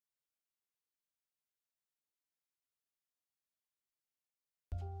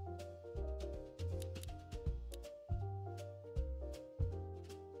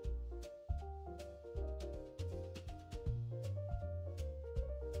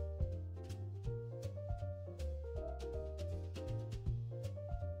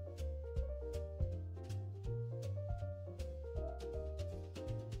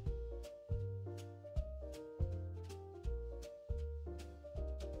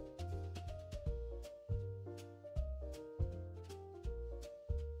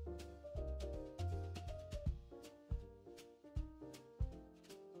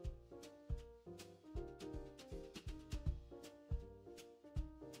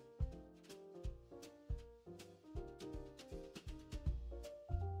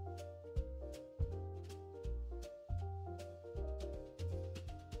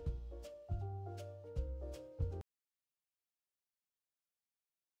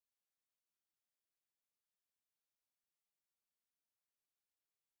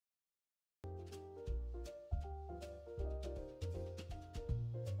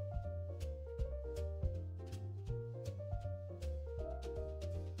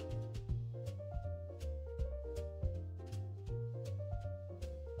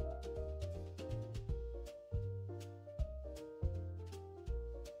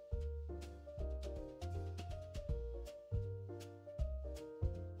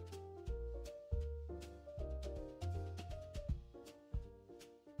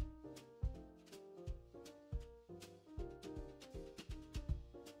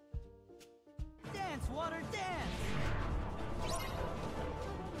water, dance!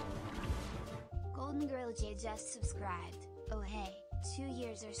 Golden Girl J just subscribed. Oh hey, 2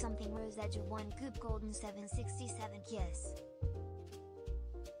 years or something. Rose Edge 1 Goop Golden 767 Kiss.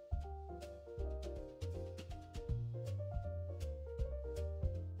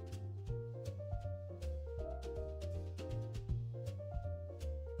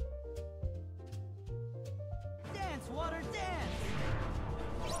 Dance, water,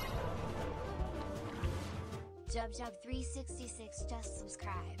 dance! Jub 366 just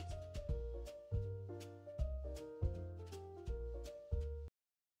subscribed.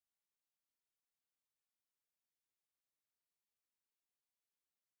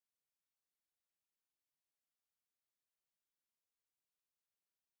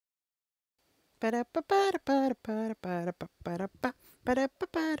 I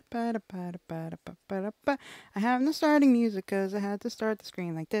have no starting music because I had to start the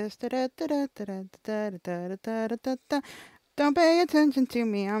screen like this. Don't pay attention to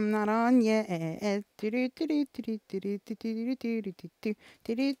me, I'm not on yet.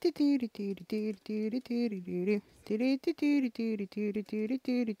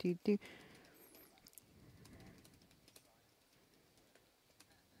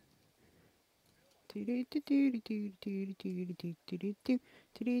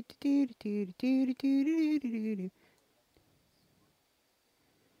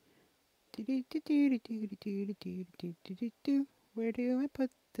 Where do I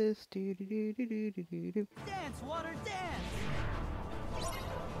put this? Dance, water, dance!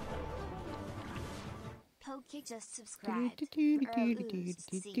 Poke just subscribed. Earl oozed,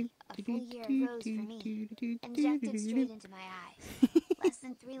 see, a full year of rose for me. Injected straight into my eyes. Less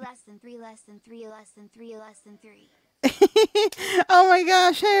than 3, less than 3, less than 3, less than 3, less than 3. Oh my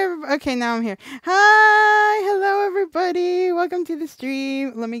gosh. Hey, okay, now I'm here. Hi. Hello, everybody. Welcome to the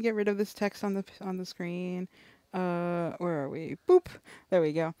stream. Let me get rid of this text on the screen. Where are we? Boop. There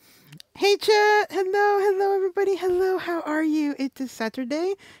we go. Hey, chat. Hello, everybody. Hello, how are you? It is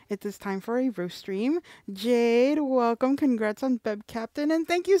Saturday. It is time for a roast stream. Jade, welcome. Congrats on Beb Captain. And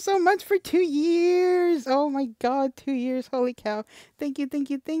thank you so much for 2 years. Oh my God, 2 years. Holy cow. Thank you.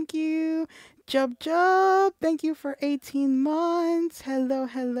 Jub, thank you for 18 months.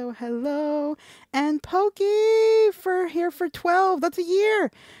 Hello. And Pokey for here for 12. That's a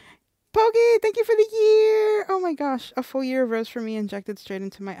year. Pokey, thank you for the year. Oh my gosh, a full year of rose for me injected straight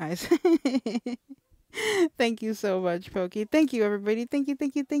into my eyes. Thank you so much, Pokey. Thank you, everybody. Thank you.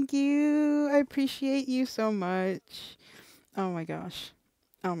 I appreciate you so much. Oh my gosh.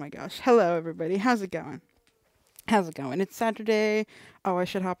 Hello, everybody. How's it going? It's Saturday. Oh, I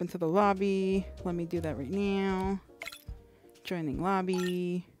should hop into the lobby. Let me do that right now. Joining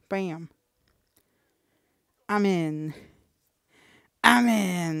lobby. Bam. I'm in.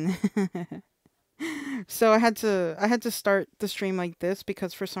 So I had to start the stream like this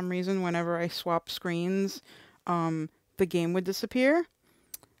because for some reason whenever I swap screens, the game would disappear.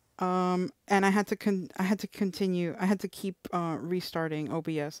 And I had to keep restarting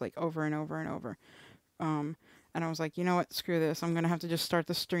OBS like over and over. And I was like, you know what? Screw this. I'm gonna have to just start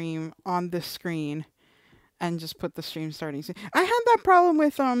the stream on this screen and just put the stream starting. I had that problem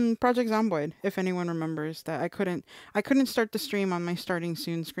with Project Zomboid, if anyone remembers that I couldn't start the stream on my starting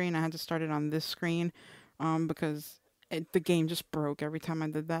soon screen. I had to start it on this screen because the game just broke every time I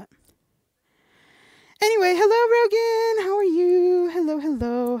did that. Anyway, hello Rogan, how are you?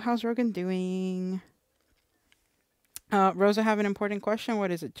 Hello. How's Rogan doing? Rose, I have an important question.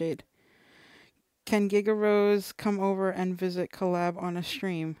 What is it, Jade? Can Giga Rose come over and visit collab on a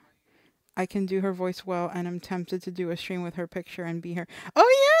stream? I can do her voice well, and I'm tempted to do a stream with her picture and be her.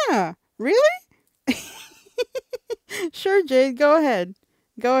 Oh yeah, really? Sure, Jade. Go ahead.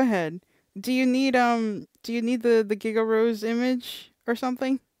 Do you need the Giga Rose image or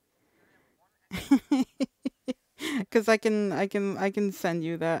something? Cause I can send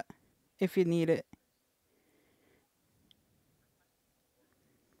you that if you need it.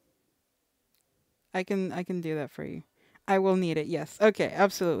 I can do that for you. I will need it. Yes. Okay.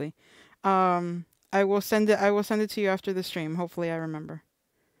 Absolutely. I will send it to you after the stream. Hopefully I remember.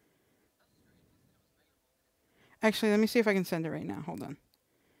 Actually, let me see if I can send it right now. Hold on.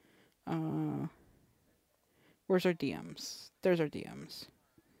 Where's our DMs? There's our DMs.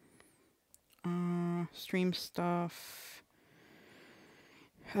 Stream stuff.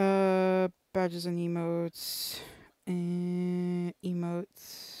 Badges and emotes.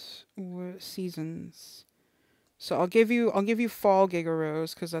 Emotes. Seasons. So I'll give you fall Giga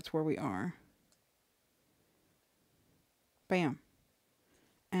Rose because that's where we are. Bam.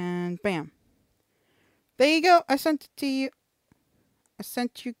 And bam. There you go. I sent it to you. I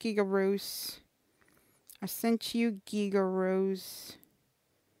sent you Giga Rose. I sent you Giga Rose.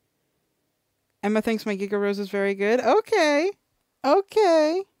 Emma thinks my Giga Rose is very good. Okay.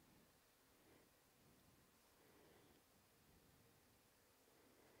 Okay.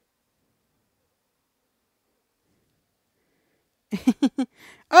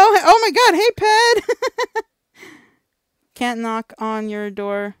 Oh my god, hey Ped! Can't knock on your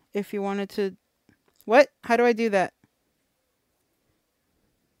door if you wanted to. What? How do I do that?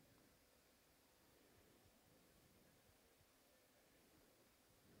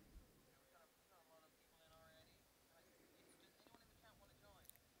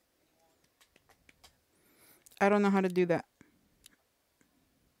 I don't know how to do that.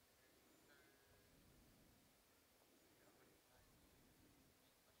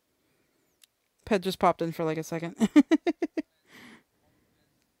 Ped just popped in for like a second.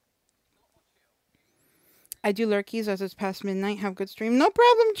 I do lurkies as it's past midnight. Have good stream. No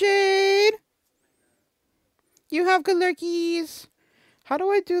problem, Jade. You have good lurkies. How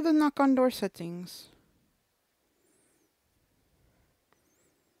do I do the knock on door settings?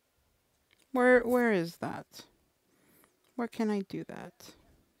 Where is that? Where can I do that?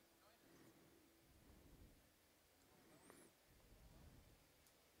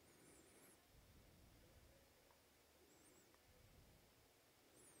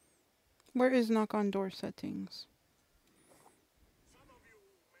 Where is knock on door settings?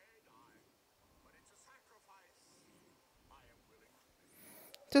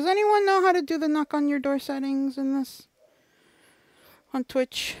 Does anyone know how to do the knock on your door settings in this? On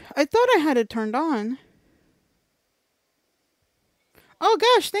Twitch? I thought I had it turned on. Oh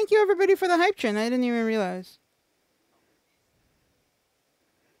gosh, thank you everybody for the hype train. I didn't even realize.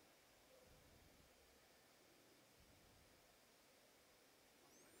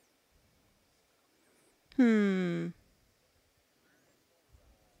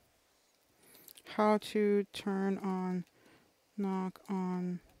 How to turn on knock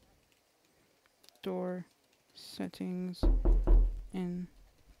on door settings in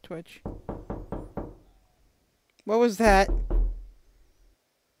Twitch. What was that?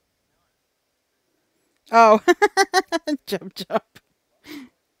 Oh. Jump, jump.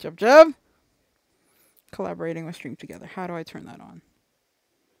 Jump, jump. Collaborating with Stream Together. How do I turn that on?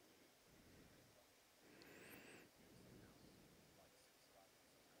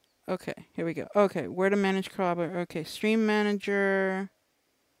 Okay, here we go. Okay, where to manage collaborator. Okay, Stream Manager.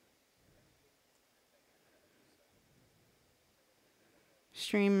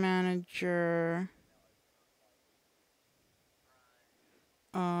 Stream Manager.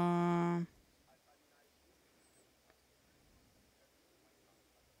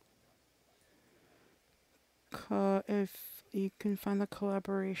 If you can find the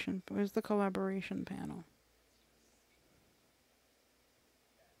collaboration. Where's the collaboration panel?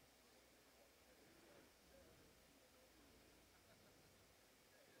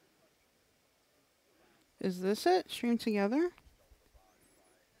 Is this it? Stream Together?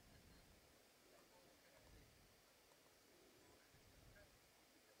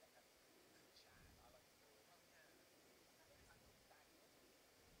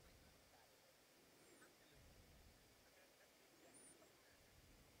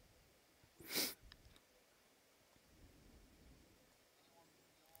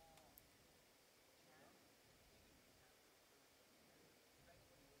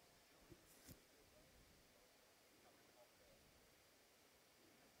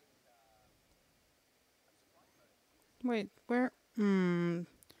 Wait, where? Don't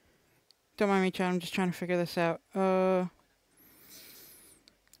mind me, chat. I'm just trying to figure this out.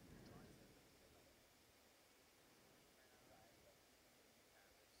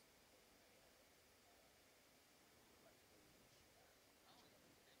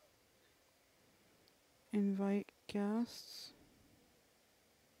 Invite guests.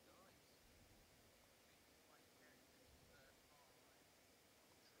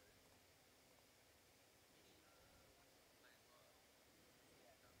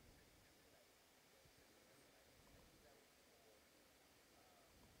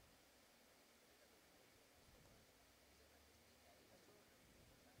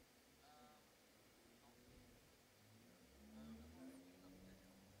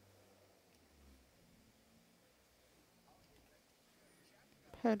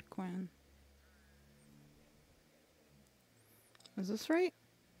 Pedquin. Is this right?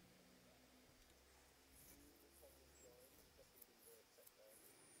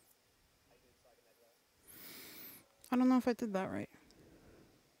 I don't know if I did that right.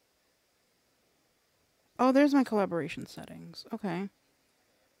 Oh, there's my collaboration settings. Okay.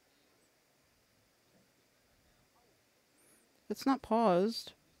 It's not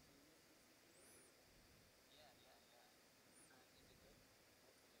paused.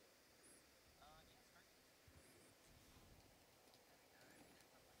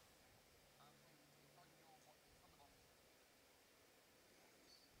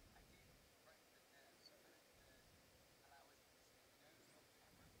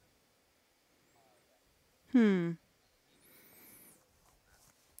 Hmm.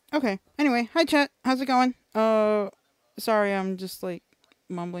 Okay. Anyway, hi chat. How's it going? Sorry, I'm just like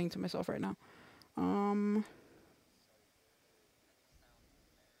mumbling to myself right now.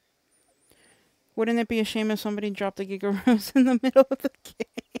 Wouldn't it be a shame if somebody dropped a Giga Rose in the middle of the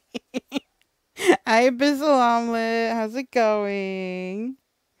game? Hi, Bizzle Omelet. How's it going?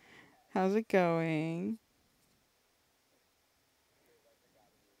 How's it going?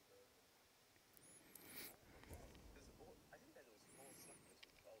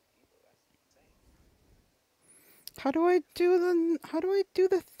 How do I do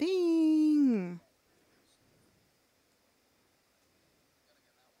the thing?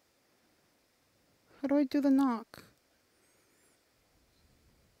 How do I do the knock?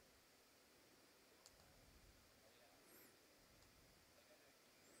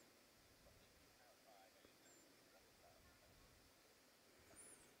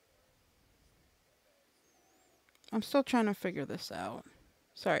 I'm still trying to figure this out.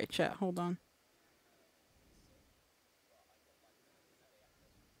 Sorry, chat. Hold on.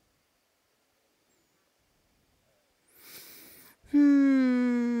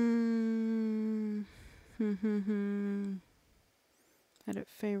 Edit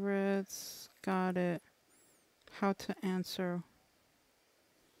favorites. Got it. How to answer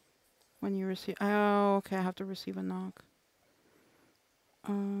when you receive. Oh, okay. I have to receive a knock.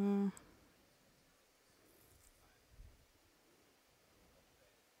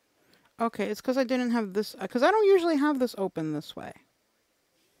 Okay, it's because I didn't have this. Because I don't usually have this open this way.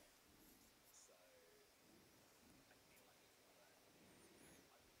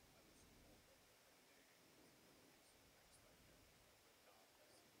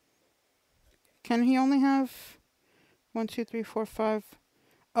 Can he only have 1, 2, 3, 4, 5?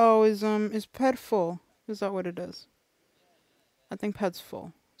 Oh, is ped full? Is that what it is? I think ped's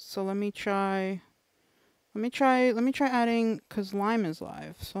full. So let me try adding, cause Lime is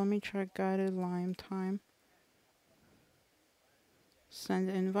live. So let me try guided Lime time. Send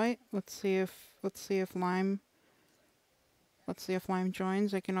invite. Let's see if Lime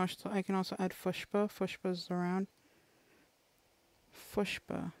joins. I can also add Fushpa. Fushpa's around.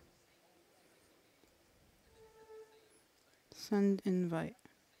 Fushpa. Send invite.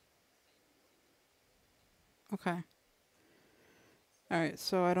 Okay. Alright,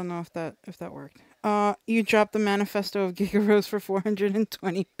 so I don't know if that worked. You dropped the manifesto of Giga Rose for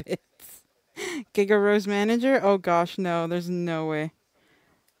 420 bits. Giga Rose manager? Oh gosh, no, there's no way.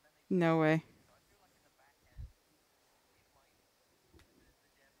 No way.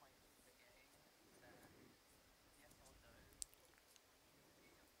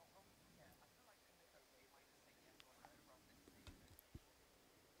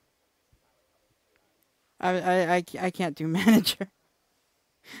 I can't do manager.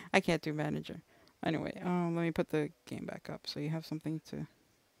 I can't do manager. Anyway, let me put the game back up so you have something to...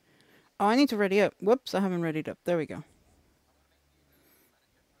 Oh, I need to ready up. Whoops, I haven't readied up. There we go.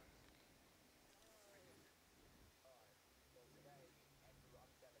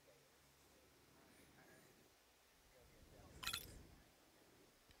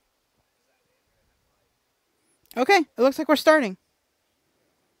 Okay, it looks like we're starting.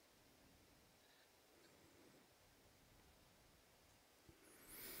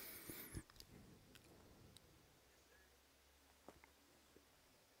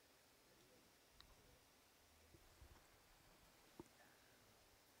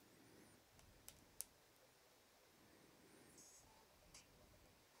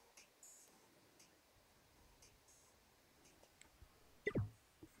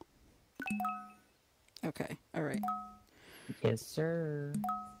 Okay, alright. Yes, sir.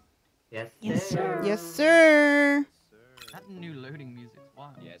 Yes, Yes, sir. sir. Yes, sir. That new loading music's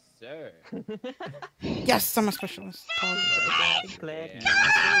wild. Yes, sir. Yes, I'm a specialist.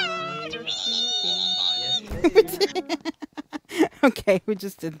 Okay, we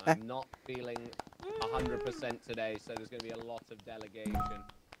just did that. I'm not feeling 100% today, so there's going to be a lot of delegation.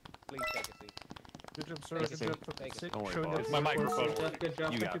 Please take a seat. Good job, sir. Take a Good seat. job. Take a seat. Don't worry, Showing boss. up My for microphone us. works. Good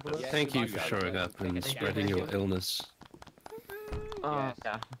job. You got this. Yes, Thank you you for got it. showing up and Yes, spreading your illness. Yes.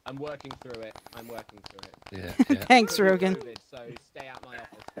 Yeah. I'm working through it. I'm working through it. Yeah, yeah. Thanks, Could be Rogan. COVID, so stay out my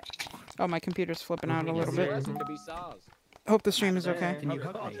office. Oh, my computer's flipping out a Yes, little bit. yes, it could be SARS. Hope the stream is okay. Can you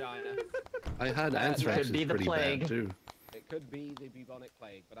hug me? Vagina. I had It anthrax could be is the pretty plague. bad too. It could be the bubonic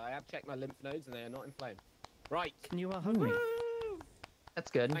plague, but I have checked my lymph nodes and they are not inflamed. Right. Can you hug me? That's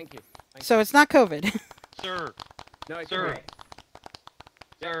good. Thank you. Thank So it's not COVID. Sir. you. No, it's Sir. alright.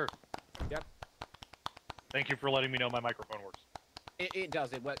 Sir. Yep. Thank you for letting me know my microphone works. It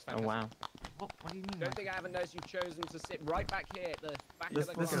does. It works Oh fantastic. wow. What do you mean? Don't think I haven't noticed you've chosen to sit right back here at the back This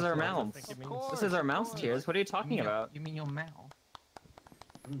of the is class. our Of mouse. course, This is our of mouse, course. Tears. What are you talking about? You mean your mouth?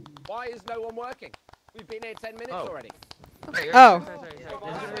 Why is no one working? We've been here 10 minutes Oh. already. Oh.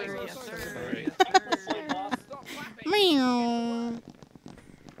 Yes, sir. Sorry. Yes, sir. Stop clapping. Meow.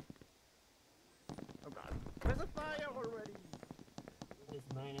 There's a fire already.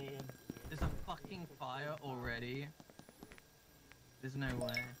 It's 9 a.m. There's a fucking fire already. There's no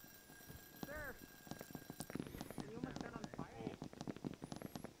way.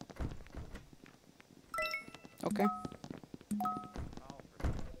 Okay.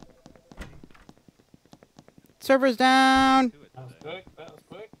 Server's down. That was quick. That was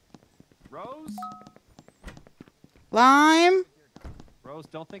quick. Rose? Lime. Rose,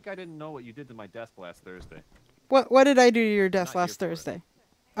 don't think I didn't know what you did to my desk last Thursday. What did I do to your desk Not last here for it. Thursday?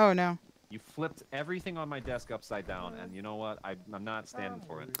 Oh no. You flipped everything on my desk upside down, and you know what? I'm not standing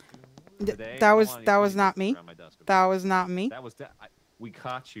for it. Th- Today, that I was don't want that was anybody not to me. around my desk. That was not me. That was we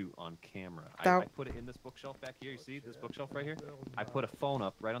caught you on camera. I That- put it in this bookshelf back here. You see this bookshelf right here? I put a phone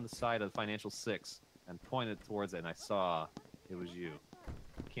up right on the side of the Financial 6 and pointed towards it, and I saw it was you.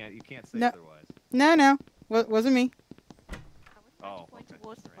 You can't say No. otherwise. No. Wasn't me. Oh, Point okay.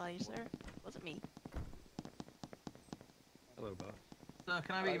 towards the fire, sir. Wasn't me. Hello, boss. Sir,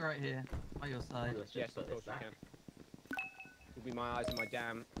 can I be right here by your side? Yes, of course you can. You'll be my eyes and my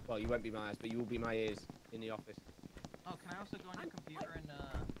damn. Well, you won't be my eyes, but you will be my ears in the office. Oh, can I also go on your computer and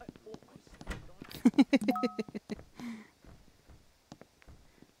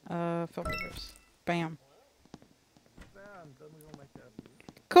Film reverse. Bam.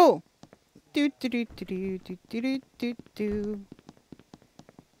 Cool. Do do do do do do do do do.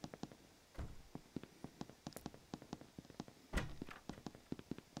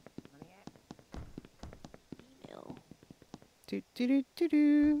 Email. Do do do do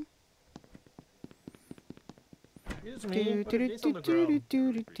do. Excuse Do me. do Put do this on do the do ground.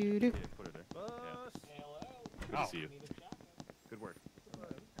 do do do do. Yeah, put it there. Yeah. Good to see you. Good work.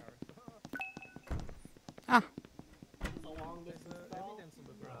 Ah. It's a long distance call.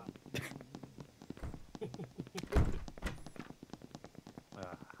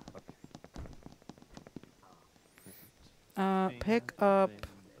 Okay. Pick up.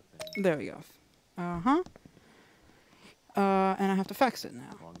 There we go. Uh-huh. And I have to fax it now.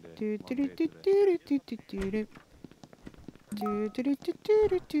 Long day. Do do Long do day do today. do do do do do. Do do do do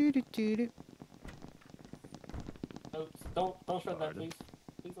do do do do do. No, don't shred that, Pardon? please.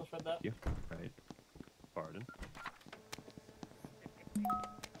 Please don't shred that. You right? Pardon.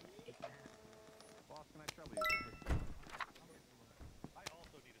 Boss, can I trouble you? I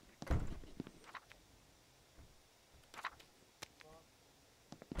also need a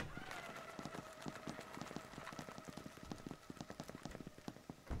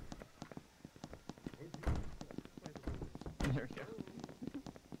There we go.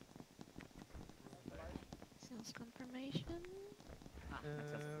 Sales confirmation.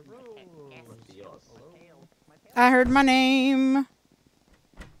 I heard my name.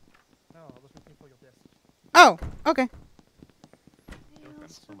 Oh, okay.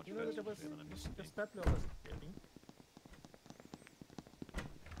 Sales so much You know, there was vegetation on this just thing. that little getting.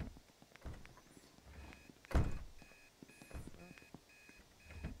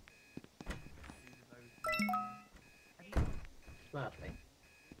 Lovely.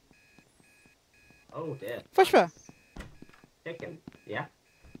 Oh dear. Pushpa. Chicken. Yeah.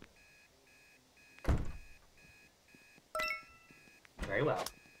 Very well.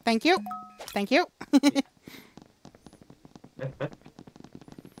 Thank you. Thank you.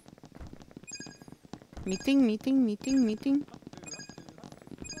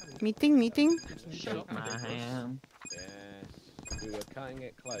 Meeting. Shake my hand. Yes, we were cutting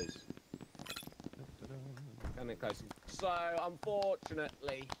it close. Cutting it close. So,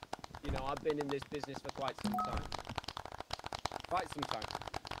 unfortunately, you know, I've been in this business for quite some time.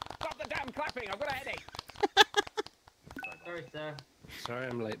 Stop the damn clapping! I've got a headache! Sorry, sir. Sorry,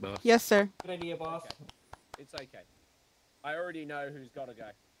 I'm late, boss. Yes, sir. Good idea, boss. Okay. It's okay. I already know who's got to go.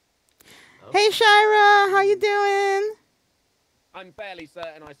 Oh. Hey, Shira. How you doing? I'm fairly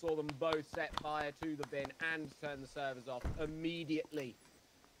certain I saw them both set fire to the bin and turn the servers off immediately.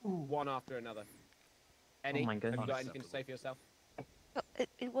 One after another. Any? Oh my Have you goodness. got anything to say for yourself? Oh,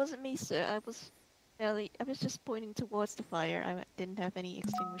 it wasn't me, sir. I was just pointing towards the fire. I didn't have any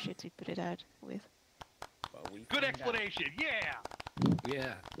extinguisher to put it out with. Well, we Good find out. explanation. Yeah.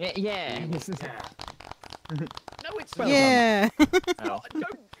 Yeah. Yeah. Yeah. No, it's Well not. Yeah. No,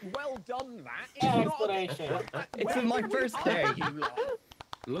 don't well done that. It's Yeah, not. explanation. It's Where my can we first find day. you lot?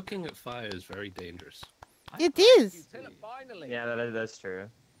 Looking at fire is very dangerous. It is. Till it finally. Yeah, that's true.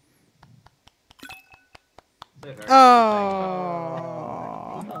 So very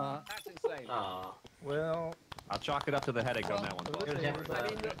Oh. That's insane. Aw. Well, I'll chalk it up to the headache on that one. It was just, I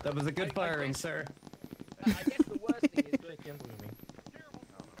mean, look, that was a good I firing, guess- sir. I guess the worst thing is that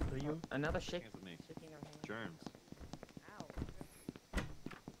Do you? Another shake. Hands with me. Shaking your hand. Germs.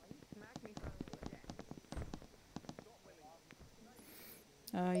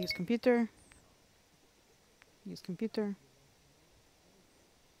 Use computer. Use computer.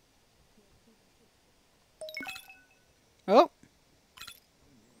 Oh.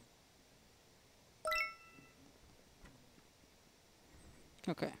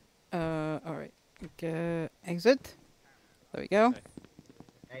 Okay. All right. Exit. There we go.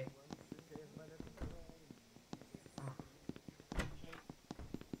 Hey.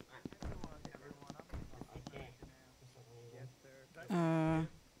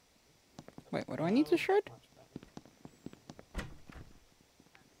 Wait. What do I need to shred?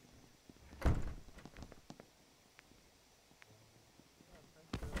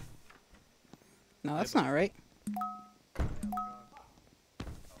 No, that's not right.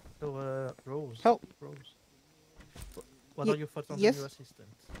 So, Rose. Help. Rose. What Ye- are your thoughts on yes. the new assistant?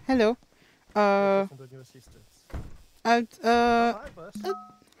 Hello. Your thoughts on the new assistants? Hi, Bus.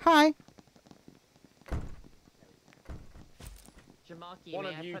 hi. Jamalki, One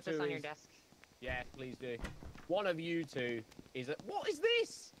may of I you put this two on your is- desk? Yeah, please do. One of you two is a... What is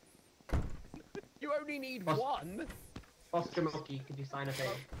this? You only need Boss- one. Oscar Monkey, could you sign a thing?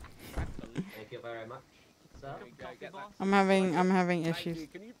 Absolutely. Thank you very much, sir. There you go, get that. I'm having Thank issues. you.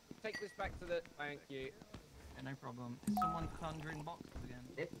 Can you take this back to the... Thank you. Yeah, no problem. Is someone conjuring boxes again?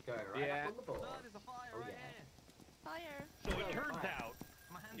 This is going right Yeah. up on the board. No, there's a fire Oh, right yeah. here. Fire. So it turns out,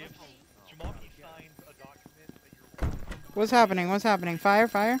 My hands if are cold. Jamalki signs a document that you're What's happening? What's happening? Fire,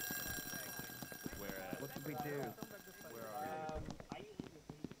 fire. What did we do? Where are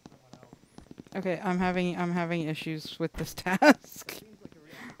we? Okay, I'm having issues with this task.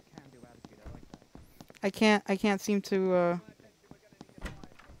 I can't seem to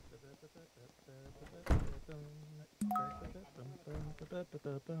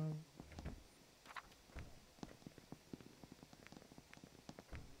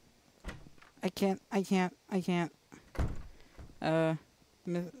I can't.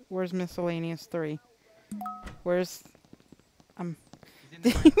 Where's miscellaneous 3? Where's He's in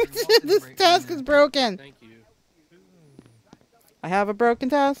the break room. Box in the this break task room is now. broken. Thank you. I have a broken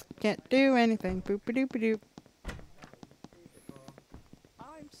task. Can't do anything. Boop a doop a doop.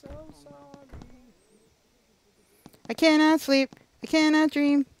 I'm so sorry. I cannot sleep. I cannot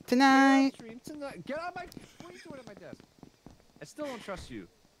dream tonight. Stream tonight. Get out of my. What are you doing at my desk? I still don't trust you.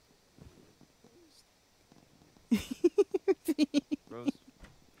 Rose,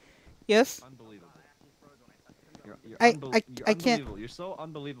 Yes. unbelievable. You're I can't- unbelievable. You're so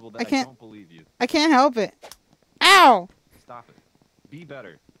unbelievable that I I can't- don't believe you. I can't help it. Ow! Stop it. Be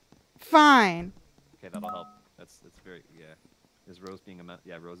better. Fine. Okay, that'll help. That's very Is Rose being a menace?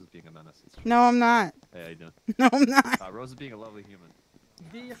 Yeah, Rose is being a menace. It's true. No, I'm not. Hey, how you doing? No, I'm not. Rose is being a lovely human.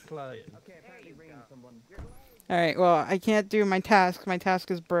 Dear client. Okay, apparently ringing someone. All right. Well, I can't do my task. My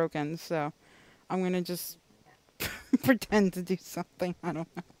task is broken, so I'm gonna just pretend to do something. I don't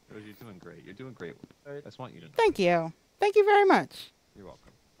know. Rose, you're doing great. You're doing great. I just want you to know. Thank you. Thank you very much. You're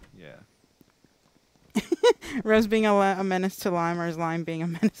welcome. Yeah. Rose being a menace to Lime, or is Lime being a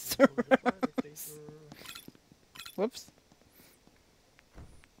menace to Rose? Whoops.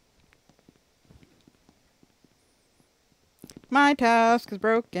 My task is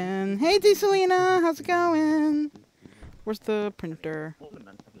broken. Hey, Selena, how's it going? Where's the printer?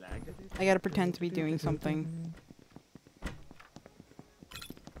 I gotta pretend to be doing something.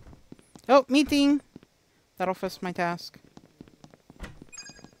 Oh, meeting. That'll fix my task.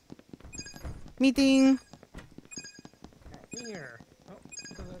 Meeting. Here. Oh,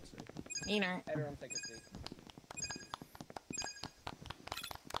 what does that say? Everyone take a seat.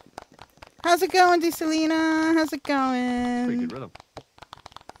 How's it going, Selena? How's it Pretty going? good rhythm.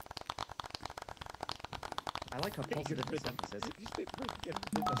 I like how positive this sentence is.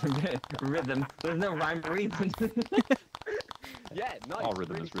 Rhythm. There's no rhyme or reason. Yeah, nice. All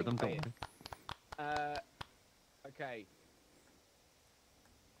rhythm really is rhythm, clean don't playing. Okay.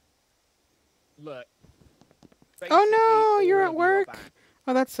 Look. Oh no, basically, you're all at of you are work. back.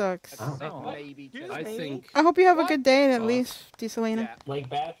 Oh, that sucks. Except Oh. maybe I Tilly. think I hope you have a What? good day at Oh. least, Selena. Yeah. Like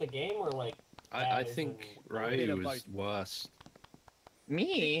bad at the game or like I bad as think in- bit Ryu of was both. worse.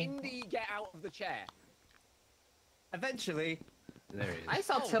 Me? Indy, get out of the chair. Eventually. There he is. I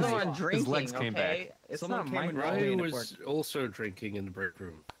saw Oh, Tillerman his drinking, legs came okay? back. It's Someone not came my and fault. Ryu being at was work. also drinking in the break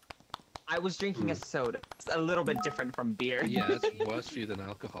room. I was drinking a soda. It's a little bit different from beer. Yeah, it's worse for you than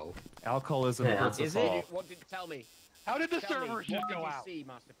alcohol. Alcoholism Yeah. hurts us Is all. it? What did tell me? How did the Tell me, server what just did go you out? see,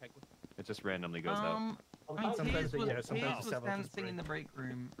 Master Penguin? It just randomly goes out. I mean, Sometimes Piers they- was, yeah, sometimes Piers the was server just dancing in break. the break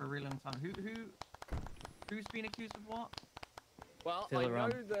room for a really long time. Who's been accused of what? Well, Still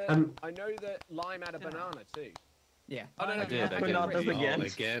around. I know that Lime had a Still banana too. Yeah. Oh, no, no, I did, I did. Bananas indeed. again.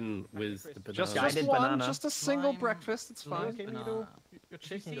 Again with the banana. Just Guided one, banana. just a single Lime, breakfast. It's lime fine. Okay, banana. Mito, you're If you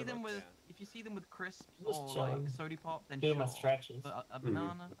shaking see it them up. with, if you see them with crisps Just or like chilling. sody pop, then Do sure. my stretches. But a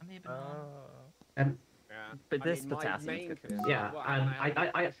banana, I mean a banana. Yeah. But I this mean, my potassium main is good. concern- Yeah, well,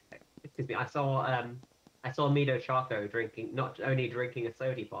 excuse me. I saw Mido Charco drinking, not only drinking a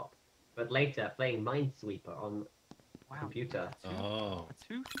sody pop, but later playing Minesweeper on Wow. computer. Oh. A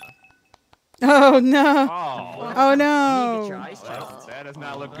tooth. Oh no! Oh. Oh You get no! your eyes Well, checked. that does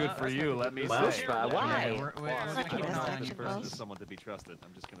not look good for you, let me Well, say. why? Okay, we're I gonna keep don't an know eye if this on person you. is someone to be trusted.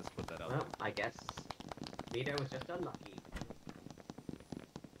 I'm just gonna put that out Well, there. I guess Mido was just unlucky.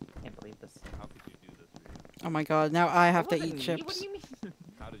 Can't believe this. How could you do this, Ryu? Oh my god, now I have to It eat wasn't me, chips. What do you mean?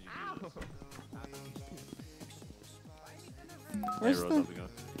 How did you do this? Where's hey, Rose, the... how's it going?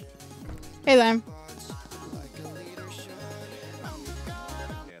 Hey, Lamb.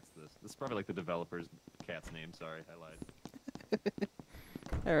 Cat's this. This is probably like the developer's cat's name. Sorry, I lied.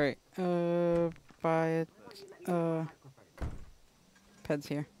 Alright, buy it. Ped's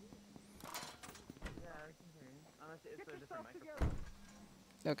here.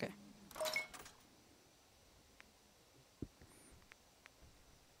 Okay.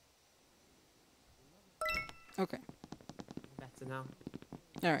 Okay. Better now.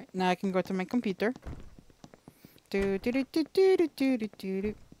 Alright, now I can go to my computer. Do do do do do do do do do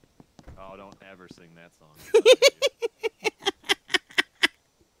do. Oh, don't ever sing that song.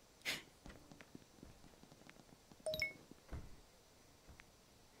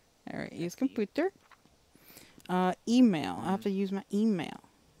 Alright, use computer. Email. I have to use my email.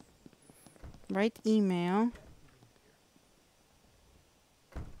 Write email.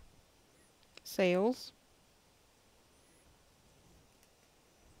 Sales.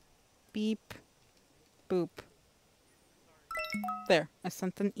 Beep. Boop. There. I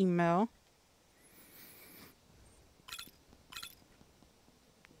sent an email.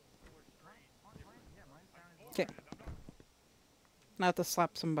 Okay. Now I have to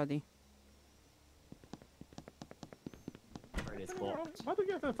slap somebody. Why do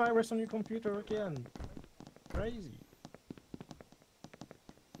you have a virus on your computer again? Crazy.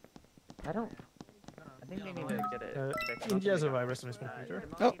 I don't. I think we need to get it. fixed. India has a virus on his computer.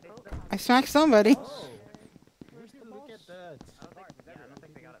 Oh, I smacked somebody. Oh. Look at that.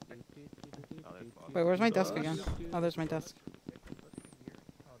 Wait, where's my desk again? Oh, there's my desk.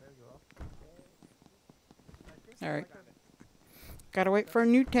 Oh, there you are. Alright. Gotta wait for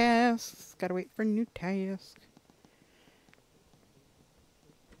new tasks. Gotta wait for new tasks.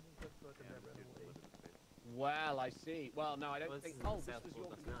 Well, I see. Well, no, I don't think. Oh, this was your.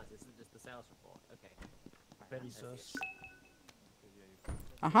 This is just the sales report. Okay. Very sus.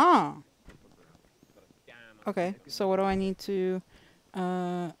 Aha! Damn. Okay, so what do I need to...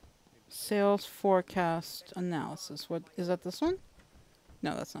 sales forecast analysis. What is that, this one?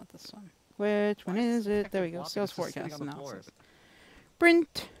 No, that's not this one. Which one is it? There we go. Sales forecast analysis.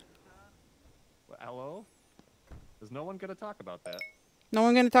 Print! Well, hello? Is no one gonna talk about that? No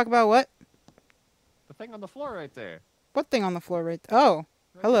one gonna talk about what? The thing on the floor right there. What thing on the floor right Oh,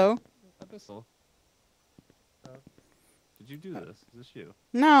 hello. Abyssal. Did you do this? Is this you?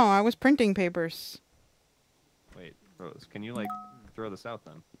 No, I was printing papers. Wait, Rose, can you like throw this out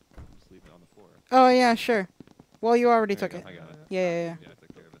then? Just leave it on the floor. Oh, yeah, sure. Well, you already There took you it. go, I got it. Yeah, yeah, yeah. Yeah, I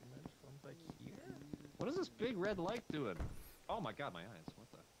took care of it. What is this big red light doing? Oh my god, my eyes. What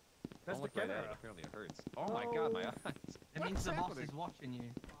the? That's Don't look the right at it. camera. Apparently it hurts. Oh my god, my eyes. It means the boss is watching you.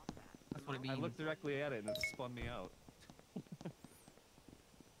 That's what it means. I looked directly at it and it spun me out.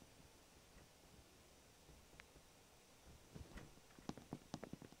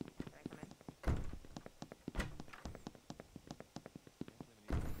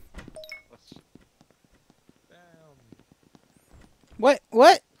 What?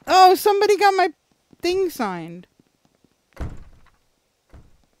 What? Oh, somebody got my thing signed. Come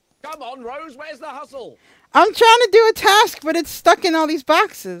on, Rose. Where's the hustle? I'm trying to do a task, but it's stuck in all these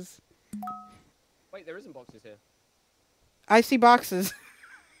boxes. Wait, there isn't boxes here. I see boxes.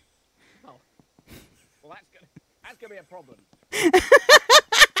 Oh. Well, that's gonna be a problem.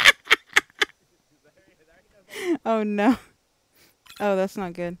 Oh, no. Oh, that's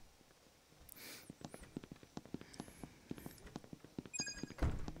not good.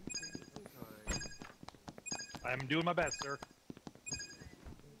 I'm doing my best, sir.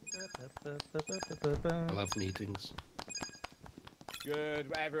 I love meetings.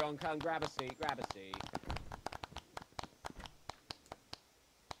 Good. Everyone, come grab a seat. Grab a seat.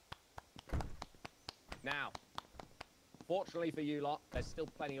 Now, fortunately for you lot, there's still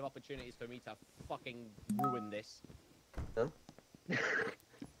plenty of opportunities for me to fucking ruin this. Huh?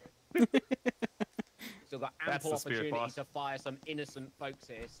 Still got That's ample the spirit, opportunity boss. to fire some innocent folks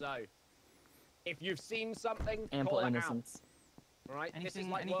here. So, if you've seen something, Ample call it innocence. out. All right, this is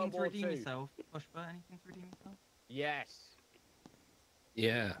Anything, like anything World to War redeem II. yourself, Pushpa? Anything to redeem yourself? Yes.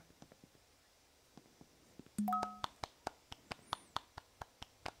 Yeah.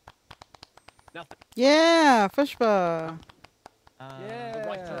 Nothing. Yeah, Fushpa. The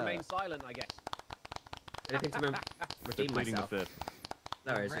right to remain silent, I guess. Anything to redeem Pleading the myself. fifth.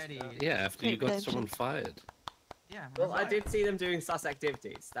 No, it's just, Ready. Yeah, after you got someone fired. Yeah. well, I right. did see them doing sus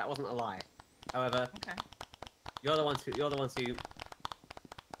activities. That wasn't a lie. However, Okay. you're the ones who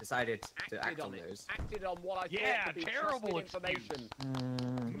decided to act on it. those. Acted on what I Yeah, thought to be terrible trusted information.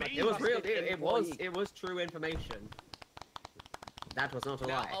 It was real. Trusted employee. It was true information. That was not a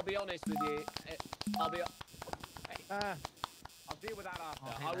Now, lie. I'll be honest with you. I'll deal with that after. Oh,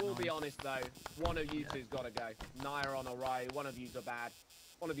 I hate I that will be noise. honest though. One of you two's got to go. Nairon or Rai. One of you's are bad.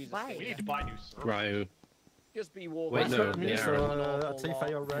 One of you's a Why? We stinker. need to buy new servers. Ryu. Just be walking. Wait, That's no, not me, yeah. so I'd say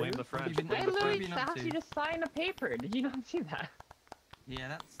fire Blame right. the French. Been- Hey, what have you Louis been up asked to? you to sign a paper. Did you not see that?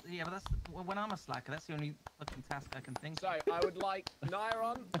 Yeah, but that's when I'm a slacker. That's the only fucking task I can think. So I would like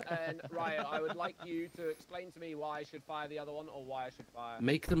Nairon and Raya. I would like you to explain to me why I should fire the other one or why I should fire.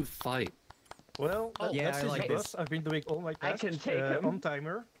 Make them fight. Well, Oh, yeah, that's I easy, like boss. this. I've been doing all my I tasks can take him. on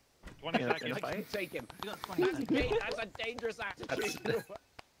timer. 20 Yeah, seconds. gonna I can take him. You got 20 seconds. That's a dangerous attitude.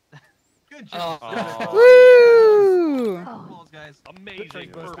 Good job. Woo! Applause, guys. Amazing. Good choice,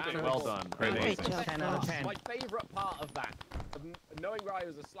 Perfect. good Well choice. done. Now, Great Amazing. job. 10 out of 10. My favourite part of that, of knowing Raya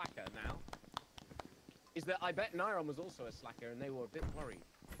was a slacker now, is that I bet Nairon was also a slacker and they were a bit worried.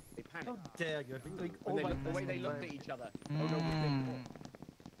 They How panicked. dare you? I've been doing all When they, my the way tasks they on looked time. at each other. Oh no, we think more.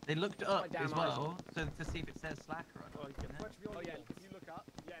 They looked My up damn as eyes. well, so to see if it says slacker or Oh, not. you can watch me on Oh the yeah, wall. if you look up,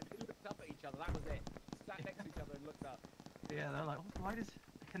 yeah, they looked up at each other, that was it. Sat next to each other and looked up. Yeah, they're like, oh, why does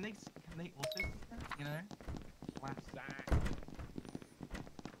can they also see that? You know? Wow. Zach.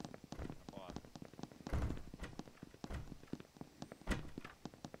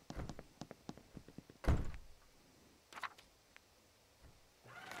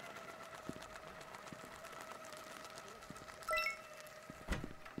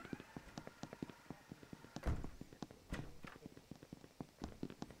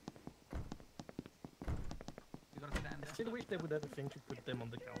 You gotta stand I up. still wish they would have a thing to put them on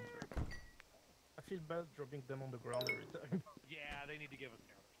the counter. I feel bad dropping them on the ground every time. Yeah, they need to give us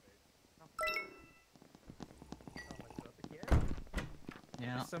counter space. Oh my god, again?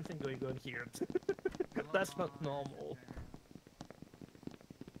 Yeah. There's something going on here. That's not normal.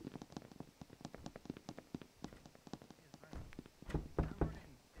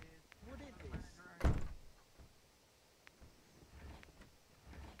 What is this?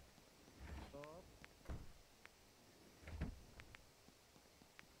 Stop.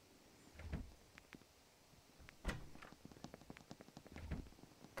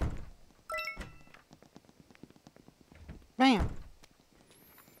 Bam.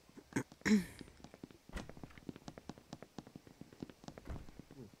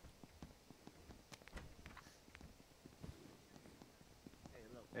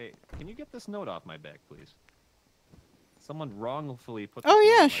 Hey, can you get this note off my back, please? Someone wrongfully put. Oh, this note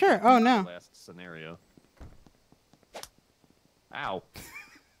yeah, on my sure. back Oh, in the no. Last scenario. Ow.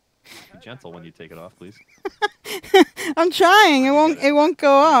 Be gentle when you take it off, please. I'm trying. It won't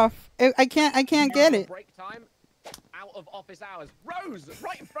go off. I can't get it. Break time, out of office hours. Rose,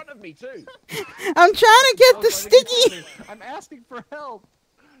 right in front of me too. I'm trying to get the sticky. I'm asking for help.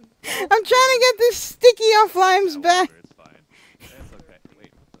 I'm trying to get this sticky off Lime's Yeah, back. whatever, it's fine. That's okay.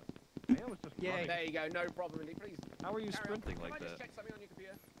 Wait, what the? I was just running. There you go, no problem. Please. How are you carry on. sprinting Can like I just that? check something on your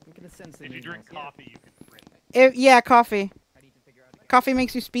computer? I'm gonna send some If you drink emails. coffee, you can sprint. Yeah, coffee. I need to figure out again. Coffee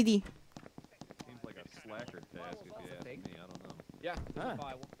makes you speedy. Seems like a slacker task if you ask me. I don't know. Yeah, there's Ah. a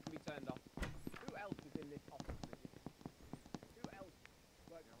firewall. Can be turned off. Who else is in this office with you? Who else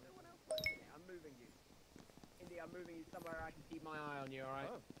works? No one else works in it. I'm moving you. Indy, I'm moving you somewhere I can keep my eye on you, alright?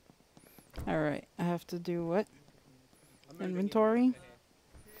 Alright, I have to do what? I'm moving you Inventory? over here.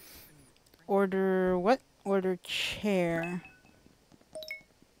 Order what? Order chair.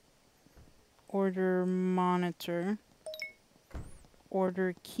 Order monitor.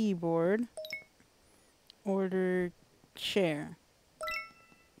 Order keyboard. Order chair.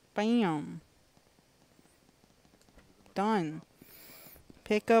 Bam. Done.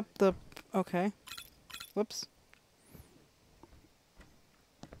 Pick up the... Okay. Whoops.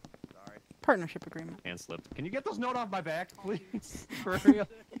 Sorry. Partnership agreement. Hand slipped. Can you get those note off my back, please? For real.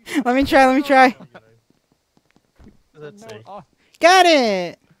 Let me try, let me try. Let's see. Got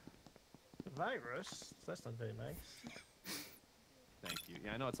it! Virus? That's not very nice. Thank you.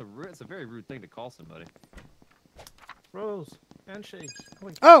 Yeah, I know it's a very rude thing to call somebody. Rose, handshake.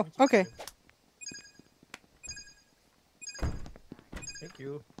 Wait, Oh, okay. Thank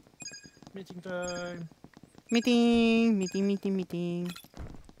you. Meeting time. Meeting.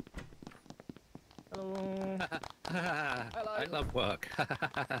 Hello. I love work. That's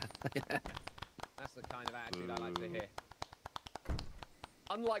the kind of attitude I like to hear.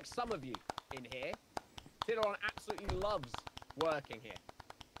 Unlike some of you in here, Tideron absolutely loves working here.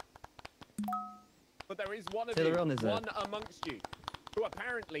 But there is one of you, one amongst you, who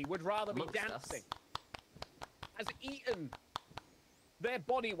apparently would rather be dancing. Has eaten their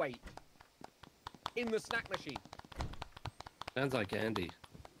body weight in the snack machine. Sounds like Andy.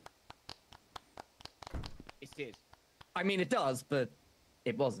 It is. I mean, it does, but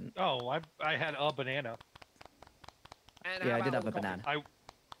it wasn't. Oh, I had a banana. And Yeah, how I did about have a the banana.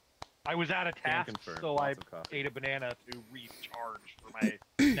 I was out of task, confirm. so Lots I of coffee. ate a banana to recharge for my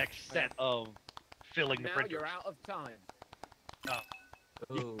next set of filling the Now printer. you're out of time.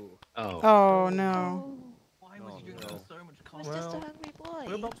 Ooh. Oh, no. Why was you drinking so much I was coffee? just a Well, hungry boy.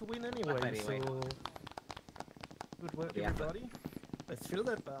 we're about to win anyway, Anyway. so... Good work, Yeah. everybody. Let's fill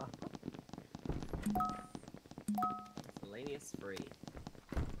that bar. Miscellaneous free.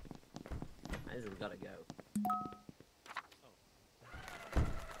 This has gotta go.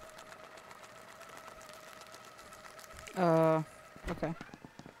 Okay.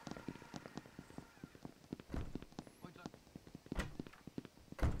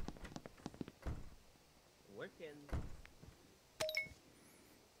 Working.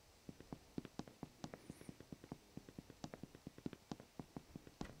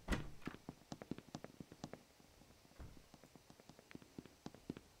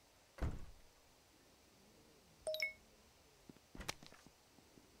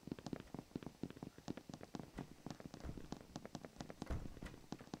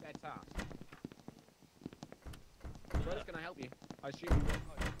 Their task. Rose, can I help you? I assume you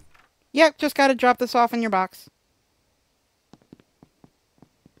will. Yep, just gotta drop this off in your box.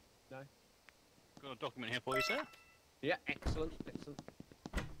 No? Got a document here for you, sir. Yeah, excellent, excellent.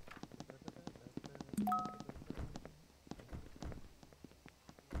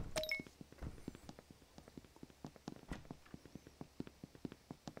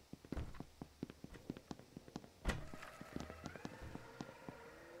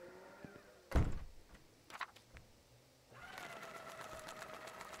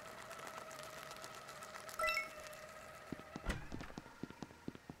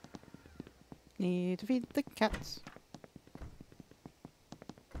 Need to feed the cats.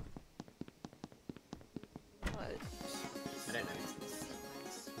 What? I don't know.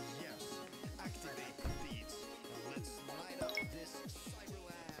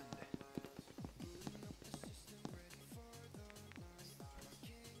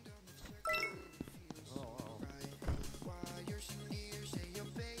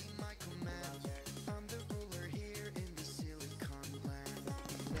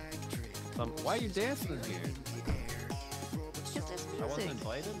 Why are you dancing in here? Because there's I wasn't music.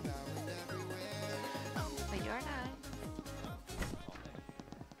 invited. But you're not.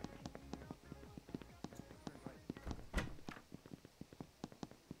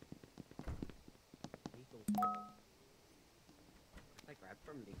 Legal 4. I grabbed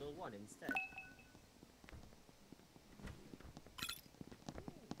from legal 1 instead.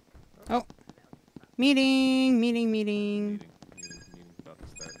 Oh. Meeting. Meeting about to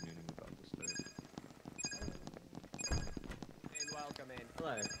start. Meeting about to start. And welcome in.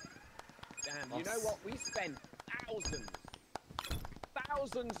 Hello. Damn, you Boss. know what? We spent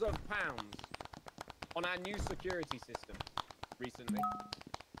thousands of pounds on our new security system recently.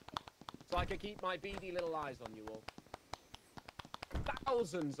 So I could keep my beady little eyes on you all.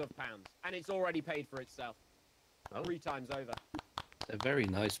 Thousands of pounds. And it's already paid for itself. Oh. 3 times over. They're very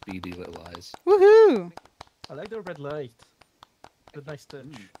nice, beady little eyes. Woohoo! I like the red light. The nice touch.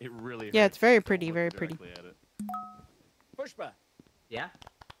 It really. Yeah, it's hurts. very Don't pretty, look very pretty. directly at it. Pushpa, Yeah?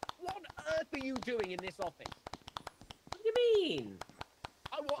 what on earth are you doing in this office? What do you mean?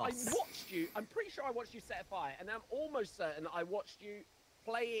 I watched you. I'm pretty sure I watched you set a fire, and I'm almost certain I watched you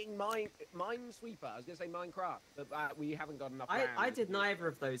playing Minesweeper. I was going to say Minecraft, but we haven't got enough. I did neither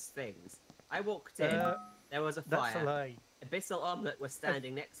of those things. I walked in, there was a That's a fire. lie. Abyssal Omelette was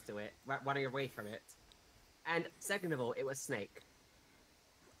standing next to it, running away from it. And second of all, it was Snake.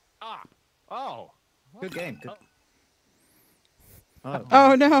 Ah. Oh. Good game. Good.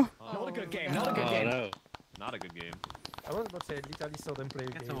 Oh no. Not a good game. Not a good Oh, game. no. Not a good game. I was about to say, I literally saw them play a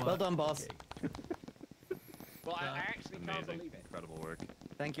game. Well done, boss. Well, I actually can't Amazing. believe it. Incredible work.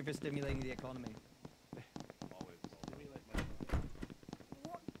 Thank you for stimulating the economy. Always.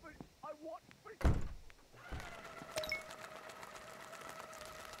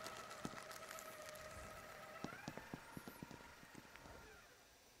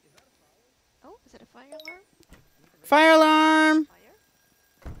 Oh, is it a fire alarm? Fire alarm.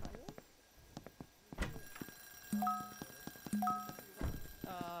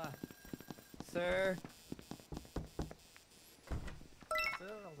 Sir.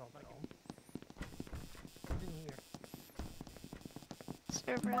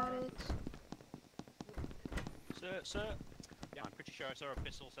 Server outage. Sir. Yeah, I'm pretty sure I saw a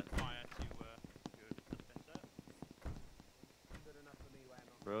pistol set fire to the fence.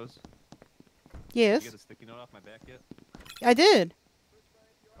 Rose? Yes. Did you get a sticky note off my back yet? I did.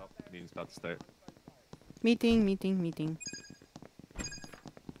 Oh, meeting's about to start. Meeting.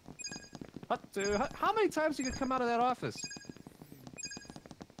 How many times you could come out of that office?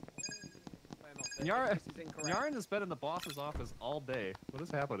 Yarn has been in the boss's office all day. What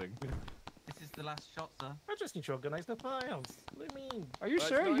is happening? This is the last shot, sir. I just need to organize the files. What do you mean? Are you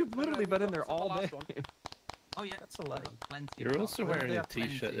sure? You've literally been in there all day. Oh yeah, that's a lie. Plenty. You're also Well, wearing they a have plenty.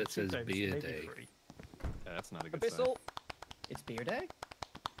 T-shirt that says Sometimes Beer maybe Day. 3. Yeah, that's not a good sign. Abyssal. It's beer day.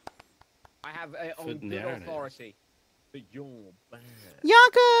 I have Foot on in the good air, it is. authority that you're bad.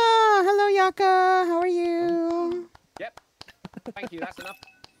 Yaka! Hello, Yaka. How are you? Yep. Thank you. That's enough.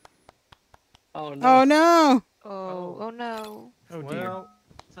 Oh no. Oh no. Oh no. Oh dear. Well,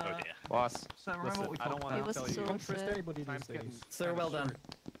 Oh dear. Boss, so remember listen, what we I don't talked want Give to us tell a you. sword, Don't trust sir. anybody these Time's days. getting Sir, kinda well done. short.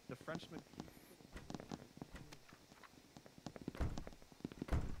 The Frenchman.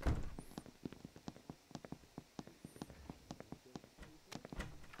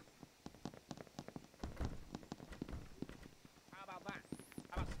 How about that?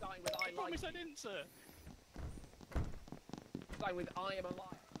 How about starting with I like Promise I you? didn't, sir. Starting with I am a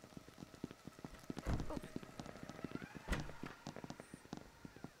liar.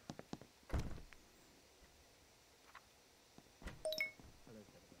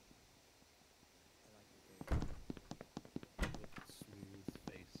 Smooth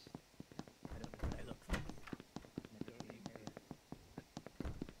face. I don't know what I look like. Never really knew.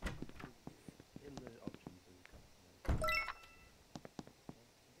 In the options and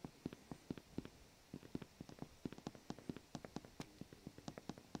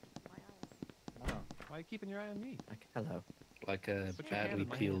Oh, Why are you keeping your eye on me? okay. Hello. like a Put your hand badly in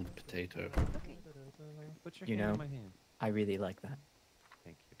my peeled hand. potato. Put your You hand know- in my hand. I really like that.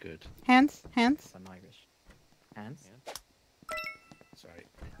 Thank you. Good. Hands. I'm Irish. Hands? Yeah. Sorry.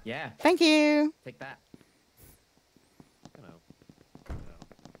 Yeah. Thank you. Take that. You know, for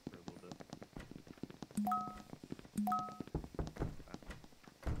a little bit.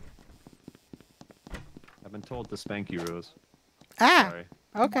 I've been told to spank you, Rose. Ah. Sorry.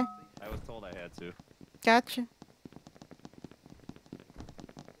 Okay. I was told I had to. Gotcha.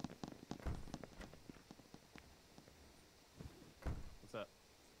 What's up?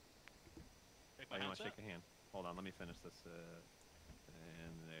 Shake Oh, my you hand, want to sir? shake a hand? Hold on, let me finish this.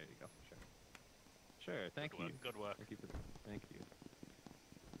 And there you go. Sure. Sure. Thank you. Good work. Thank you for thank you.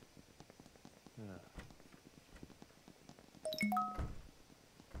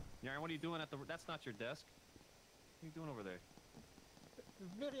 Yarn, what are you doing at the? That's not your desk. What are you doing over there?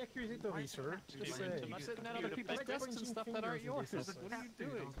 Very accusatory, sir. Just say. I'm sitting at other people's desks and stuff that aren't yours. What are you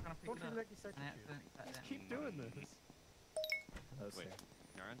doing? Don't feel like it's Just keep doing this. Hello, Wait, sir.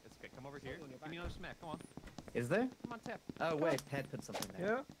 Yarn, it's okay. Come over here. Give me another smack. Come on. Is there? Come on, tap. Oh wait, Pet put something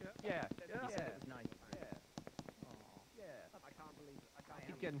there. Yeah? Yeah. He said it was nice. I can't believe it. I I can't.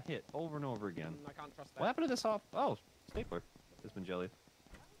 keep getting hit over and over again. I can't trust that. What happened to this off? Oh, stapler. It's been jelly.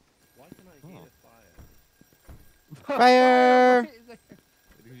 Why can I hear fire? Fire.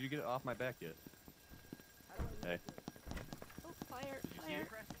 Did you get it off my back yet? Hey. Oh, fire, fire.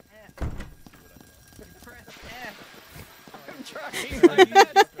 I'm trying.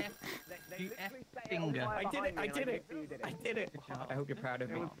 You F finger. I did it. I did it. I did it. Good job. I hope you're proud of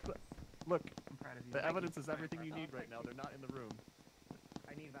me. Look, I'm proud of you. the evidence is everything you need right now. They're not in the room.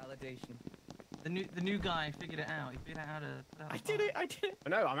 I need validation. The new guy figured it out. He figured out how to. put out I the did fire. it. I did it.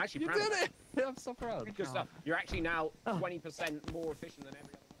 No, I'm actually You proud of did that. it! I'm so proud. Good stuff. You're actually now Oh. 20% more efficient than every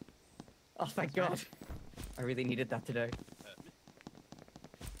other one. Oh, thank God. I really needed that today.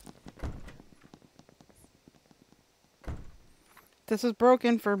 This is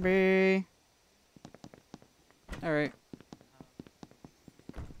broken for me. All right.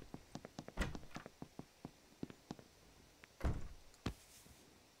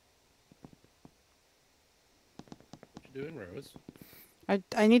 Doing Rose.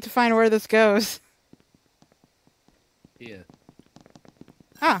 I need to find where this goes. Here.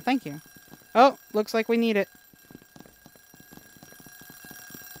 Ah, thank you. Oh, looks like we need it.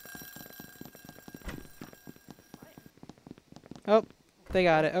 Oh, they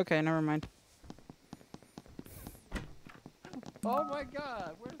got it. Okay, never mind. Oh my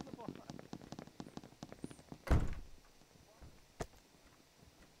god, where's the boss?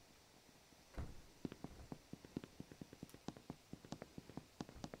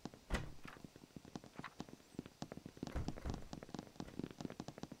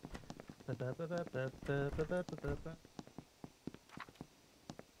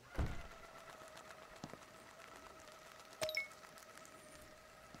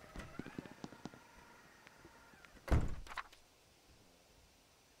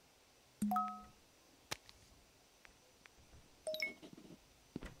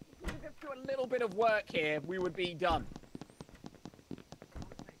 Let's do a little bit of work here, we would be done.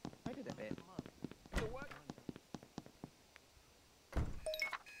 I did a bit. The work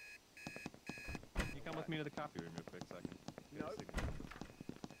You come with me to the copy room real quick so I can get a signature.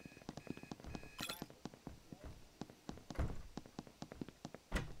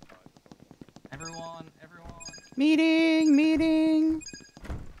 Everyone. Meeting.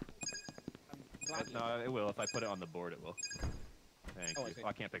 No, it will. If I put it on the board, it will. Thank Oh, I you. see. Oh,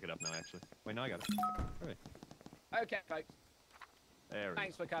 I can't pick it up now, actually. Wait, no, I got it. Alright. Okay, folks. There we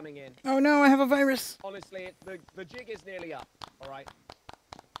Thanks for coming in. Oh no, I have a virus. Honestly, the jig is nearly up, alright?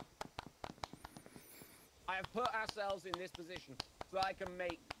 I have put ourselves in this position so that I can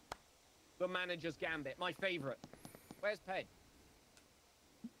make the manager's gambit my favorite. Where's Ped?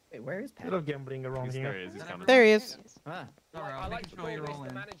 Wait, where is Bit Pat? of gambling around here. There he is. He's coming. There he is. Ah, Sorry, I I'm like making to sure you're call all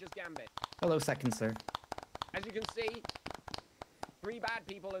this the in. manager's gambit. hello, second sir. As you can see, 3 bad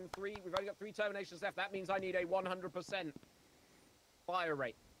people and we've only got 3 terminations left. That means I need a 100% fire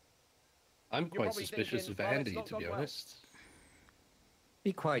rate. I'm You're quite probably suspicious thinking, of well, it's Andy, not to be gone well. honest.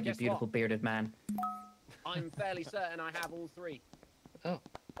 Be quiet, you Guess beautiful what? bearded man. I'm fairly certain I have all 3 Oh.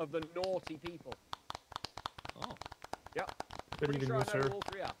 of the naughty people. Oh. Yep. Believe Pretty in sure you, I know sir. who all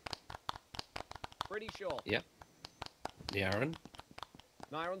 3 are. Pretty sure. Yep. Yaron,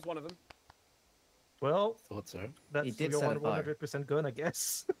 Nyron's one of them. Well, thought so. that's He did your set a fire. 100% gun, I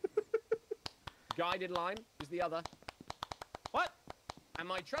guess. Guided line is the other. What? And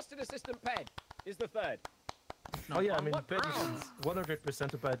my trusted assistant Ped is the 3rd. Oh yeah, I mean, What Ped rounds? is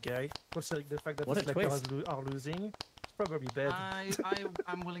 100% a bad guy. Considering the fact that What the a Slackers twist. are losing, it's probably bad.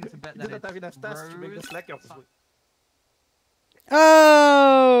 I'm willing to bet He that didn't have it's enough tasks to make the Rose, Slackers win.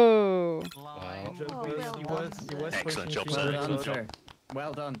 Oh. Lime, Oh, He well was done, pointing job, fingers sir. Well at done, us. sir.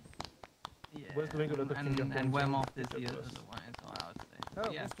 Well done. yeah, was doing a lot of finger and pointing. Wemoth is Good the job, other boss. one, so I would say.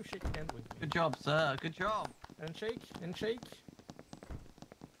 Oh, Yeah. wants to shake hand with me. Good job, sir. Good job. And shake, and shake.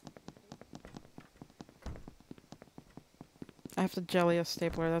 I have to jelly a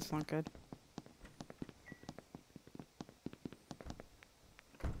stapler. That's not good.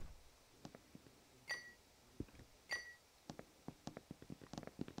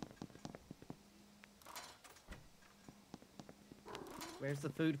 Where's the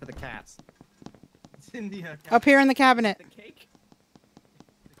food for the cats? It's in the Up here in the cabinet. The cake.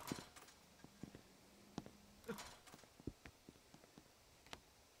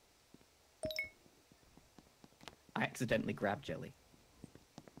 I accidentally grabbed jelly.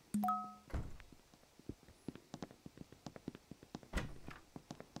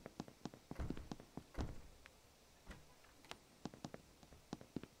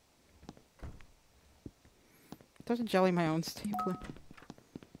 I have to jelly my own stapler.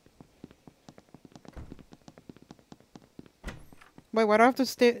 Wait, why do I have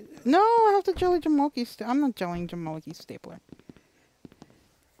to No, I have to jelly Jamoki I'm not jellying Jamoki stapler.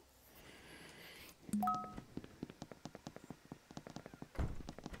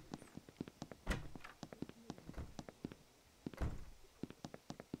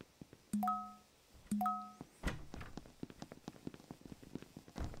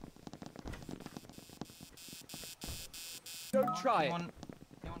 Don't try it.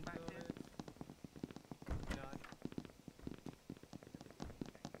 Anyone back here?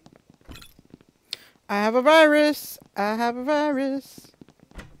 I have a virus. I have a virus.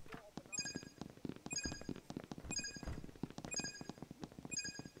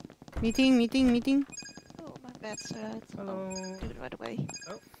 Meeting. Oh, my bad, sir. Hello. I'll do it right away.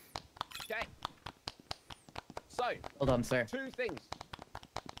 Okay. So, Well done, sir. 2 things.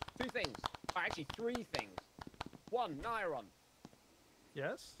 2 things. Oh, actually, 3 things. 1, Nyron.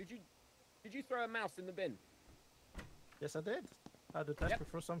 Yes? Did you throw a mouse in the bin? Yes, I did. The tester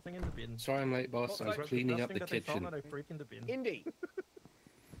throw something in the bin. Sorry I'm late, boss. I was Grab cleaning first up thing the that I found kitchen. and I threw it in the bin. Indy,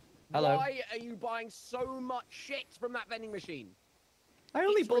 Hello. why are you buying so much shit from that vending machine? I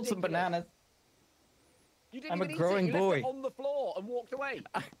only It's bought some ridiculous. bananas. You didn't I'm a even growing eat it. You boy. left it on the floor and walked away.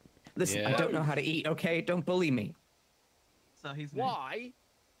 Listen, I don't know how to eat, okay? Don't bully me. So he's Why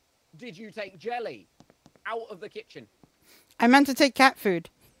did you take jelly out of the kitchen? I meant to take cat food.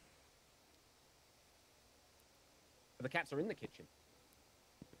 The cats are in the kitchen.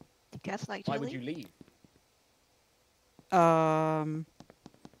 The cats like Why jelly? would you leave?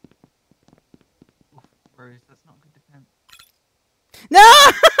 Rose, that's not good defense.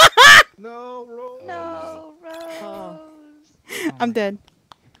 No! No, Rose. No, Rose. Oh I'm dead.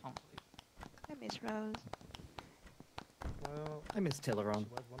 I can't believe I miss Rose. Well, I miss Tilleron. she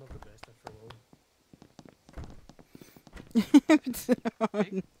was one of the best at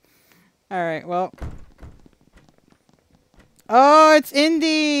throwing. Alright, well. Oh, it's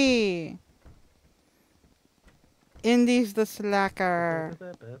Indy! Indy's the slacker.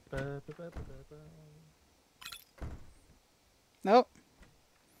 Nope.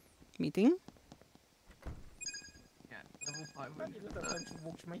 Meeting? Yeah, level 5. I didn't have time to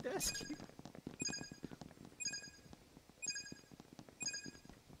walk to my desk.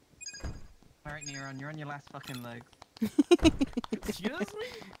 Alright, Neron, you're on your last fucking legs. Excuse me?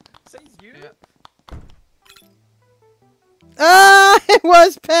 Says you? Yeah. Ah, it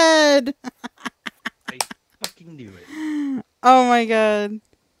was Ped! I fucking knew it. Oh my god.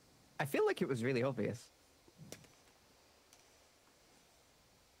 I feel like it was really obvious.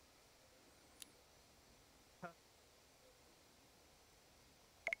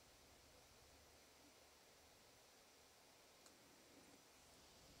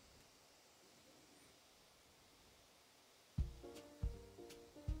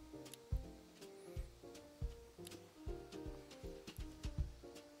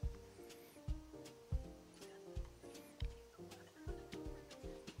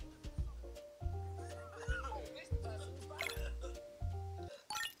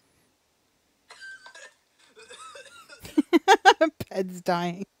 Ped's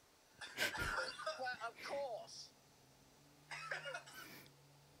dying. Well, of course.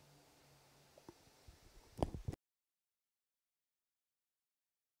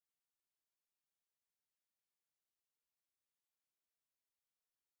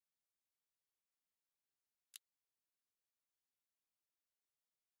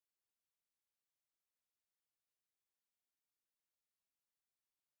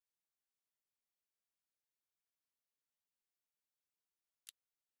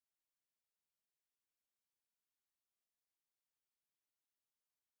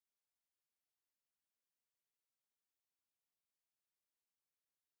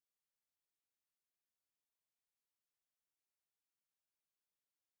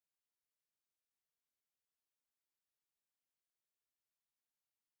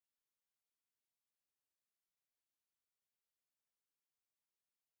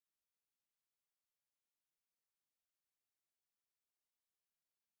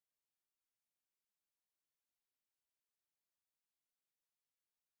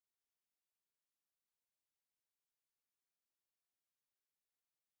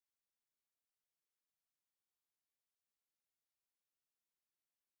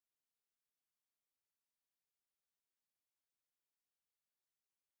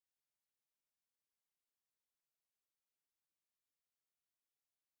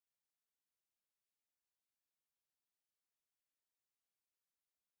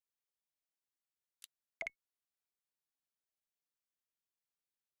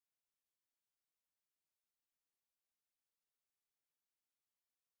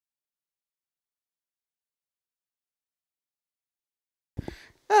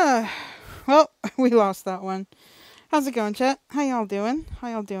 Well, we lost that one. How's it going, chat? How y'all doing? How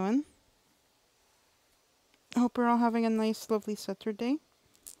y'all doing? Hope we're all having a nice, lovely Saturday.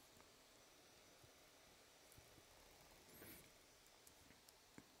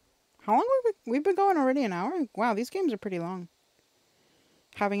 How long we've been going already? An hour? Wow, these games are pretty long.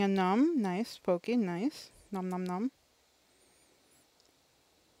 Having a num, nice. Pokey, nice. Nom nom nom.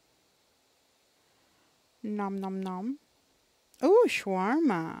 Nom nom nom. Ooh,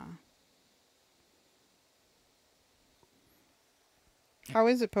 shawarma. How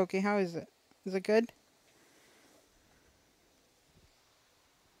is it, Pokey? How is it? Is it good?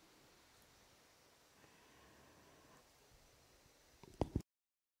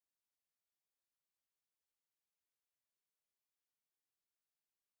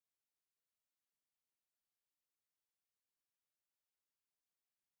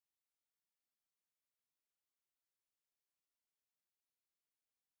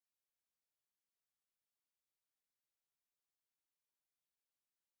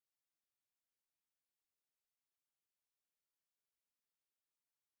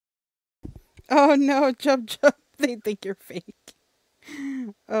 Oh no, Jump Jump. They think you're fake.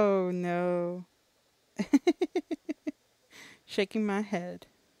 Oh no. Shaking my head.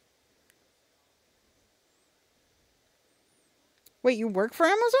 Wait, you work for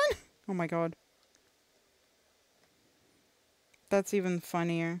Amazon? Oh my god. That's even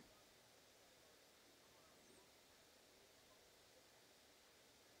funnier.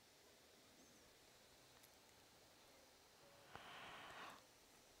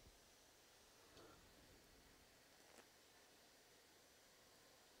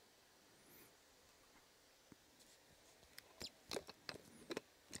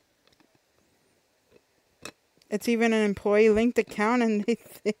 It's even an employee linked account and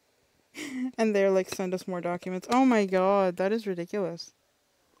and they're like, send us more documents. Oh my god, that is ridiculous.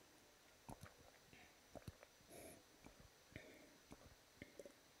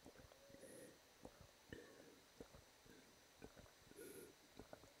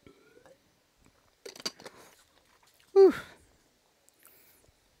 Whew.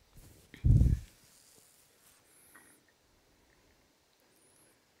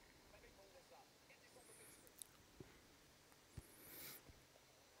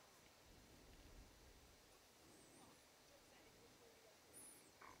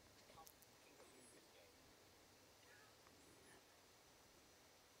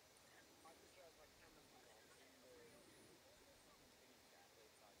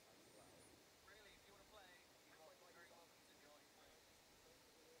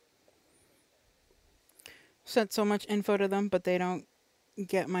 Sent so much info to them, but they don't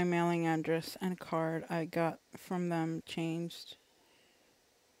get my mailing address and card I got from them changed.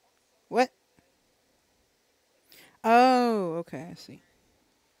 What? Oh, okay, I see.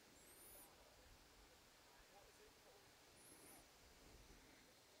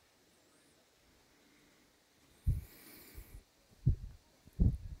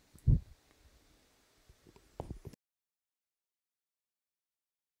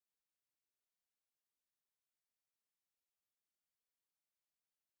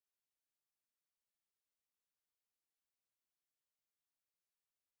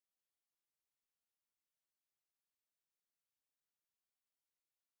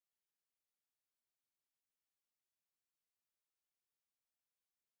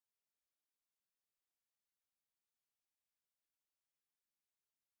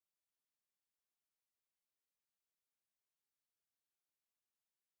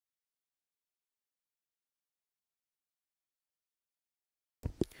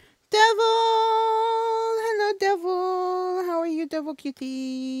 Devil! Hello, Devil! How are you, Devil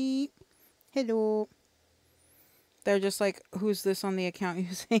Cutie? Hello. They're just like, who's this on the account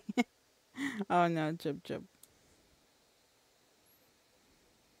using? Oh no, Jib Jib.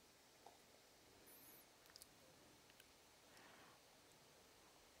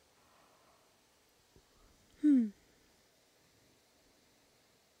 Hmm.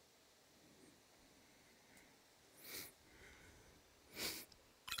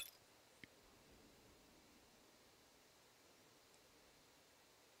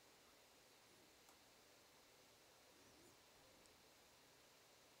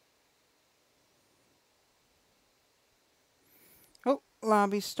 Oh,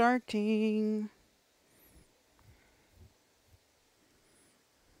 lobby starting.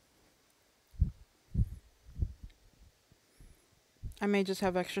 I may just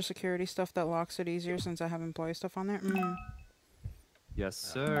have extra security stuff that locks it easier since I have employee stuff on there. Mm. Yes,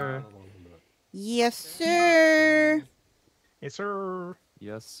 sir. Yes, sir. Yes, sir.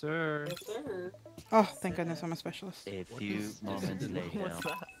 Yes, sir. Yes, sir. Oh, thank goodness I'm a specialist. A few moments later. What's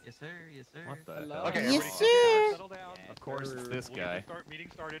that? Yes, sir. Yes, sir. What the Hello. hell? Okay, Yes, everybody, sir. settle down. Of course, it's this We'll get guy. the meeting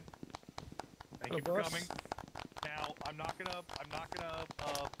started. Thank Oh, you for boss. coming. Now, I'm not gonna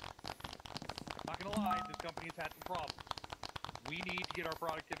lie. This company has had some problems. We need to get our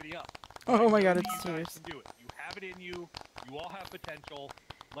productivity up. Oh my god, You it's guys serious. can do it. You have it in you. You all have potential.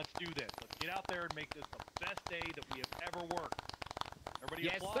 Let's do this. Let's get out there and make this the best day that we have ever worked. Everybody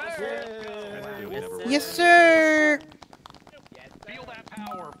Yes, applaud. sir. Let's go. Yes, sir. Feel that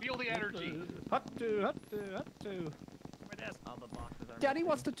power. Feel the energy. Huttu, huttu, huttu. My desk. All the boxes are Daddy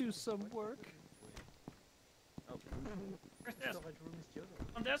wants to do some work. Where's desk?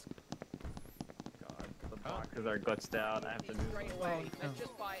 On desk. The boxes are glitched out. I have to move.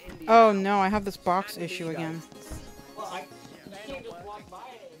 Oh no, I have this box issue again. Well, I can't just walk by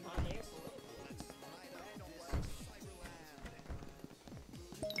it and not answer it.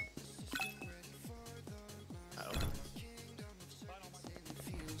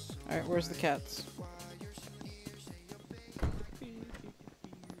 Alright, where's the cats?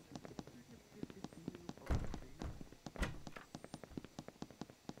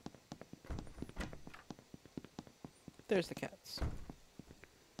 There's the cats.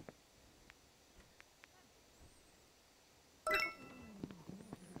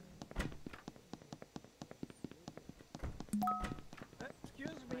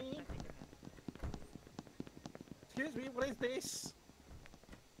 Excuse me. Excuse me, what is this?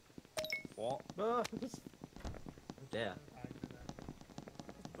 What? Bus. Yeah.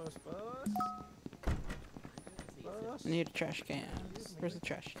 Bus. Bus. Need a trash can. Where's the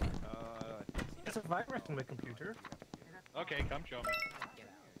trash can? There's a virus on my computer. Okay, come show me.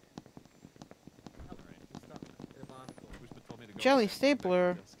 Jelly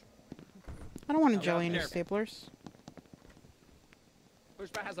stapler. I don't want a Oh, jelly in there. the staplers.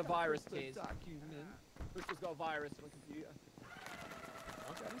 Pushback has a virus, Tiz. Pushback's got a virus on a computer.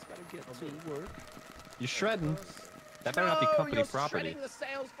 Okay, just gotta get to work. You're shredding. That better not be company you're property. shredding the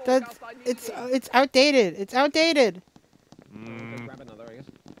sales That's forecast I it's needed. it's outdated. It's outdated. Go grab another, I guess.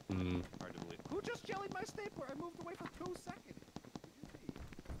 Hard to believe. Who just jellied my stapler? I moved away for 2 seconds.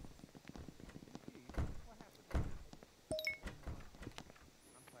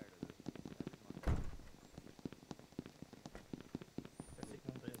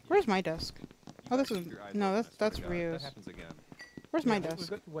 Where's my desk? Oh, this is Keep your eyes no. open, That's I swear to God. Rio's. That happens again. Where's my Yeah, desk? We've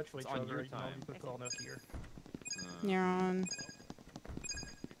got to watch for each It's on other. your You know, time. we could call out here. Neuron.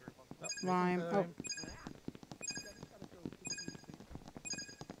 Lime. Oh,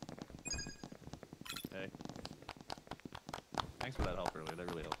 Hey. Thanks for that help earlier. That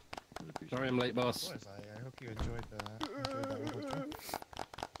really helped. Really appreciate Sorry it. I'm late, boss. I hope you enjoyed that little trip.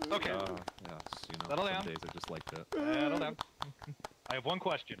 Okay. Yes, you know, Settle some down. days are just like that. Settle down. I have one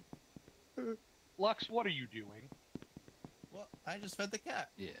question. Lux, what are you doing? Well, I just fed the cat.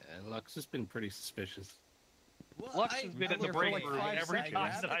 Yeah, Lux has been pretty suspicious. Well, Lux has been in the break room every I time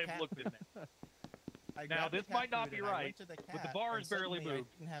grabbed that the I've cat. looked in there. I Now, grabbed the this cat might not food be and I went right, to the but the cat, bar and has barely suddenly I moved,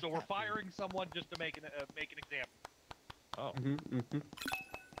 didn't have so we're cat food. firing someone just to make an example. Oh.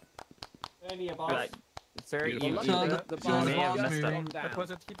 Idea, boss. Sir, Beautiful. you, Well, you, the- the you bar may have just messed up. gone down. That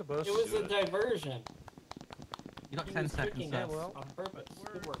wasn't hit the bus. It was a diversion. You got He 10 was seconds tricking left. us on purpose.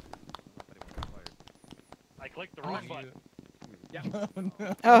 Good work. I clicked the wrong button.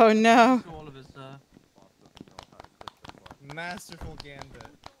 oh no. To all of us, Masterful gambit.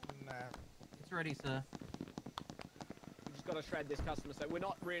 It's ready, sir. We just got to shred this customer, so we're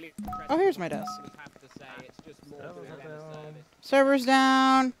not really. Oh, here's my desk. Customers have to say it's just more doing them a service. Server's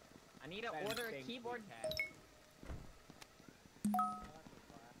down. I need to order a keyboard.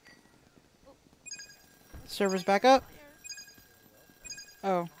 Server's back up.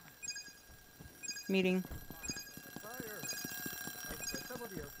 Oh. Meeting.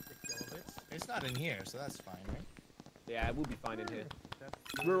 It's not in here, so that's fine, right? Yeah, we'll be fine in here.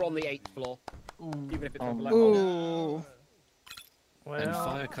 We're on the 8th floor. Even if it's on the left. Ooh. And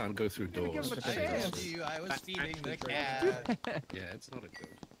fire can't go through Give doors. him a I chance. told you I was feeding the Actually, cat. Yeah, it's not a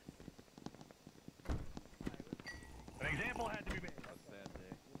ghost. An example had to be made.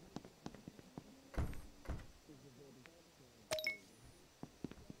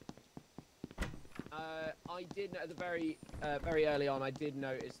 I did at the very early on. I did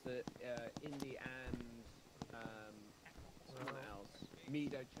notice that Indy and someone else,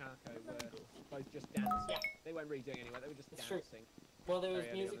 Mido, Chaco, were both just dancing. Yeah. They weren't really doing anything. They were just It's true. dancing. Well, there was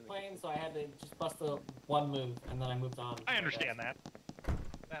Very early on in music the playing, so I had to just bust the one move, and then I moved on. I understand that.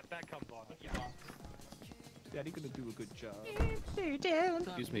 That comes on. Yeah. Daddy gonna do a good job.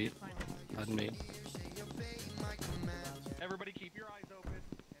 Excuse me. Pardon me. Everybody keep your eyes open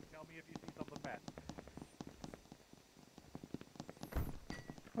and tell me if you see something bad.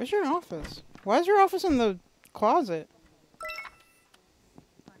 Where's your office? Why is your office in the closet?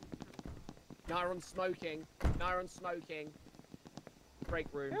 Nyron smoking. Nyron smoking. Break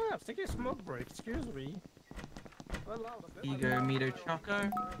room. Yeah, I'm taking a smoke break. Excuse me. Ego, Mido, Choco.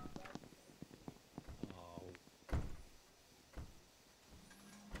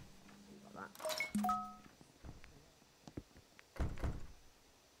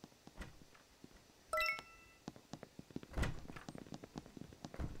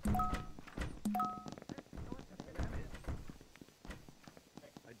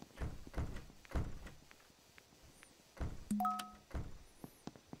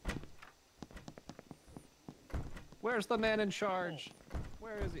 Where's the man in charge?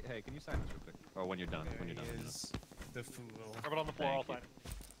 Where is he? Hey, can you sign this real quick? Or when you're done. When you're done. There is the fool. Rub it on the floor, I'll Thank sign you.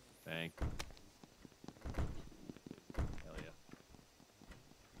 it. Thank you. Hell yeah.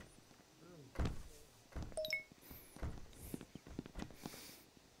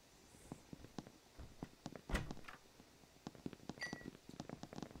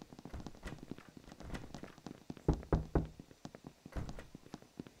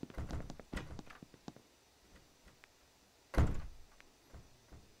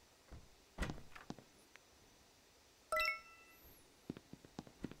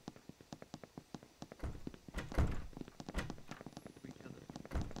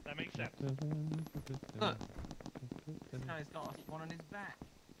 Look. This guy's got one on his back.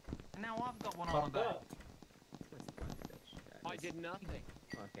 And now I've got one on my back. I did nothing.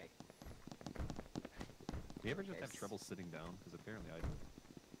 Okay. Do you ever just have trouble sitting down? Because apparently I do.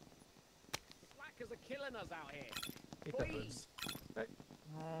 Slackers are killing us out here. It Please. happens.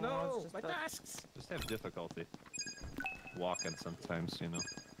 No, my that. tasks. Just have difficulty walking sometimes, you know.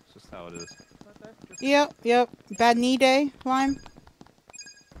 It's just how it is. Yep. Bad knee day, Lime.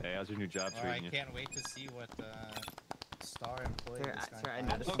 Hey, how's your new job Oh, I treating you? can't wait to see what star employee Sir, this sir, guy I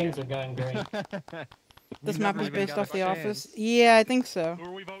finds. noticed. Things are going great. This You map never is even based got off a The chance. Office. Yeah, I think so. Who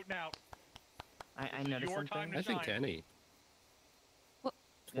are we voting out? I This is noticed your time something. to I think shine. Kenny. What?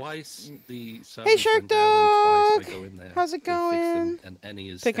 Twice the Hey, servers Shark went down and twice I Dog! go in there How's it to fix them, going? and Annie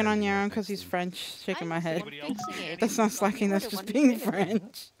is Picking on standing there Yaron next because he's to him. French. Shaking my head. Anybody else? Fixing it. That's not slacking, You were that's the just one being fixing it.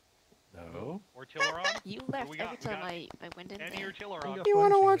 French. No. Or Tilleron? You What left we got? every We time got I went in Annie there. or Tilleron? You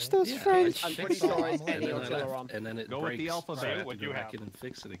want to watch Punching, those Yeah, French? I'm I pretty fixed sure it, it's and Annie then or I Tilleron. left, and then it Go with the breaks, alphabet. so I have What to do go you back have? in and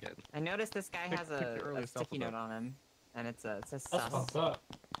fix it again. I noticed this guy has pick your a earliest sticky alphabet. note on him, and it says That's sus. fucked up.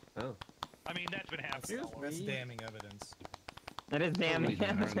 Oh. I mean, that's been happening all over. That's damning evidence. That is damning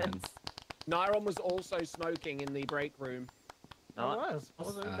Totally Darren, evidence. Nyron was also smoking in the break room. I was. I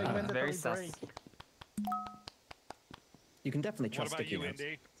was a big Ah. mandatory Very sus. break. You can definitely What trust about sticky you, notes.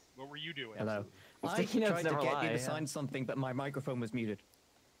 Indy? What were you doing? Hello. I Sticky notes tried to never get lie, you to yeah. sign something, but my microphone was muted,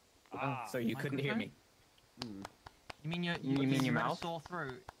 Ah, so you couldn't hear me. You mean your You mean your got a mouth? sore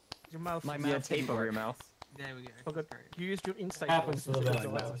throat? Your mouth. My You had mouth tape didn't over work. your mouth. There we go. Forgot. Great. You used your inside. Happens to the best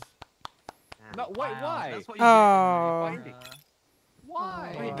of voice. us. No, wait, Wow, why? That's what you Oh. get.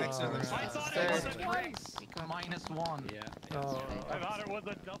 Why? Wait, excellent. I thought Sir. it was a twice. -1. Yeah. Oh, I thought it was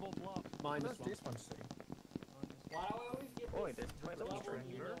a double bluff. what Minus does one. this one say? Why do I always get Boy, this there's toilet double paper.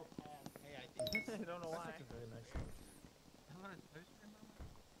 yellow Hey, I think I don't know why. That's a very nice one.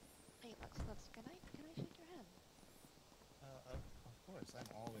 Hey, Lux, can I shake your hand? of course,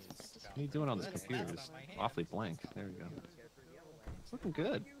 I'm always. What are you doing on this That's- computer? that's It's not my hand. awfully blank. There we go. It's looking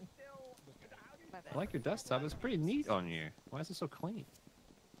good. My bad. I like your desktop. It's pretty neat on you. Why is it so clean?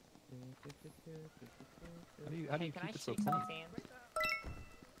 How do you Can I keep it so shake clean? someone's hand?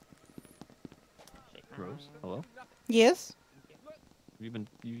 Shake my Rose, hand. hello? Yes? You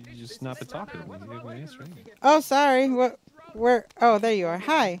just not been talking to me. You haven't answered anything. Oh, sorry. What? Where? Oh, there you are.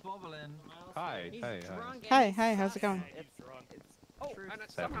 Hi. Bobbling. Hi, He's hi, hi. drunk Hi, and hi, how's it going? It's Oh, truth. and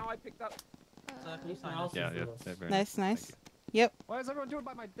somehow I picked up. Sir, can you Whose sign mouse this? Yeah, is yeah. this? yeah, very Nice, Thank nice. you. Yep. Why is everyone doing it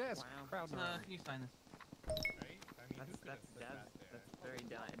by my desk? Wow. Crowd Sir, noise. can you sign this? Right? I mean, who That's could have put that there? that's very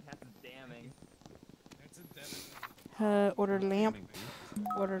that's damning. It's a devastating. Order lamp. Gaming booth.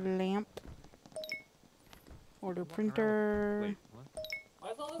 Order lamp. Order printer. Wait, what? Why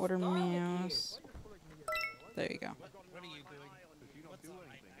is all this Order garlic here? mouse. There you go. What are you doing? What's on my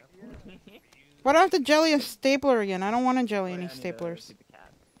back? Why do I have to jelly a stapler again? I don't want to jelly Wait, any I need to staplers. feed the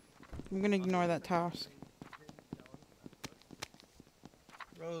cat. I'm gonna ignore that task.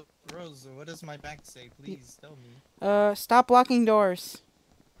 Rose, what does my back say? Please tell me. Stop locking doors.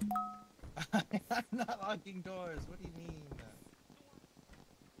 I'm not locking doors. What do you mean?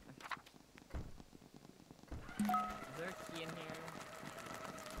 Is there a key in here?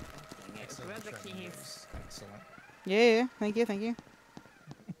 Dang it. Who has the Excellent, keys? Rose. Excellent. Yeah, thank you, thank you.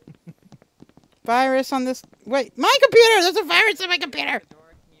 Virus on this. Wait, my computer! There's a virus on my computer! The door,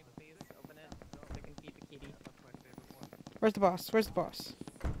 can you please open it so I can feed the kitty? Where's the boss? Where's the boss?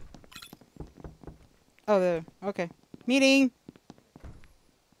 Oh, okay. Meeting!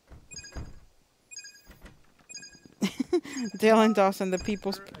 Dale and Dawson, the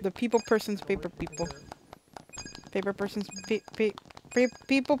people person's paper people. Paper person's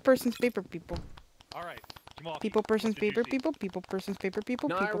people person's paper people. All right, Jamal. People person's what did you paper see? people, people person's paper people,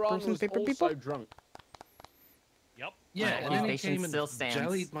 people Nyron person's was paper also people. drunk. Yep. Yeah, My and then he accusation came and still stands.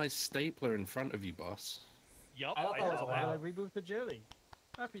 jellied my stapler in front of you, boss. Yep. I thought that was saw allowed. that. I remove the jelly.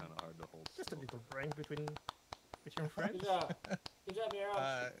 Happy. Kind of hard to hold. Just a still. little prank between friends. Good job. Good job,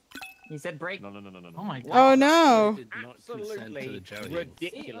 Miro. He said break. No. Oh my god. Oh no! I did not consent to the Absolutely jellying.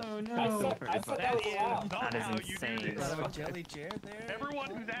 ridiculous. I said that was allowed. Not That is how you insane. do Is this. there a jelly chair there? Everyone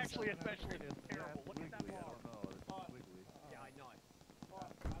who's actually a specialist is terrible. Look at that ball. Yeah, I know.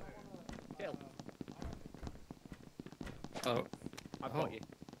 Kill. Oh, I've Oh. got you.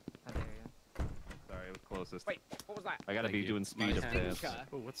 How dare you? Sorry, it was closest. Wait, what was that? I gotta Thank be you. doing speed of My tabs. hand.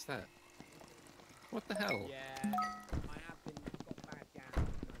 oh, what's that? What the hell? Yeah, I have been got bad gas.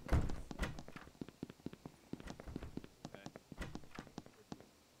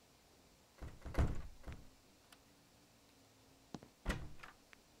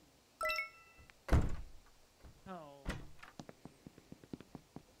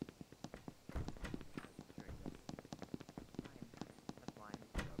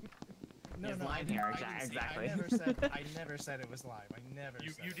 is no, live I here. didn't say- Exactly. I never said it was live. I never said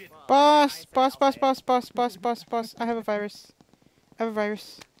You it. did. Boss, boss, boss, boss, boss, boss, boss, boss. I have a virus. I have a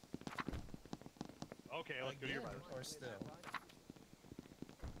virus. Okay, let's go to your virus. Or still.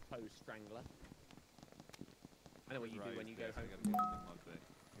 Toe strangler. I know what you do when you go I home. gotta go to the mug bay.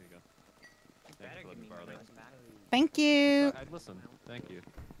 Here you go. Thank you for letting me borrow that. Thank you. Listen, thank you.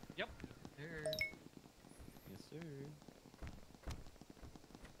 Yep. Yes, sir.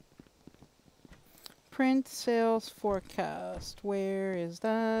 Print sales forecast. Where is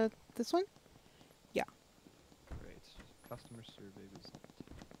that? This one? Yeah. Great. Customer survey result.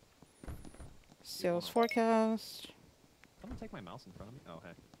 Sales forecast. Someone take my mouse in front of me. Oh,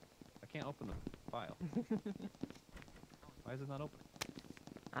 hey. I can't open the file. Why is it not open?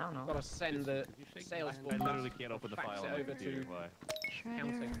 I don't know. Gotta send the sales I literally can't open the fax file it on my over computer. to Why?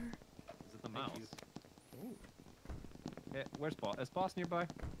 counting. Is it the mouse? Hey, where's boss? Is boss nearby?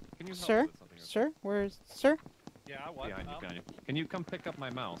 Can you help Sir? me with something? Sir? Where's... Sir? Yeah, what? Behind you, behind you. Can you come pick up my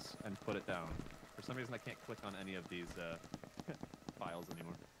mouse and put it down? For some reason, I can't click on any of these files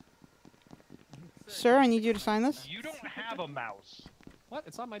anymore. Sir, I need you to sign this. You don't have a mouse. What?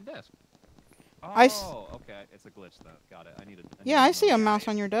 It's on my desk. I s- Oh, okay. It's a glitch, though. Got it. I need it. Yeah, I see a mouse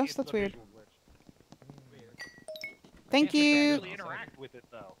on your desk. That's weird. Thank You you. can't really interact with it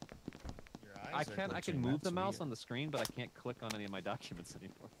though. I can move the mouse on the screen, but I can't click on any of my documents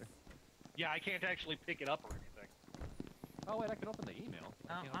anymore. Yeah, I can't actually pick it up or anything. Oh wait, I can open the email.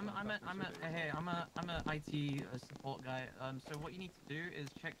 I'm a IT support guy. So what you need to do is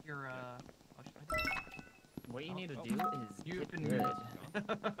check your What you need to do is you've get been good. moved.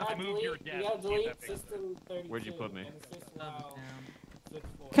 Move your You desk. gotta See if delete that fixes it. system 32. Where'd you put me? and system now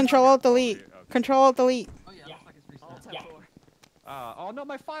 64. Control Alt Delete. Control Alt Delete. Oh yeah, looks like it's reset. Yeah. Oh no,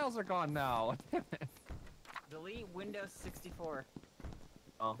 my files are gone now. Delete Windows 64.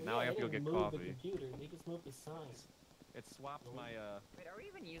 Oh, now I have to go get move coffee. The computer. They just moved the sign. It swapped my Wait, are we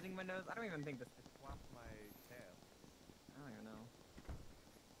even using Windows? I don't even think this. swapped my tab. I don't even know.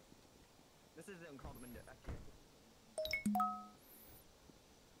 This isn't called Windows. Actually.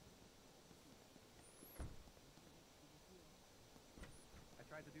 I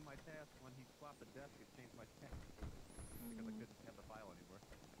tried to do my task when he swapped the desk. It changed my task because I couldn't have the file anymore.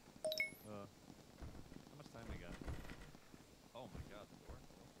 How much time we got? Oh my God, the door.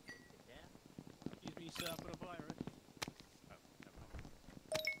 Excuse me, sir, I've got a virus.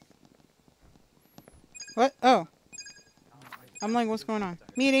 What? Oh. I'm like, what's going on?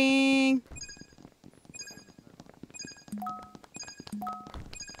 Meeting.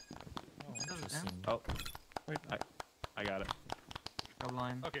 Oh, I got it.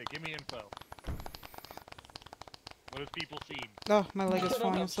 Line. Okay, give me info. What have people seen? Oh, my leg is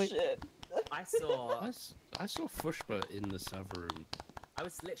falling asleep. I saw. I saw Fushba in the server room. I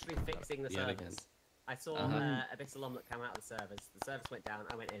was literally fixing the Yet servers. again. I saw Uh-huh. a big alarm that came out of the servers. The servers went down.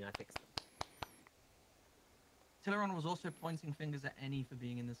 I went in. I fixed them. Tileron was also pointing fingers at Annie for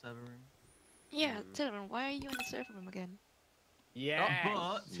being in the server room. Yeah, Tileron, why are you in the server room again? Yeah.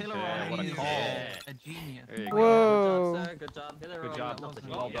 But Tileron Yeah, what a is call. a genius. There you go. Whoa. Good job, sir. Good job. Good job.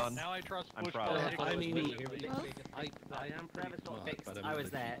 Well done. Now I trust I'm Push proud. Button. I mean, I I am pretty Servers got smart, fixed. but I'm I not was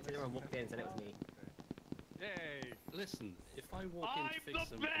a there. genius. Everyone walked in, said it was me. Yay. Listen, if I walk in to I'm fix the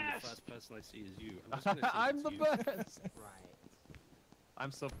something and the best! first person I see is you, I'm just gonna I'm think the it's you. best. Right.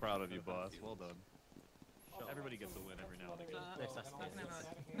 I'm so proud of you, boss. Well done. Everybody gets a win every now and again.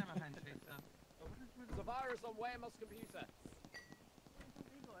 Never handshake. There's a virus on Waymo's computer.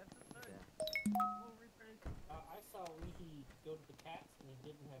 I saw Leahy go to the cats and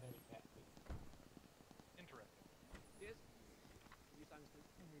he didn't have any cat food. Interesting. Yes. You sign this,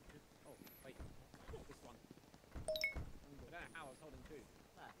 please. Oh, wait. This one. I don't know how I was holding two.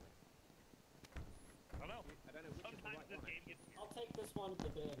 I don't know. I don't know which is the Sometimes right this one. game gets I'll take this one to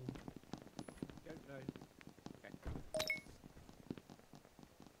Ben. Don't know. Okay.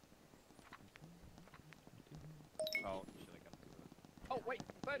 Oh, shit, I got to do it. Oh, wait,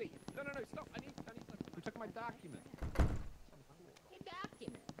 Birdie. No, stop. I need to. Who took my document? Your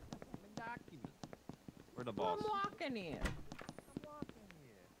document. My document. We're the boss. I'm walking here.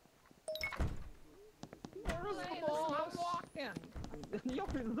 Where is the I'm boss? walking.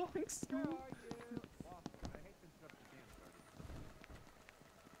 You're looking stupid.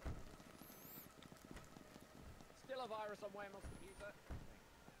 Still a virus on Waymo's computer.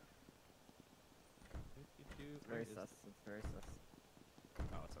 It's very sus. It's very sus.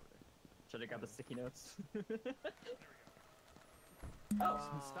 Oh, it's over there. Should have got the sticky notes.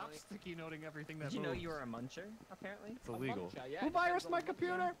 Stop sticky noting everything that Did you know moves. you were a muncher, apparently? It's illegal. Muncher, yeah, Who virused my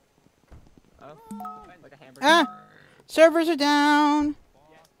computer? Oh, like a hamburger. Ah! Servers are down.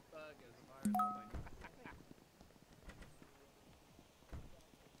 Yes, burgers.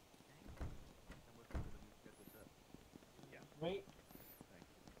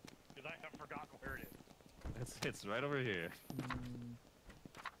 It's right over here.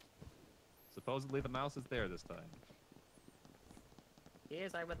 Supposedly the mouse is there this time.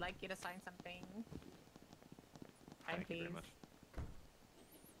 Yes, I would like you to sign something. Thank you very much.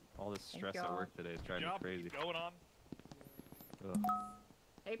 All this Thank stress at y'all. work today is driving me crazy. Going on. Ugh.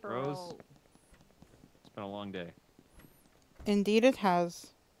 April. Rose, it's been a long day. Indeed it has.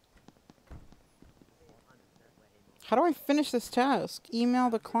 How do I finish this task? Email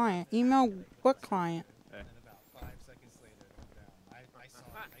the client. Email what client? And about 5 seconds later, it went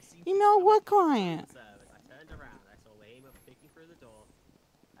down. I seen Email what client? Service. I turned around. I saw Wahima peeking through the door.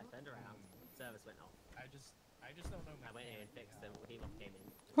 I turned around. Service went off. I just don't know. I went in and fixed them. Wahima came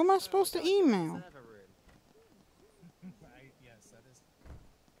in. Who am I supposed to email? Server room. Yes, that is.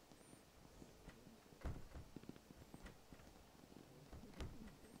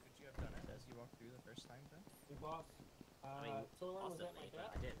 Could you have done it as you walked through the first time, then? Hey, boss. I mean, Silverman was at my possibly, but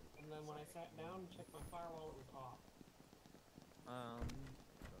desk, I didn't. and then when I sat down and checked my firewall, it was off.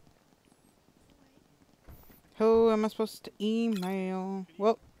 Who am I supposed to email?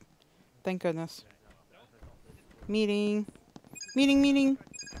 Well, thank goodness. Meeting. Meeting.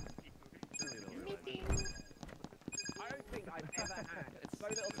 I don't think I've ever had so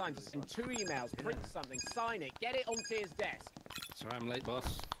little time to send 2 emails, print something, sign it, get it onto his desk. Sorry I'm late,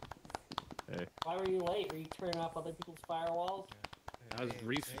 boss. Hey. Why were you late? Were you turning off other people's firewalls? I was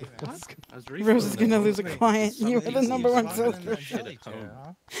I was Rose is gonna lose a client. You were the number one salesperson. salesperson.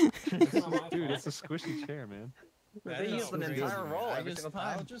 Dude, it's a squishy chair, man. That is use an crazy, entire man. roll I every just- single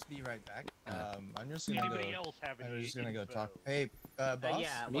time. I'll just be right back. I'm just gonna Anybody go. else have I'm any just gonna go info? talk. Hey, boss. yeah,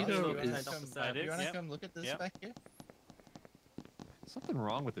 boss, Mito you wanna is- come, I did, you wanna yep. come look at this Yep. back here? Something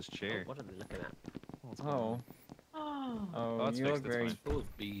wrong with this chair. What are they looking at? What's going on? Oh, it's you fixed, look it's very. fine. Full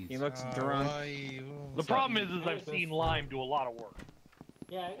of bees. He looks Oh, drunk. The problem is I've seen Lime do a lot of work.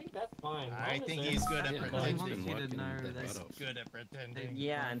 Yeah, I think that's fine. I Mine think is he's in- good at Yeah, pretending. mine's been you to working know their this. butt off. Good at pretending.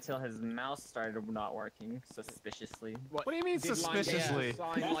 Yeah, until his mouse started not working suspiciously. What do you mean Did Lime suspiciously?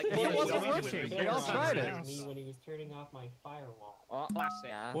 sign, That's like, the It thing, wasn't he working. was We all tried it. turning me when he was turning off my firewall. Oh, That's it.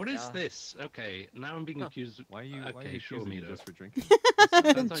 yeah, What is yeah. this? Okay, now I'm being accused. Why are you Okay, sure, accusing me Mito. just for drinking?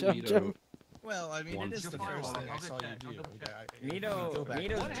 Sounds like Jump, Mito. jump. Well, I mean, Once it is the before. first thing I I'll go saw you check, do. I'll go check. Go back.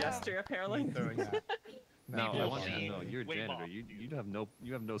 Mito's gesture apparently. Throwing that. No, I Mito, want you to she- know you're a way janitor. off, You dude.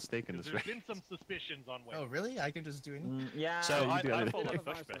 have no stake in this There's race. been some suspicions on Wayne. Oh, really? I can just do anything? Yeah. So you I, do I it. followed Of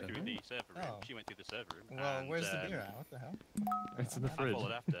Fush course back I through do. the server room. Oh. She went through the server room. Well, and, where's the beer at? What the hell? It's in the I fridge.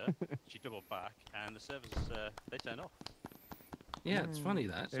 followed after. She doubled back, and the servers they turned off. Yeah, it's funny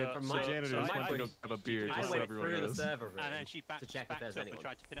that. So, From my- janitor so just my went to go point- grab a beer I just so went everyone through the knows. server room And then she to check if backed there's up and anyone.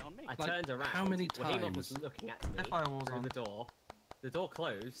 tried to pin it on me. I Like, turned around. how many Wahima was times? looking at That me firewall's through on. the door. The door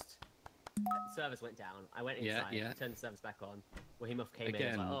closed. Service went down. I went Yeah, inside. yeah. Turned the service back on. Wahima came in.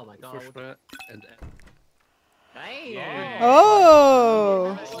 Again, Was like, oh my god. Fushba and Hey!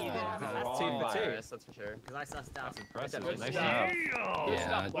 Oh! That's 2 for 2. That's for sure. Because I sussed out some Impressive. good Nice stuff. job. Good Yeah,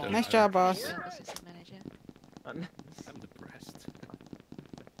 stuff, I boss. don't Nice job, boss. Assistant manager. I'm depressed.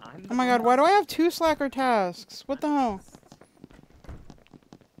 Oh my god, why do I have 2 slacker tasks? What the hell?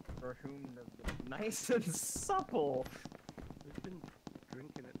 For whom the nice and supple. We've been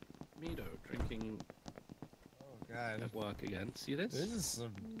drinking at Mito, drinking Oh, God. at work again. See this? This is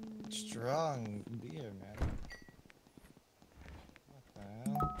some strong beer, man. What the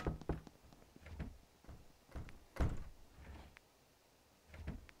hell?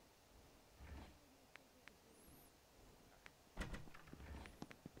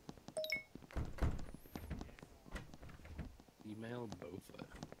 Email both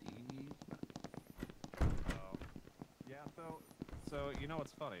these. Yeah, so you know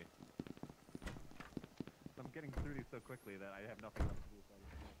what's funny? I'm getting through these so quickly that I have nothing left to do.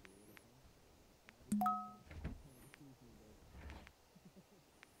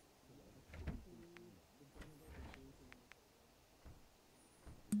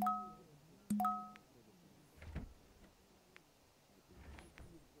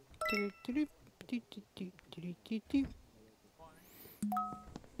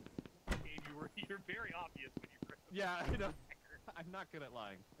 You're very obvious when you. Yeah, I know. I'm not good at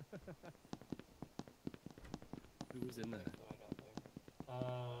lying. Who was in there? I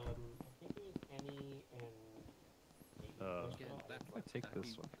think it was Annie and. Again, take that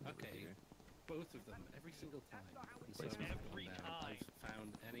this we- one. Okay, both of them, every single time. The servers have gone down, I've found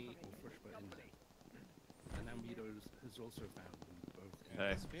any or Fushba in there. And now Mito has also found them both.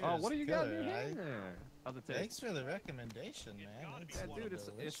 Hey. This beer Oh, is what do you got in your good, hand right? there? How's it taste? Thanks for the recommendation, man. It's Yeah, dude, it's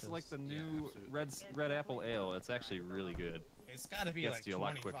delicious. like the new red apple ale. It's actually really good. It's got to be Gets like to you a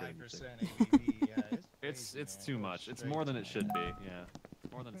lot quicker than you 25% think. ABV. Yeah, It's crazy, it's man. too Goes much. It's straight more than to it my should be. heart. Yeah,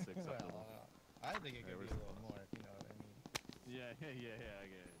 more than 6. Well, I think it could be a little more, if you know what I mean. Yeah, I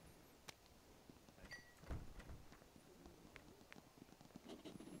get it.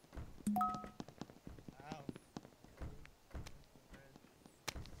 Ow.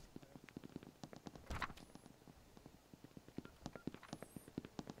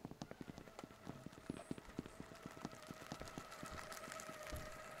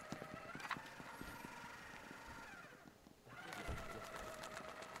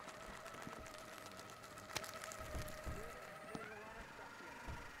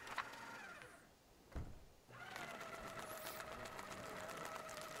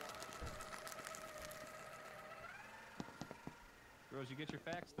 Rose, you get your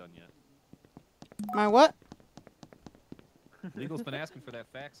fax done yet? My what? Legal's been asking for that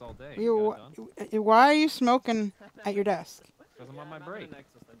fax all day. You, You got it done? why are you smoking at your desk? Because I'm on my break.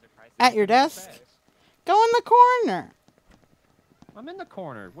 At your desk? Go in the corner. I'm in the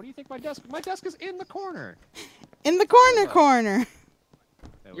corner. What do you think my desk? My desk is in the corner. In the corner. Hey,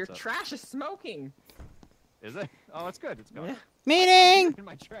 Your what's up? trash is smoking. Is it? Oh, it's good. It's gone. Yeah. Meeting. In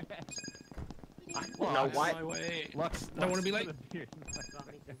my trash. I don't know why. Lux, Don't want to be late.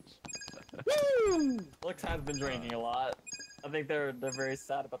 Woo! Lux has been drinking a lot. I think they're very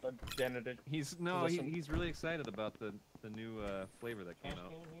sad about the janitor. He's really excited about the new flavor that came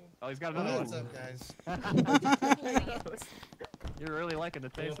out. Oh, he's got Oh, another what's one. up, guys? You're really liking the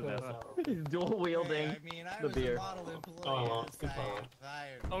taste of that. Huh? He's dual wielding Hey, I mean, I the was beer. a model employee. This guy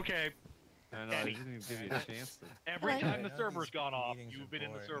fired. Okay. I know, I didn't even give you a chance to. Every I time know the server's these gone off, meetings you've are been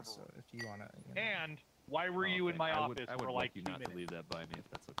in the boring, server so room. if you wanna, And why were you in my office I would for like like you 2 not minutes? to leave that by me if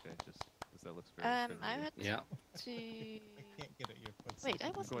that's okay. Just because that looks very. I criminal. had Yeah. to. I can't get at your foot. Wait, I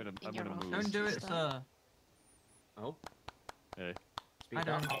I'm wasn't going to in your move. office. Don't do it, just sir. Oh, Hey. I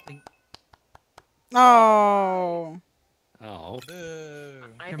don't think. Oh. Oh. Boo.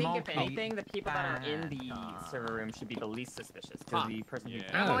 I think if Jamal anything, the people that are in the server room should be the least suspicious. Because the person who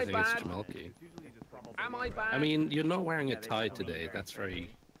I don't think it's bad? Jamalki. Am I bad? I mean, you're not wearing a tie today. That's very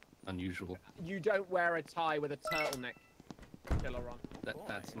unusual. You don't wear a tie with a turtleneck killer on.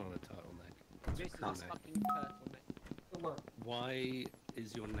 That's not a turtleneck. This is a Neck. fucking turtleneck. Why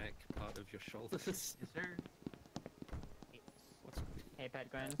is your neck part of your shoulders? Yes, sir. Hey,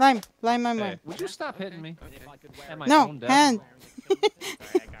 Pat Gwen. Lime. Hey, would you stop hitting me? At my No, own desk? hand. Sorry,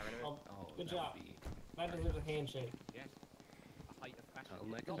 I got rid of it. Oh, Good that job. would be That deserves a handshake.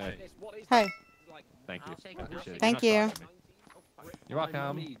 turtleneck. Hey. Hey. Thank you. I'll I appreciate it. Thank You're you. not talking to me. You're My welcome.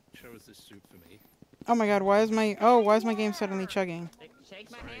 mommy chose this soup for me. Oh my god, why is my game suddenly chugging?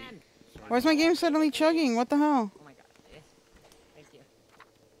 Shake my hand. Why is my game suddenly chugging? What the hell? Oh my god. Yes. Thank you.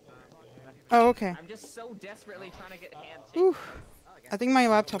 Oh, okay. I'm just so desperately trying to get handshake. Oof. I think my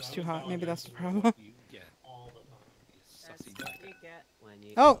laptop's too hot. Maybe that's the problem. You get all the time. That's Sussy what duck. you get when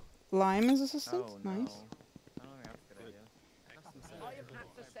you. Oh, Lime is assistant? Oh, Nice. no. Oh, yeah, that's a good idea. I have had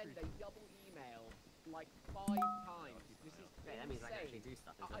to send a double email like 5 times. This is Okay, that means I can actually do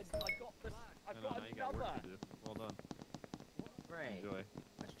stuff. I got this. I've No, got now you got work another. to do. Well done. Right. Enjoy.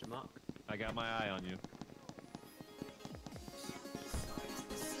 question mark. I got my eye on you.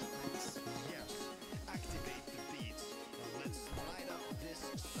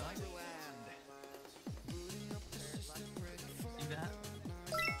 See that?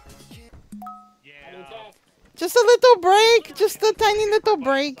 Yeah. Just a little break. Just a tiny little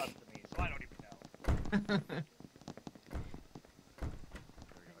break. So I don't even know.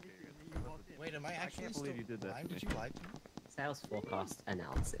 Wait, am I actually can't believe still you did that live? to Did me. you lie to me? Sales forecast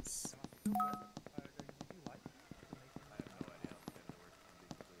analysis. I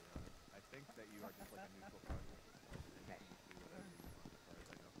think that you are just like a neutral party.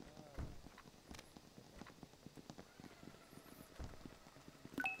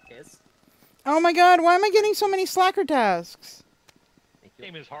 Yes. Oh my god, why am I getting so many slacker tasks?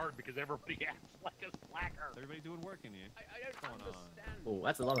 Game is hard because everybody acts like a slacker. Everybody doing work in here. I don't understand. Oh,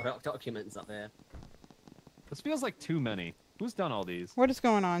 that's a lot of documents up there. This feels like too many. Who's done all these? What is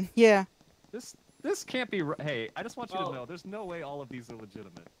going on? Yeah. This can't be. Hey, I just want you Oh. to know, there's no way all of these are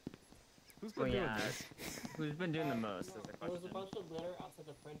legitimate. Who's been Well, doing yeah. this? Who's been doing the most is the There was a question. bunch of glitter outside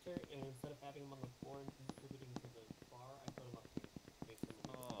the printer, and instead of having them on the floor and distributing to the bar, I put them up here. Makes them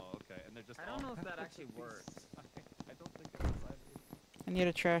Oh, okay. And they're just. I don't know all- if that actually works. I don't think it is either. I need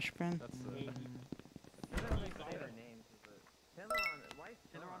a trash bin. That's It doesn't really say their names, is it? Teleron, why is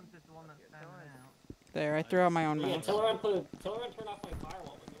Teleron's just the one that's standing out. There, I threw out my own Yeah, mouse. Teleron turned off my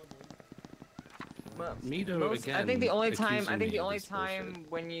firewall. But no one did. Well, Mido most- again. I think the only accusing time me of this time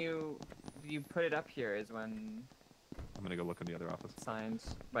bullshit. when you put it up here is when I'm gonna go look in the other office. signed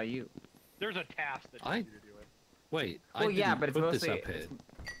by you. There's a task that I- you need to do it. Wait, I Well, didn't yeah, but it's put this mostly up here.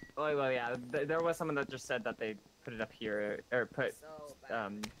 well, yeah. There was someone that just said that they put it up here or put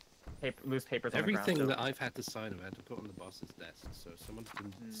loose papers on the ground. Everything that I've had to sign, I've had to put on the boss's desk. So someone's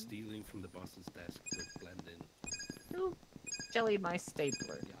been stealing from the boss's desk to blend in. Who jellied my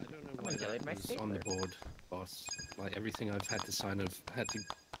stapler? Yeah, I don't know Someone why jellied that my was stapler. on the board, boss. Like everything I've had to sign, I've had to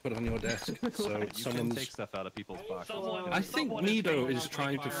put on your desk. So You can someone's. take stuff out of people's boxes. I think Mido is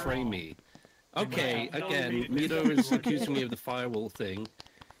trying to frame me. Okay, again, Mido is accusing me of the firewall thing,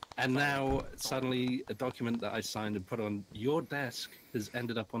 and now suddenly a document that I signed and put on your desk has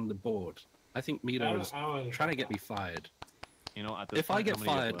ended up on the board. I think Mido is trying to get me fired. You know, at this If point, I get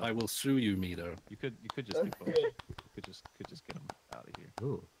somebody is fired, I will sue you, Mido. You could just do both. You could just get him out of here.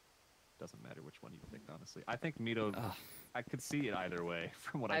 Ooh. Doesn't matter which one you picked, honestly. I think Mito. I could see it either way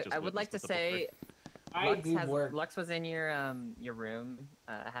from what I just. I would like to say, Lux was in your room,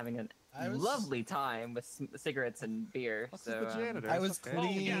 having a lovely time with lovely and beer. So I was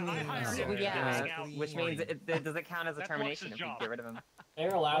cleaning. yeah, which means does it count as a termination if you get rid of him?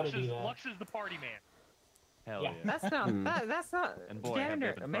 They're allowed to do that. Lux is the party man. Hell yeah. That's not. That's not. And boy,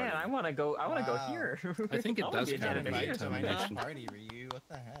 janitor. Man, I want to go. I want to go here. I think it I wanna does be a count janitor as a here. termination. Party, Ryu. What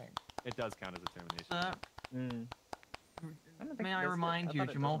the heck? It does count as a termination. May I remind you,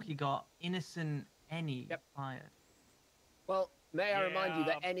 Jamalki got innocent Any fired. Well, may I remind you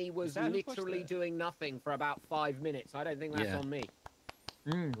that Yeah. Annie was Is that who literally pushed it? doing nothing for about 5 minutes. I don't think that's Yeah. on me.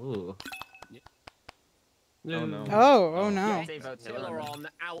 Ooh. Oh no. Oh no. Get Tiller on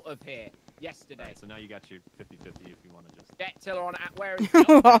out of here yesterday. Right, so now you got your 50-50 if you want to just. Get Tiller on out. Where is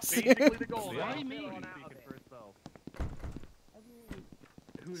Lost you. Basically the goal. Why Get me? Tiller on out of here.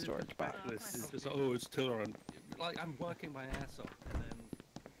 Storage box. It's just, oh, it's Tiller. Like, I'm working my ass off, and then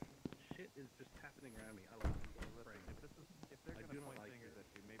shit is just happening around me. I If they're I gonna do not point like fingers it. at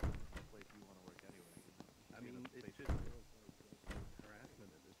you, maybe it's the place you want to work anyway. I mean, it's just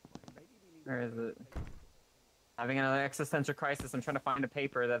harassment at this point. Where is it? Having another existential crisis. I'm trying to find a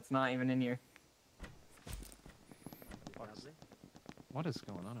paper that's not even in here. What is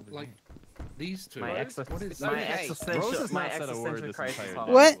going on over Like, here? these two. My What is existential crisis.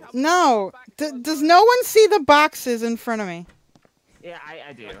 What? No. Does no one see the boxes in front of me? Yeah,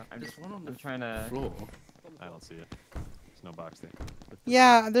 I do. I'm trying to. Floor. I don't see it. There's no box there.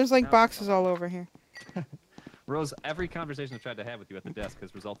 Yeah, there's like boxes all over here. Rose, every conversation I've tried to have with you at the desk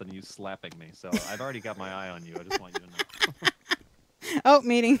has resulted in you slapping me, so I've already got my eye on you. I just want you to know. Oh,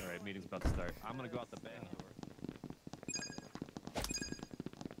 meeting. All right, meeting's about to start. I'm gonna go out the back door.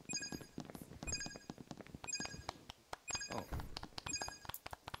 Oh.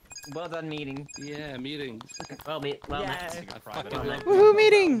 Well done, meeting. Yeah, meetings. Well, yeah. Woohoo,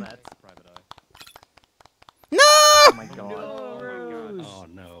 meeting! Private eye. No! Oh my god. Oh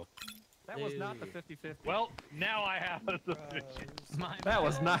no. That was not the 50-50. Well, now I have a suspicion. That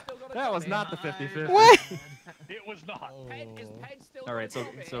was not the 50-50. What? It was not. All right,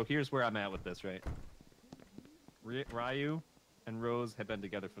 so here's where I'm at with this, right? Ryu and Rose have been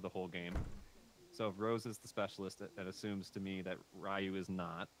together for the whole game. So if Rose is the specialist, that assumes to me that Ryu is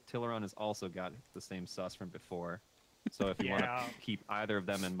not. Tilleron has also got the same sus from before. So if you want to keep either of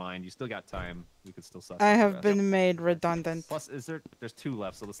them in mind, you still got time. We could still sus. I the have rest. been made redundant. Plus, there's 2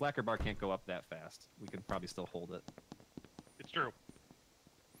 left, so the slacker bar can't go up that fast. We can probably still hold it. It's true.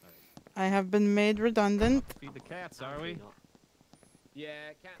 I have been made redundant. Feed the cats, are we? Yeah,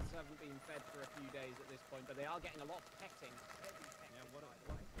 cats haven't been fed for a few days at this point, but they are getting a lot of petting.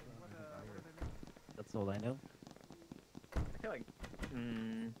 That's all I know. I feel like.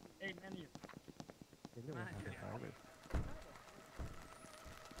 Hey, menu.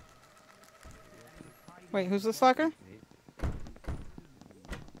 Wait, who's the slacker?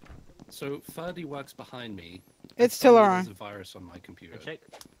 So Ferdy works behind me. It's Suddenly Tilleron. There's a virus on my computer.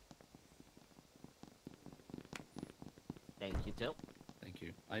 Thank you, Till. Thank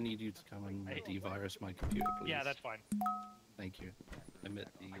you. I need you to come and de-virus my computer, please. Yeah, that's fine. Thank you. I met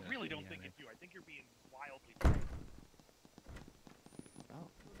the. I really don't the think NA. it's you. I think you're being wildly brave. Oh,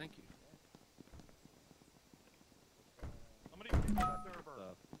 thank you. Somebody do the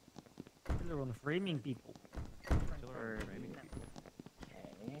server. They're on framing people. Okay.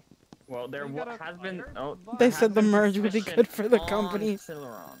 Well, there You got a has been. Oh, They there said has the been merge would be suspicion good for the on company.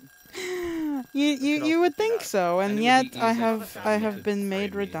 Tilleron. You would think so, and And it yet would be I easy have for I family have to been frame made me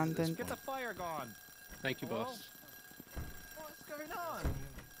at this redundant. Get the fire gone. Thank you, boss. What's going on?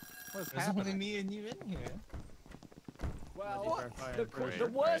 What's There's only happening? me and you in here. Well, the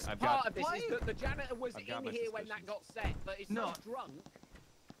Right, worst right. I've part got- of this is that the janitor was I've got in my here when that suspicions. got set, but he's not drunk.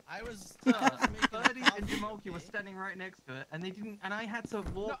 I was. Birdie and Jamalki were standing right next to it, and they didn't. And I had to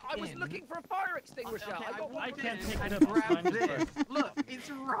walk No, I was in. looking for a fire extinguisher. Okay, I got one. I can't did, take and it up, grabbed it's mine. this. Look, it's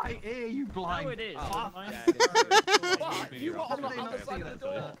right here, you blind. No, it is. fuck. But you were on the other side of the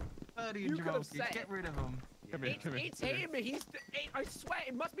door. Birdie You and could have Jamalki, said. get rid of them. It's him. I swear,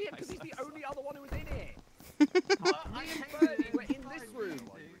 it must be him because he's the only other one who was in here. I and Birdie were in this room.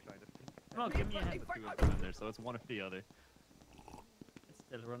 Come on, give me a hand. Two of them in there, so it's one or the other.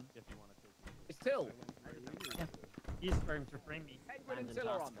 It's still run. If you want to take it. It's Till. Yeah. He's trying to frame me. Penguin and Abandon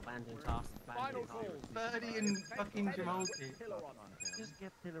task, Tilleron. abandon task, Final abandon call. task. Birdie and fucking Jamalki. Just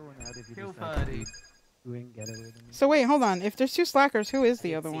get Tilleron out if you Kill decide Birdie. to win, get away with me. So wait, hold on. If there's two slackers, who is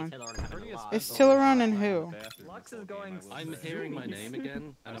the other one? It's Tilleron and who? Lux is going. I'm hearing my name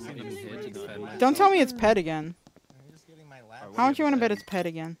again, and I'm not even here to defend myself. Don't tell me it's Pet again. I'm just getting my lap. How much you want to bet it's Pet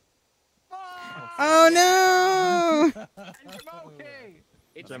again? Oh no!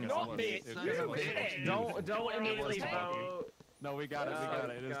 It's not me. It's you. Don't immediately vote. No, we got it. We got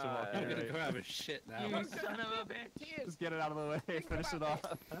it. It is Jamalki. I'm gonna go have a shit now. You son of a bitch. Just get it out of the way. Finish it off.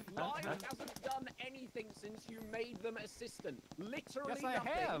 Live hasn't done anything since you made them assistant. Literally Yes, I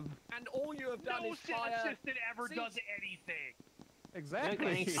nothing. have. And all you have done No is fire. assistant ever Since- does anything. Exactly.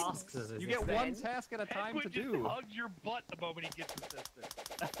 Any tasks as You get assistant. one task at a time to Penguin just do. hugs your butt the moment he gets assistant.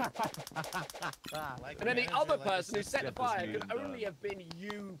 Like And then the manager, other like person who set the Get this fire meeting could only done. have been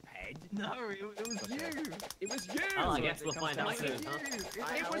you, Ped. No, it was you. It was you. Oh, I guess we'll find out It soon, was huh?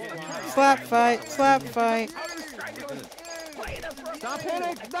 you. It was the Slap fight, slap fight. Stop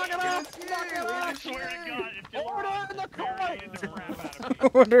hitting! Knock it off! Knock it I off! swear to God, if Tilleron Order in the burying the court! crap out of me.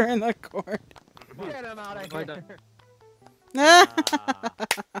 Order in the court. Get him out of here! Ah.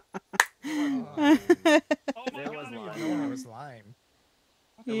 Oh my There was God, lime. It was lime.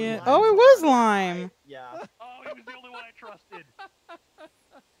 Yeah. Oh, it was lime. Yeah. Oh, he was the only one I trusted.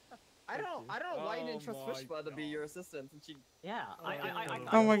 I don't know why you didn't trust my Fishba to be your assistant since she. Yeah, I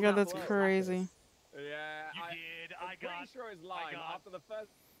Oh my god, that's crazy. Yeah, You did. I'm pretty sure it's lying after the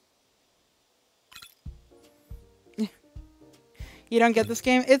first. You don't get this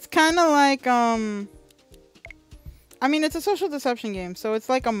game? It's kind of like, I mean, it's a social deception game, so it's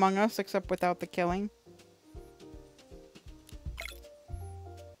like Among Us, except without the killing.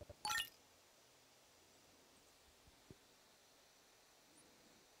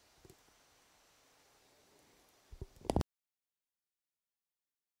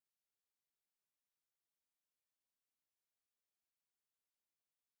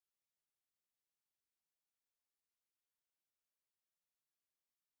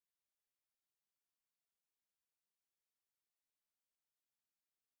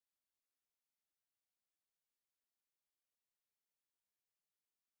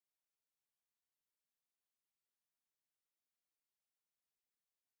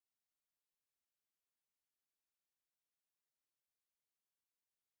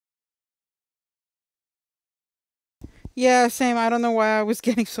 Yeah, same. I don't know why I was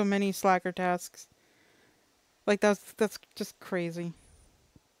getting so many slacker tasks. Like, that's just crazy.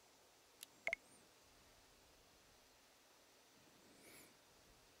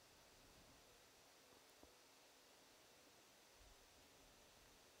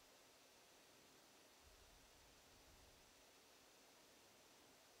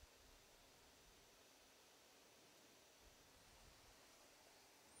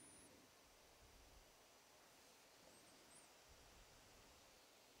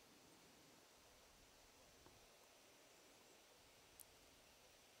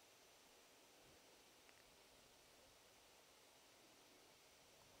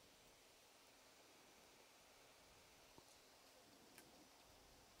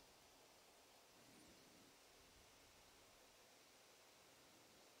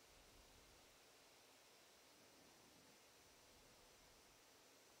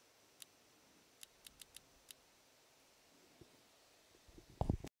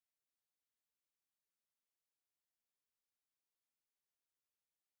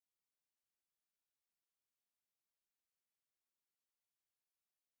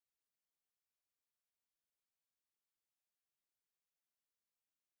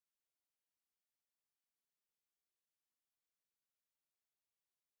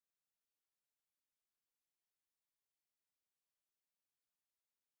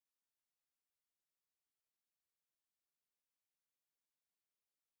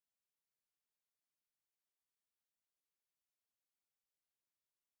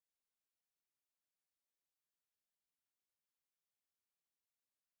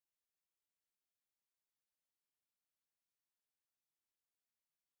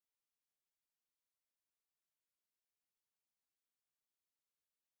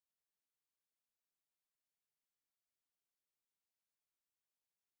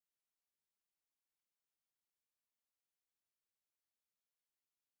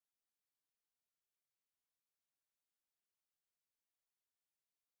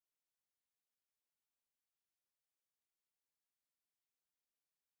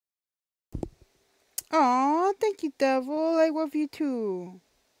 Aw, thank you, Devil. I love you too.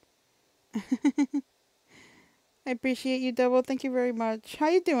 I appreciate you, Devil. Thank you very much. How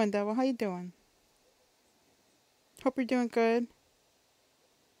you doing, Devil? How you doing? Hope you're doing good.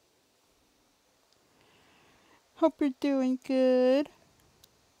 Hope you're doing good.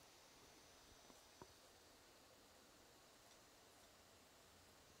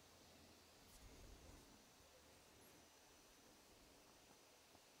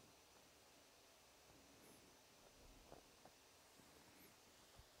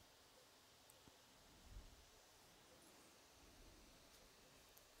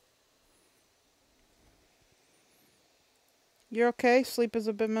 You're okay? Sleep is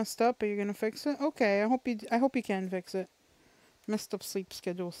a bit messed up, but you're gonna fix it? Okay, I hope you can fix it. Messed up sleep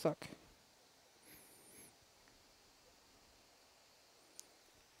schedules suck.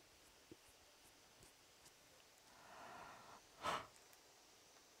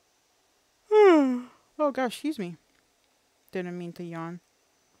 Oh gosh, excuse me. Didn't mean to yawn.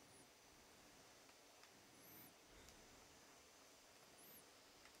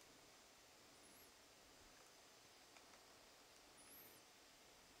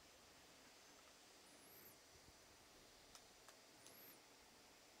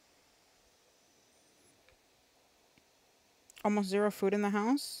 Almost zero food in the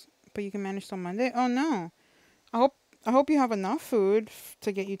house, but you can manage till Monday? Oh no. I hope you have enough food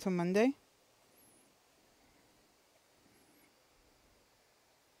to get you till Monday.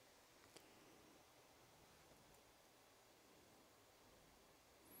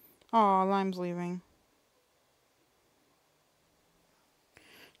 Aw, Lime's leaving.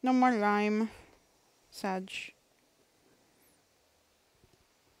 No more Lime. Sag.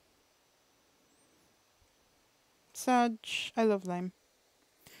 Sag. I love Lime.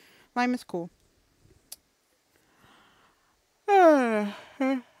 Lime is cool. Oh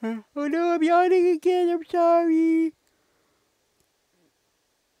no, I'm yawning again. I'm sorry.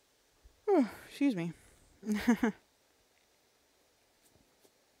 Oh, excuse me.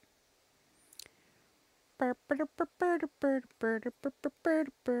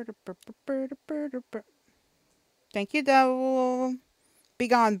 Thank you, Devil. Be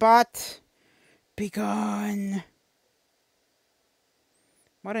gone, bot. Be gone.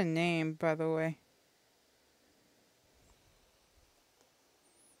 What a name, by the way.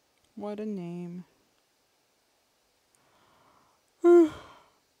 What a name.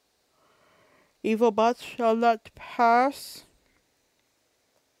 Evil bots shall not pass.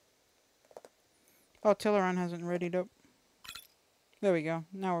 Oh, Tilleron hasn't readied up. There we go.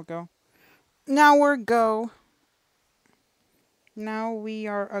 Now we're go. Now we're go. Now we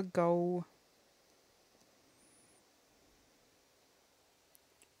are a go.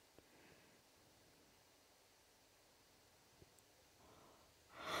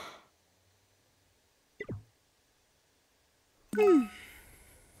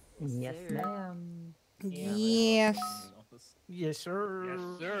 Yes, ma'am. Yes. Yes, sir. Yes,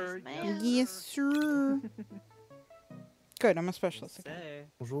 sir. Yes, sir. Good, I'm a specialist again.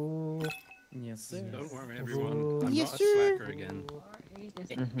 Bonjour. Yes, sir. Don't worry, everyone. I'm Yes, not a sir. slacker again.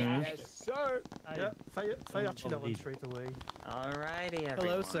 Yes, sir. Yeah, fire Chiller straight away. Alrighty, everyone.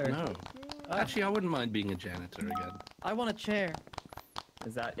 Hello, sir. No. Actually, I wouldn't mind being a janitor again. I want a chair.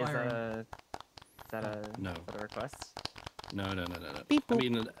 Is that Wiring. a No. is that a request? No. Beep I boop.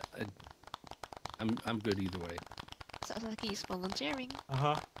 mean, I'm good either way. Sounds like he's volunteering.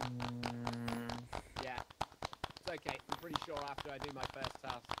 Yeah. It's okay. I'm pretty sure after I do my first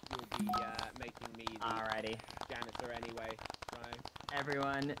task, you'll be making me the Alrighty. janitor anyway. Right?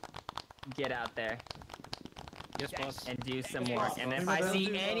 Everyone, get out there Yes, boss. and do some work. And if I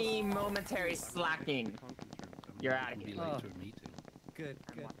see any momentary slacking, you're out of Be here. late to a meeting. Good.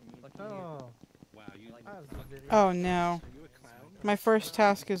 Oh. Wow, you. Oh no. My first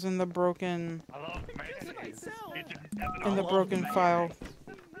task is in the broken file.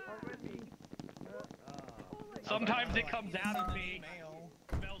 Sometimes it comes out of me.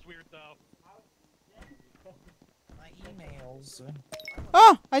 Smells weird though. My emails.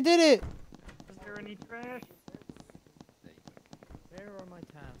 Oh, I did it. Is there any trash? Where are my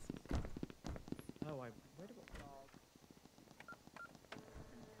tasks? Oh, where do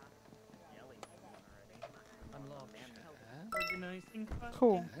I'm lost. Organizing.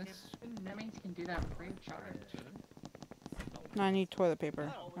 Cool. That means you can do that free of charge. Now I need toilet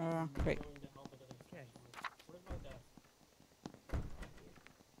paper. Wait.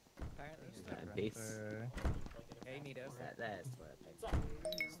 Base. Hey, Nito. That's what.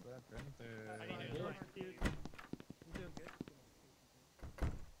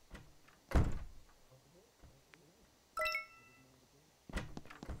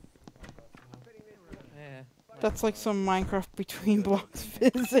 That's like some Minecraft between blocks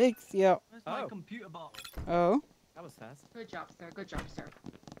physics. Yep. Where's my computer box? Oh. That was fast. Good job, sir. Good job, sir.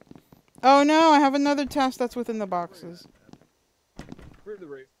 Oh no, I have another task that's within the boxes. Through the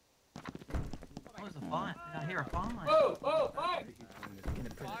roof. Oh, there's a fire. I hear a fire. Whoa, whoa, fire!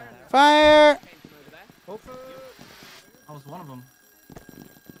 Fire! I was one of them.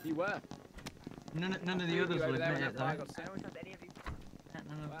 You were. None of the Three of others you will over there admit when it, that fire though. got set.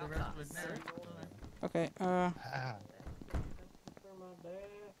 None of the rest will admit it. Okay,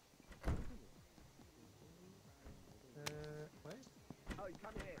 What? Oh, you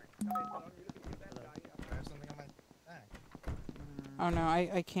come here. Come in, Tom. You're looking at your best guy. I have something on my back. Oh no,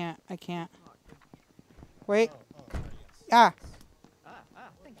 I can't. I can't. Wait. Yes. Ah!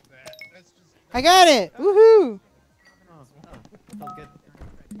 Thank you. That's just... I got it! Woohoo! Felt good.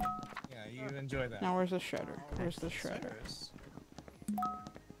 Yeah, you enjoy that. Now where's the shredder? Where's the shredder?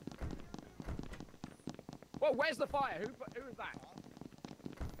 Whoa, where's the fire? Who is that?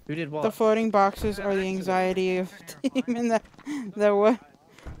 Who did what? The floating boxes are the anxiety of demon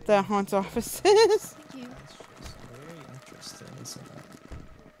that haunts offices. Very interesting, isn't it?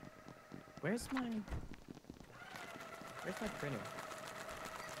 Where's my printer?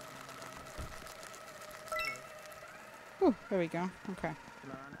 Ooh, there we go. Okay.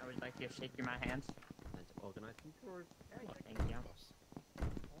 Come on, I would like you to shake my hands. And to organize some drawers. Thank you.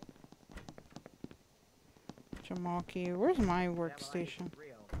 Jamalki, where's my workstation?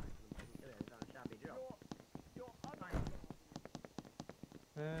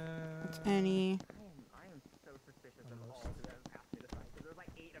 It's any I am so suspicious of all who have asked me to sign, because there's like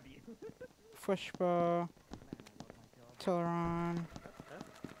 8 of you. Fushba, Tilleron.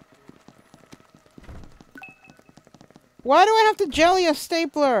 Why do I have to jelly a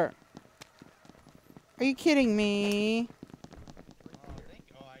stapler? Are you kidding me?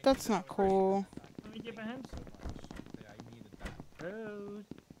 That's not cool. Let me give a hand. Rose.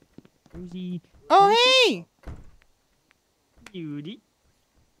 Rosie. Oh, hey! Beauty.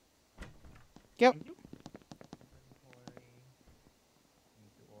 Yep.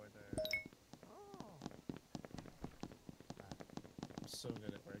 I'm so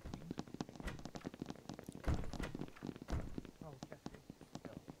good at working.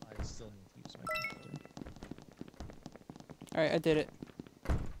 I still need to use my computer. Alright, I did it.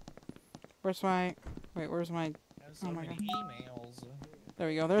 Where's my... Wait, where's my... I have so Oh my many god. emails. There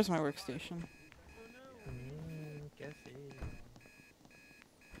we go, there's my workstation.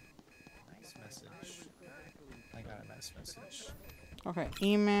 Nice message. I got a nice message. Okay,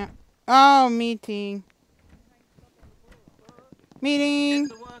 email... Oh, meeting. Meeting!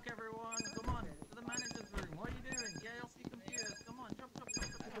 Get to work, everyone. Come on, to the manager's room. What are you doing? Get off your computers. Come on, jump.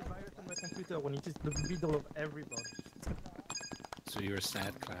 I have a virus on my computer when it is the middle of everybody. So you're a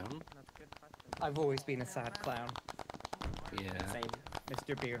sad clown? I've always been a sad clown. Yeah. Same.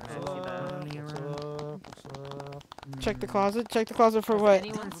 Mr. Beard. Check the closet. Check the closet for what?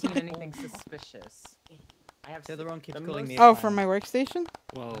 Anyone seen anything suspicious? I have Tilleron keeps calling me a Oh, clown. for my workstation?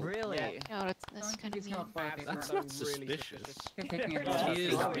 Well, Really? Oh, that's kind of mean. that's not suspicious. Yeah, He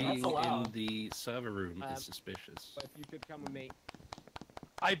is that's being allowed. in the server room is suspicious. But if you could come with me.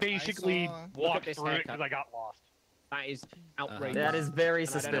 I basically saw- Look at walked this through it haircut. because I got lost. That is outrageous. That is very And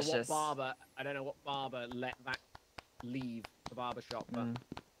suspicious. I don't know what barber let that leave the barber shop, but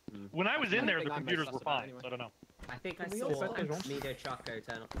When I was That's in there, the the thing I'm most computers sus were about fine. anyway. So I don't know. I think I We saw also Mido Choco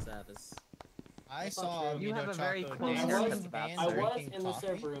turn off the servers. I saw You have Mido a very Choco close dancing haircut and about I was drinking in the coffee.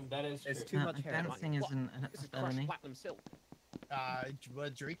 server room, that is There's true. too much hair. Dancing is this a is crushed felony. platinum silk.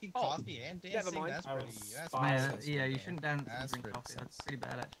 But drinking Oh, coffee and never dancing, mind. that's I pretty, was that's fine. pretty Yeah, sus, yeah, you man. shouldn't dance and That's drink pretty coffee. That's sus. pretty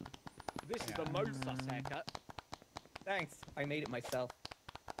bad, actually. This is the most sus haircut. Thanks. I made it myself.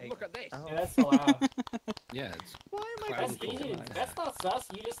 Hey. Look at this. Yeah, that's allowed. Yeah, it's That's clown easy. cool. That's not sus.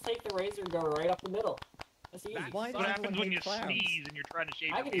 You just take the razor and go right up the middle. That's easy. That's Why What does happens everyone when hate you clowns? sneeze and you're trying to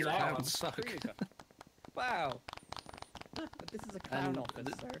shave I your can do beard? that. Clowns suck. Wow. But this is a clown And office,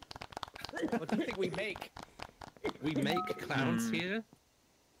 th- sir. What do you think we make? We make clowns here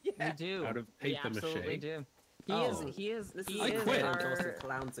We do. out of We paper absolutely mache. do. Oh. He is. I is quit. our-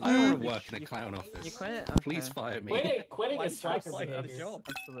 Clowns I don't want to work in a clown You office. quit? Please Okay. fire me. Quitting is striker like a behavior. job.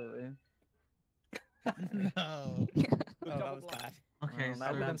 Absolutely. No. Oh, that was bad. Okay,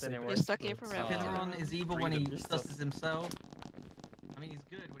 Well, that so didn't You're work. stuck here forever. Pilleron is evil when he susses himself. I mean, he's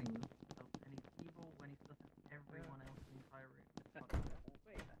good when he Mm. susses himself, and he's evil when he susses everyone else in the entire room. It's fucking awful.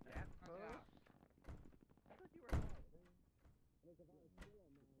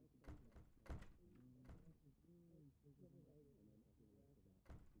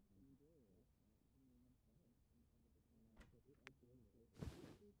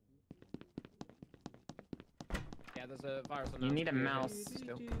 there's a virus on. You need a mouse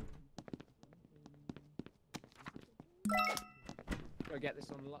still. Go get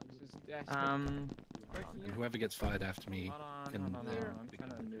this on Lux's desk. And whoever gets fired after me can.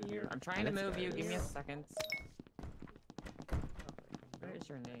 I'm trying to move you. Give me a second. What is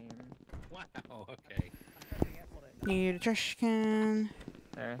your name? Wow. Okay. Need a trash can.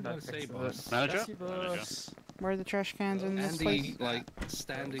 There. What That say, fixes boss? it. Manager? Merci, boss. Where are the trash cans in this place? Andy, like,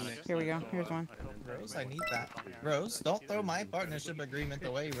 standing next Here we go. Here's one. Rose, I need that. Rose, don't throw my partnership agreement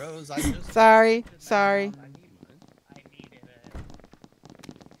away, Rose. I just. Sorry. Sorry.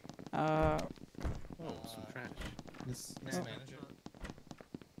 Oh, some trash. Miss Manager.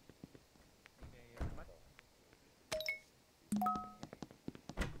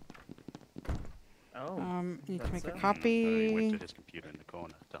 Oh. Need to make a He copy. went to his computer in the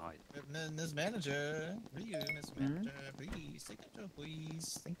corner to hide. Miss Manager. For you, Miss Manager. Please, signature,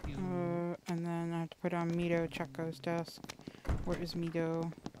 please. Thank you. And then I have to put on Mito Chaco's desk. Where is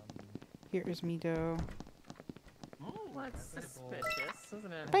Mito? Here is Mito. That's suspicious,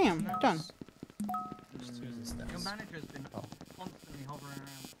 isn't it? Bam! Done. Your manager's been constantly hovering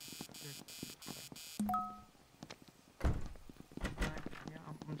around. Yeah,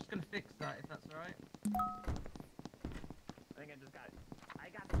 I'm just gonna fix that if that's alright. I think I just got it. I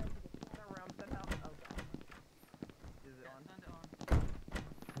got sent to the corner room somehow. Oh god. Is it on?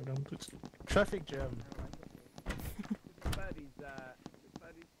 Turn it on. Traffic jam.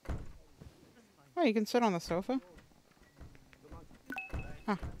 Oh, you can sit on the sofa.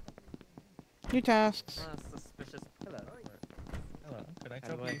 Ah. New tasks. Suspicious. Hello. Hello. Could I How do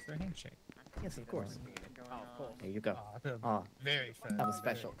trouble I- you for a handshake? Yes, of course. Oh, of course. There you go. Oh, very fun. That was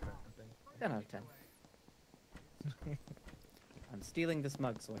special. 10 out of 10. I'm stealing this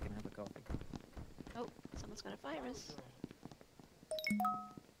mug so I can have a coffee. Oh, someone's got a virus. You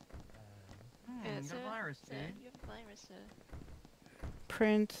got a virus, sir, dude. you have a virus, sir.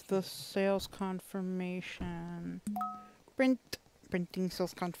 Print the sales confirmation. Printing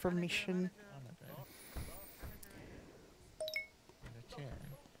sales confirmation.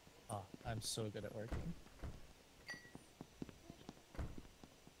 Oh, I'm so good at working.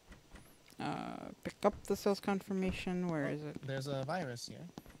 Pick up the sales confirmation. Where is it? There's a virus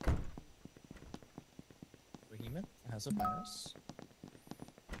here. Behemoth has a virus.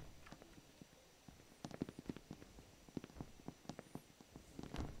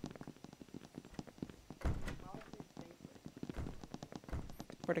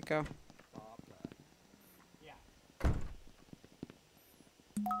 Where'd it go?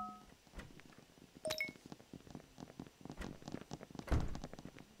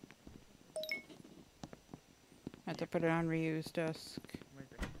 I have to put it on Ryu's desk.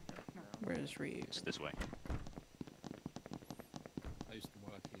 Where's Ryu? It's this way. I used to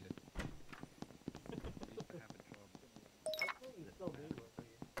work here.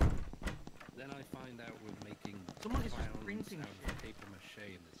 Then I find out we're making Someone is just clowns printing out of paper mache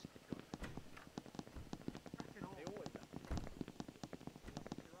in this.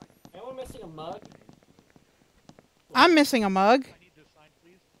 Anyone missing a mug? I'm missing a mug.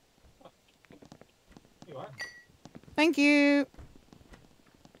 You are? Thank you.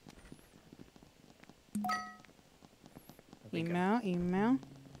 Email.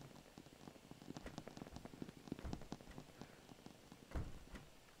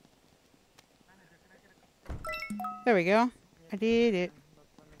 There we go. I did it.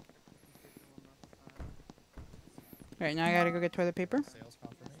 Alright, now I gotta go get toilet paper. Sales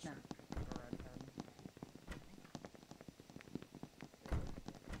confirmation.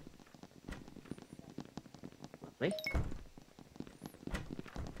 Lovely.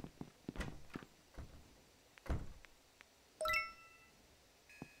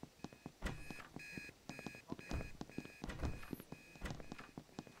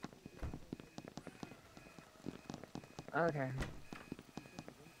 Okay.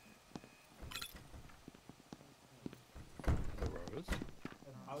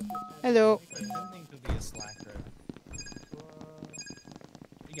 Hello. Pretending to be a slacker.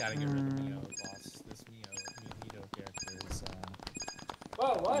 You gotta get rid of Mio, boss. This Mio character is.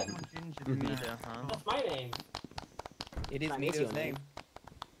 Whoa, what? Mito, huh? That's my name. It is That is Mito's your name.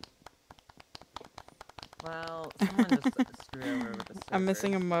 Well, someone just screwed over with the server. I'm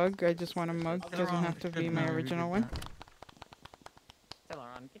missing a mug. I just want a mug. Doesn't have to be my original one.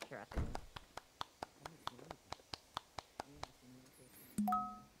 Celeron, get your ass in.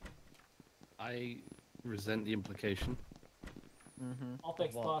 I resent the implication. I'll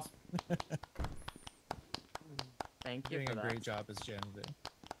fix Well. boss. Thank you Doing for a that. great job as janitor.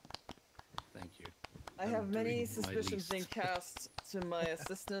 Thank you. I I'm have many doing my suspicions least. being cast to my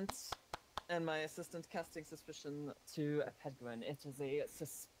assistants, and my assistant casting suspicion to Pedguin. It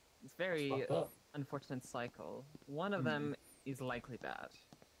is a very fucked up. unfortunate cycle. One of them is likely bad.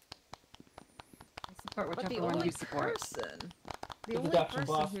 Support But whichever the one only you support. the only Deduction,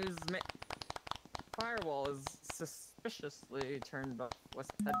 person boss. whose firewall is suspiciously turned off was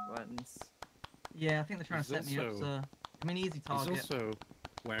Pedguin's. Yeah, I think they're trying to He's set me up, also- so... I mean, easy He's target. also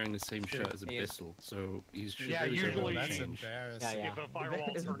wearing the same shirt as He is. Abyssal, so he's Yeah, really usually That's change. embarrassing. if a firewall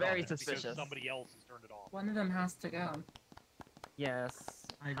It's turned very off, it's because suspicious. somebody else has turned it off. One of them has to go. Yes.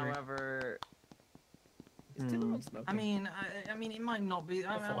 I agree. However, Is Tillaron smoking? I mean, I mean, it might not be.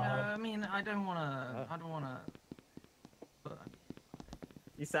 That's allowed. I mean, I don't wanna. I don't wanna. But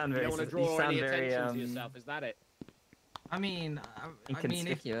you sound You very. don't want to you draw sound any very. attention to yourself, is that it? I mean, I mean,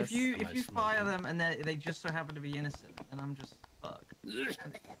 if Inconspicuous. you fire them and they just so happen to be innocent, and I'm just fucked.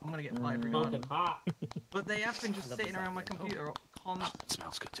 I'm gonna get fired Smoking regardless. hot. But they have been just sitting around my computer constantly. It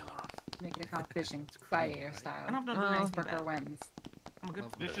smells good, Tillaron. Make it a competition, fire style. And I've done Well, anything Booker bad. wins. I'm a good.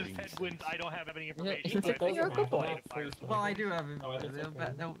 This is Headwinds. I don't have any Yeah, information. you're a good boy. Well, I do have. Oh,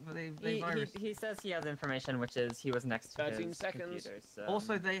 that's They virus. He says he has information, which is he was next to 13 his seconds. computer. So.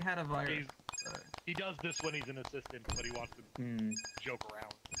 Also, they had a virus. He does this when he's an assistant, but he wants to joke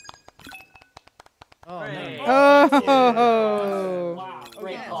around. Oh, Hooray. no. Oh! Wow,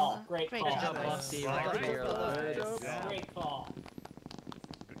 great Yes. call. Great Great call. job, Boss Steve. All right. You're alive. Great call.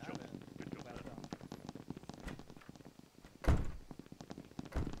 Good job. Good job.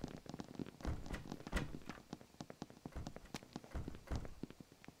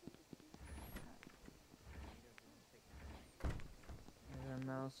 The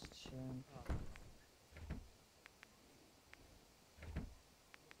mouse chin.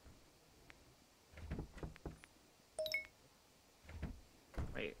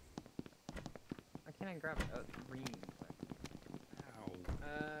 Wait. Why can't I grab a green?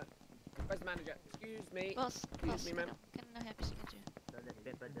 Where's the manager? Excuse me. Boss, Excuse me, ma'am. kan jag have Pikachu? Put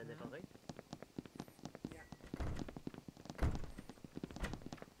it in the ladies.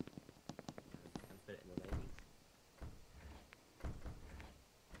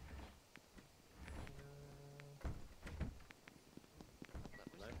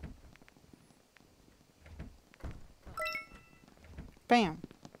 Bam.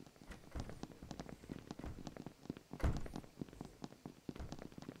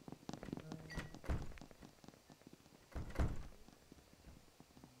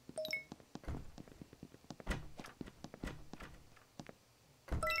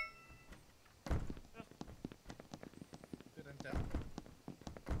 Good intel.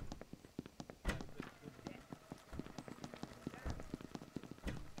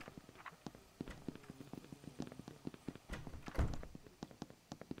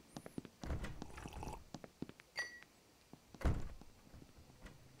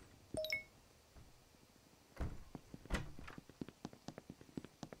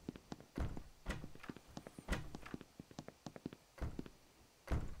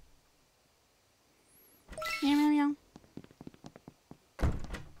 Meow, meow, meow.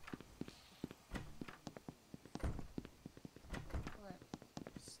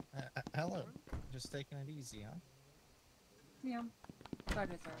 Hello. Just taking it easy, huh? Yeah. God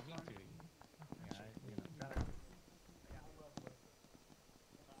is our Me one. too. Yeah, try to-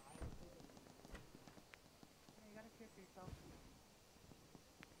 You gotta care for yourself.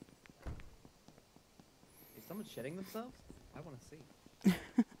 Is someone shitting themselves? I want to see.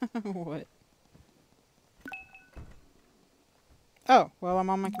 What? Oh, well, I'm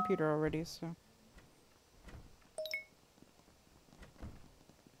on my computer already, so. No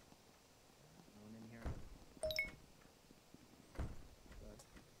one in here.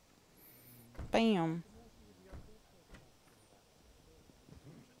 Bam.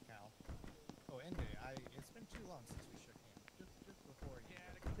 Cal. Oh, Ende, it's been too long since we shook hands. Just before you.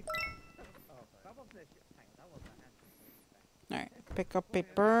 Oh, that wasn't a shit. Hang on, that wasn't a handshake. Alright, pick up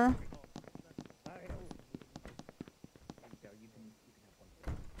paper. There you go. You can have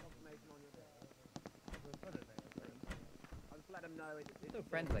one. Confirmation on your desk. We'll put it there. I'll just let him know it's So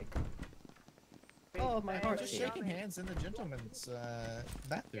friendly. Oh, my heart. Just shaking hands in the gentleman's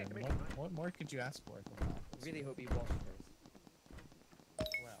bathroom. What more could you ask for? Really hope you wash first.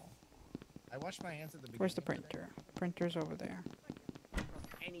 Well, I washed my hands at the beginning. Where's the printer? Printer's over there.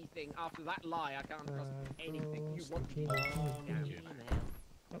 anything after that lie. I can't trust anything you want. Thank you.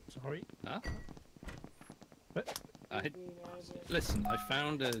 Oh, sorry. Huh? Listen, I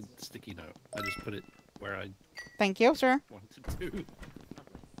found a sticky note. I just put it where I Thank you, sir. wanted to.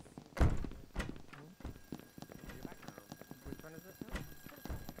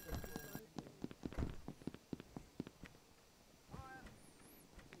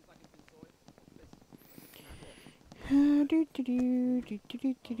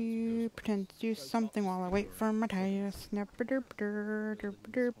 Pretend to do something while I wait for my task. Derp derp derp derp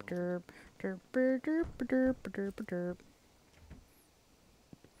derp derp derp derp derp derp derp.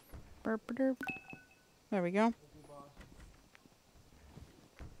 Burp derp. There we go.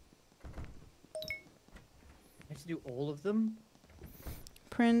 I have to do all of them?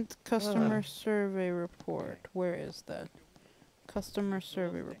 Print customer survey report. Where is that? Customer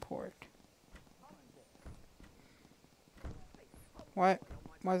survey report. Why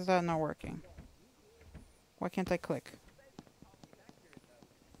is that not working? Why can't I click?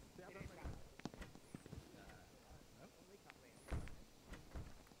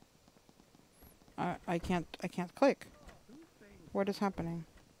 I can't click. What is happening?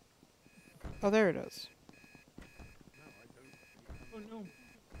 Oh, there it is. Oh no.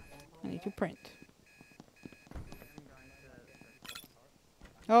 I need to print.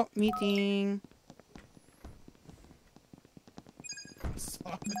 Oh, meeting.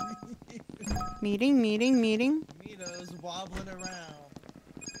 Sorry. Meeting. Mito's wobbling around.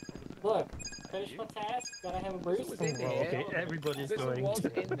 Look, finish my task. Gotta have a boost. Okay, everybody's This going. was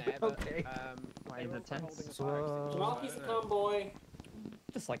in there, but, Okay. Why is it tense? Jamalki's a tomboy.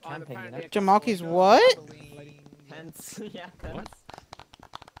 Just like camping, you know? Jamalki's what? Tense. Yeah, tense.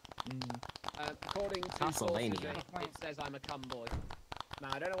 According to Castlevania. sources, it says I'm a cum boy. Now,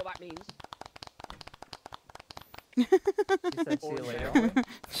 I don't know what that means. You said see you later.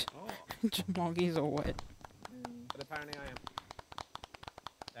 Jamalki's a what? But apparently I am.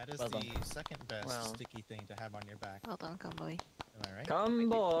 That is Well the done. second best Well. sticky thing to have on your back. Well done, Cumboy. Am I right? Come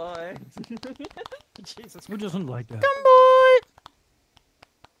boy. Jesus. Who doesn't like that? Come boy!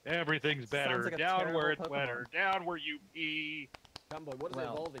 Everything's better. like a Down where it's terrible wetter. Down where you pee. Cum boy, what does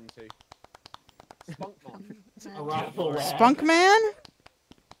Well. it evolve into? Spunkmon. A rifle rack. Spunk man?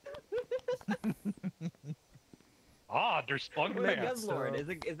 Ah, there's Spunk Man. Guzzlord.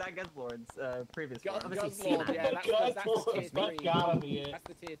 Is that Guzzlord's previous one? Guzzlord, yeah, that's the tier 3. Gotta be it. That's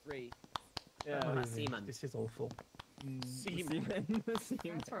the tier 3. Yeah. Seaman. This is awful. Seaman. That's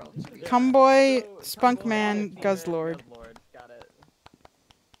where all should be. Cumboy, So, Spunk Cumboy, man, Seaman, Guzzlord. Got it.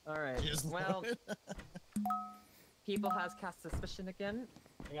 Alright, Guzzlord. well, people has cast suspicion again.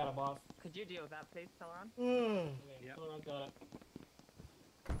 I got a boss. Could you deal with that, please, Teleron? Yep. Got it.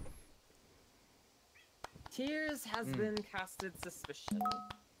 Tears has been casted suspicion,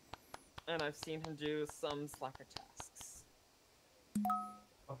 and I've seen him do some slacker tasks.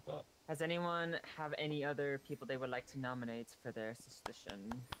 Fucked up. Has anyone have any other people they would like to nominate for their suspicion?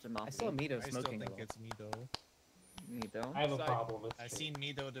 Jamal. I saw Mito I still smoking think a lot. it's Mito. Mito. I have a So, problem with I've shit. seen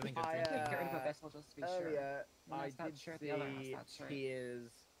Mito doing a I, thing. Get rid of a vessel just to be sure. Earlier, One I has that did shirt, the other has see that shirt.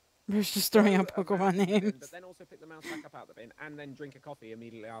 tears. Bruce just throwing go out around Pokemon the bin, names. But then also pick the mouse back up out the bin and then drink a coffee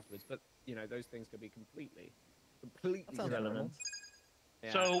immediately afterwards. But, you know, those things could be completely That sounds different. relevant.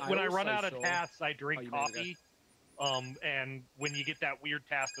 Yeah, So when I run also out of saw- tasks, I drink Oh, you made it go. coffee. And when you get that weird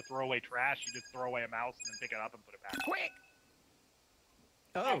task to throw away trash, you just throw away a mouse and then pick it up and put it back. Quick!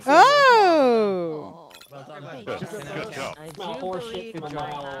 Oh! Oh. Well done. Thank Good you. job. I Smell do horse shit believe from a I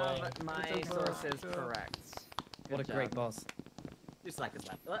mile away. have my sources correct. What a Good great job. boss. Do slack is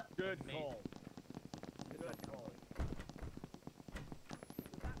left. Good call. Good call.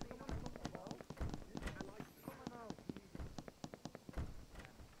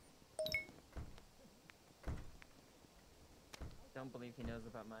 Don't believe he knows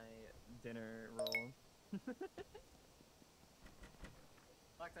about my dinner roll.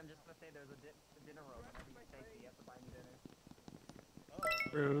 Lex, I'm just gonna say there's a dinner roll. Whenever you take it, you have to buy me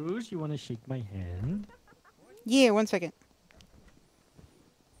dinner. Rose, you want to shake my hand? Yeah, 1 second.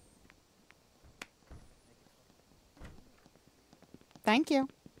 Thank you.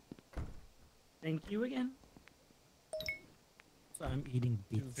 Thank you again. So I'm eating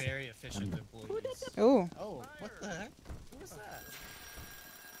Two beets. very efficient employees. Oh. Oh, what the heck? Who was that?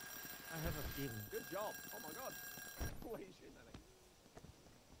 I have a feeling. Good job. Oh my god. What are you shooting at me?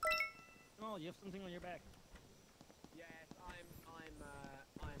 Oh, you have something on your back. Yes, I'm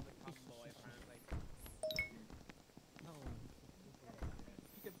the cum boy apparently. No.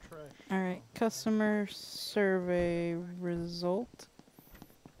 You get trash. Alright, customer survey result.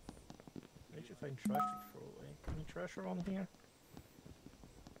 Where'd you find trash to throw away? Any trash around here?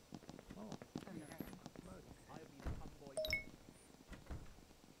 Oh. I'll be the cum boy.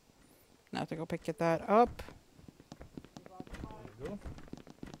 Now I have to go pick that up. There you go.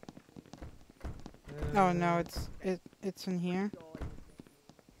 Oh no, it's in here. You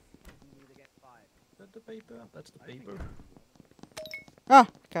either get fired. Is that the paper? That's the paper. Ah,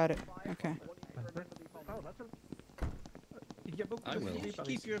 got it. Okay. Oh, that's a... I will.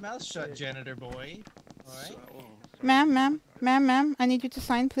 Keep your mouth shut, janitor boy. Alright? Ma'am, I need you to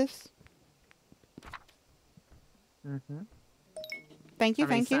sign, please. Mm-hmm. Thank you,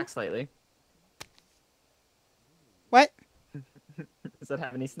 Have any thank you. snacks lately? What? Does it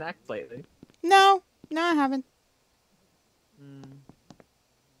have any snacks lately? No, I haven't.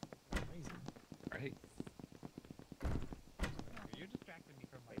 Right. You're distracting me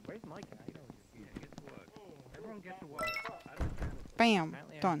from my. Where's my guy? Yeah, get to work. Everyone get to work. Bam,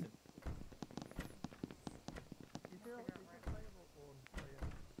 done.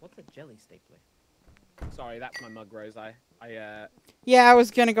 What's a jelly stapler? Sorry, that's my mug, Rose. Yeah, I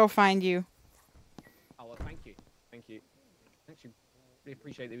was gonna go find you. Oh, well, thank you. Actually, really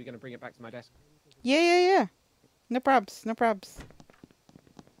appreciate that you're going to bring it back to my desk. Yeah. No probs. Not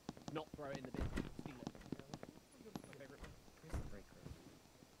throw it in the bin. Steal it. My favorite. Here's the break room.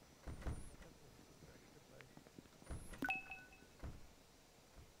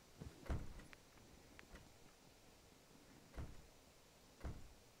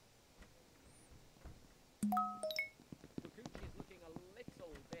 Fukuchi is looking a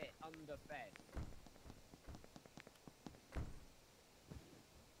little bit underfed.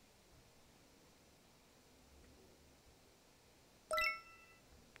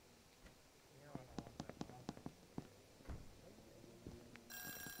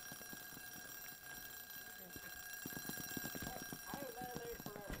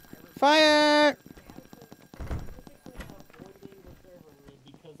 Fire!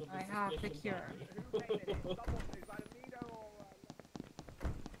 I have the cure.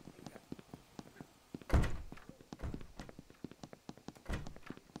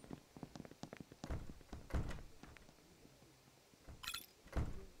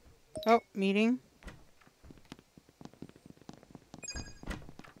 Oh, meeting.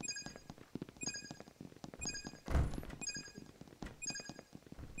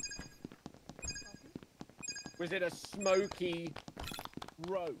 Was it a smoky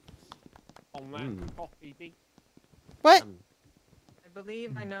roast on that coffee bean? What? I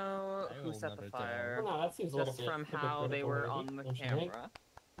believe I know who set the fire. Oh, no, that seems a little just bit from how they were on the don't you think? camera.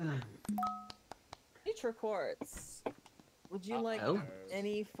 Nature quartz. Would you like Oh.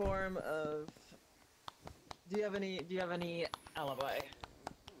 any form of? Do you have any alibi?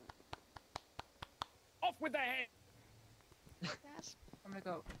 Off with their head! I'm gonna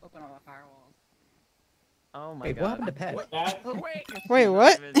go open all the firewalls. Oh my Wait, god. what happened to Pet? Wait,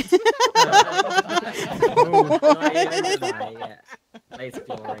 what? Nice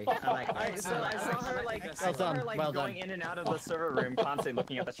glory. I like I that. saw her like, Well done, well going done. in and out of the server room, constantly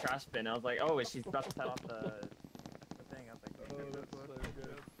looking at the trash bin. I was like, oh, she's about to set off the thing. I was like, oh, that's so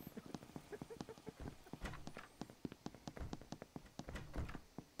good.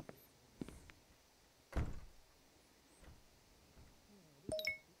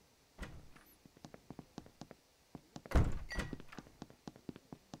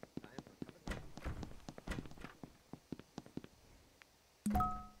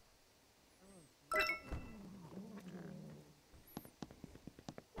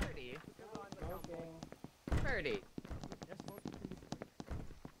 Birdie.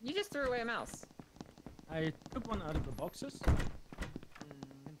 You just threw away a mouse. I took one out of the boxes and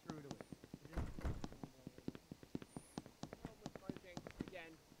threw it away.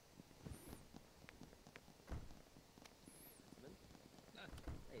 Again.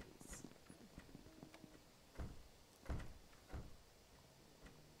 Ladies.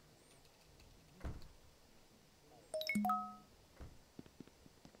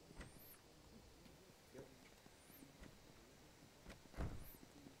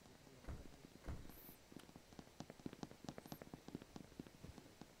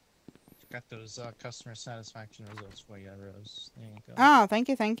 Got those customer satisfaction results for you, Rose. There you go. Oh, thank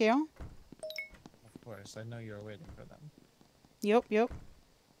you, thank you. Of course, I know you were waiting for them. Yep. Then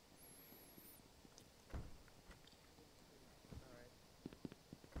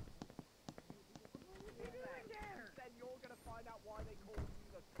you're gonna find out why they call you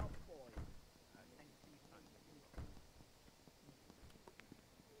the tough boy.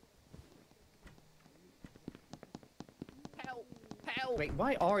 Help! Wait,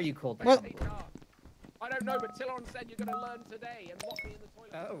 why are you called that? What? I don't know, but Tilleron said you're gonna learn today and lock me in the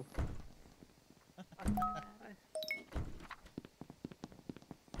toilet. Oh.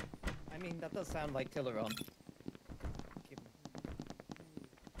 I mean, that does sound like Tilleron.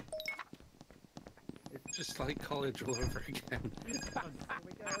 It's just like college all over again.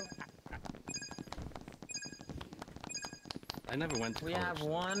 I never went to We college. have so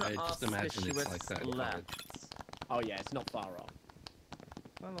one I just imagine it's like that. in left. college. Oh yeah, it's not far off.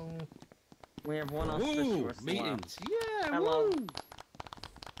 Hello. We have one Ooh, auspicious meetings. Yeah, Hello. woo!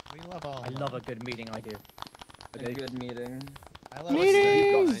 We love all. I love a good meeting idea. A good meeting. I love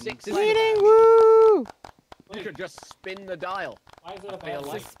Meeting! You've got 6 Meeting! Woo! You could just spin the dial. Why is it a I feel bad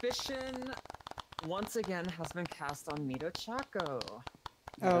like. Suspicion once again has been cast on Mito Chaco.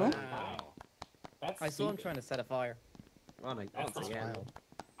 Oh. Wow. That's I saw him stupid. trying to set a fire. Once That's again. wild.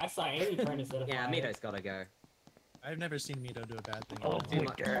 I saw Amy trying to set a Yeah, fire. Mito's gotta go. I've never seen Mito do a bad thing. Oh, in my my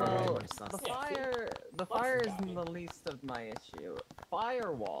life. God. Well, sus. the fire is the least of my issue.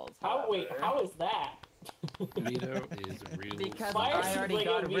 Firewalls. How wait? however, How is that? Mito is real. Because Fire I seems already like it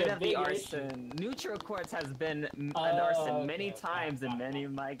got would be rid a of the big arson. Neutral quartz has been an arson many times in many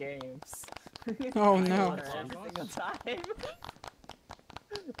of my games. Oh, no. Every single time.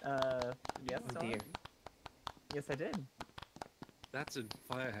 Yes, Oh, dear. Yes, I did. That's a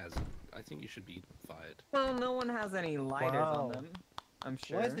fire hazard. I think you should be fired. Well, no one has any lighters Wow. on them. I'm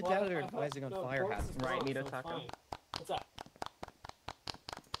sure. Why is the janitor advising on fire Quartz is hazards? Right, closed, Mito so it's Taco. fine. What's up?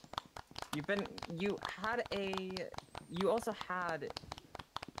 You also had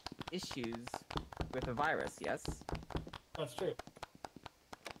issues with a virus, yes? That's true.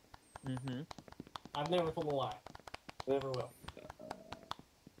 Mm-hmm. I've never told a lie. Never will.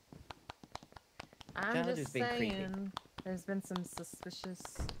 I'm Janitor's just being creepy. saying, there's been some suspicious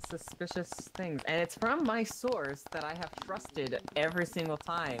things, and it's from my source that I have trusted every single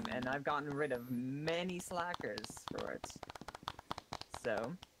time, and I've gotten rid of many slackers for it.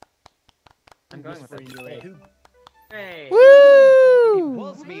 So, I'm going with it. Hey! Woo! It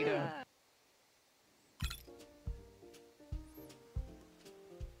was me, though.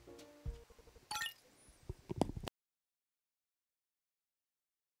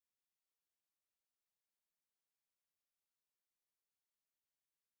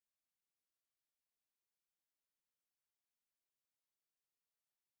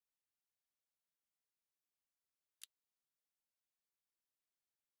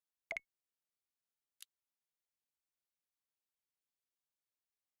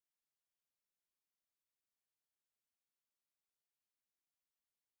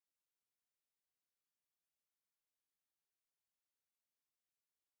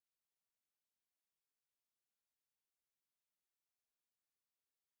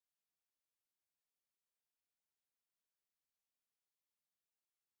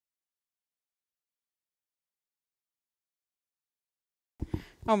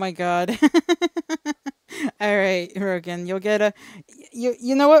 Oh my god. All right, Rogan, you'll get a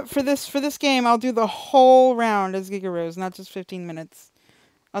you know what, for this game I'll do the whole round as Giga Rose, not just 15 minutes.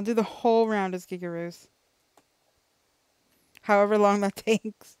 I'll do the whole round as Giga Rose. However long that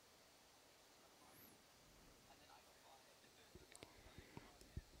takes.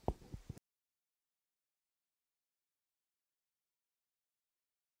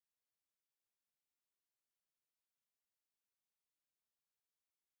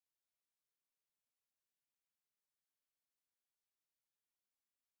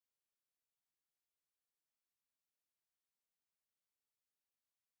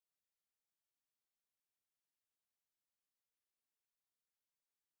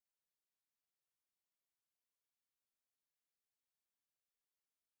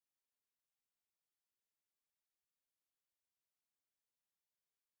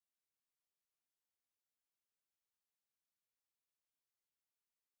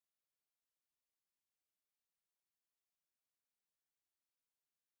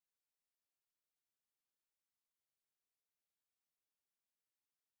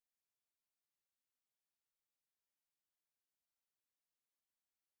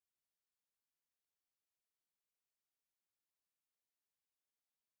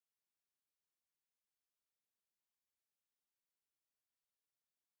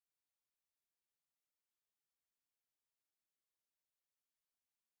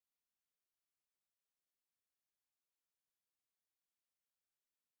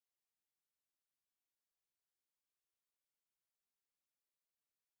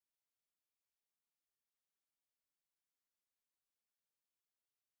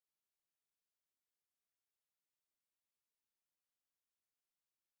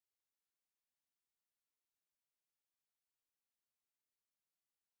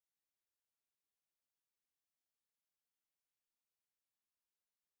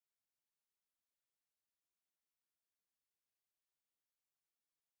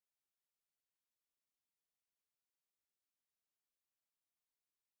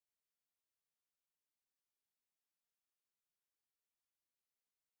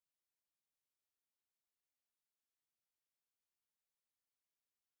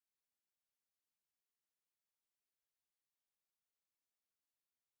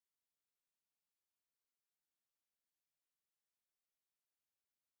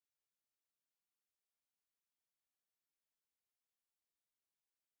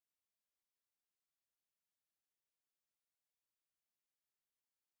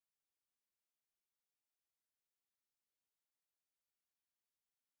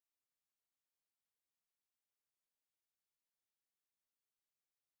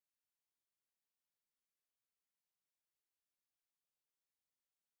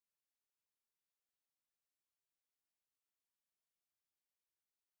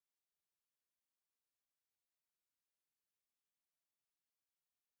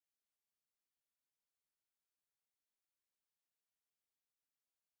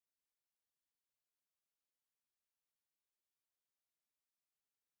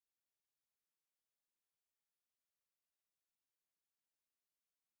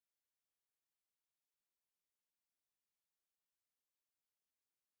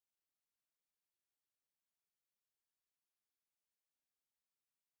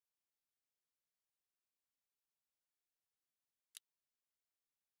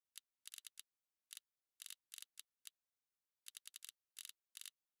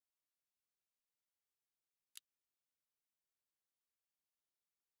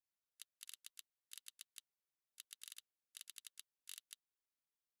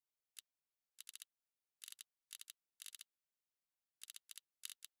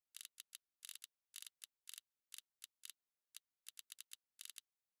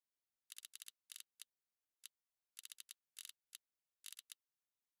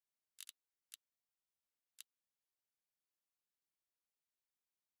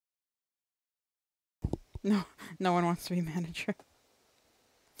 No, no one wants to be manager.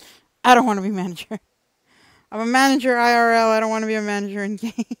 I don't want to be manager. I'm a manager IRL. I don't want to be a manager in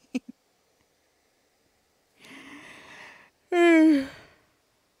game.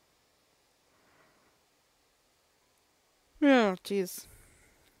 Oh, jeez.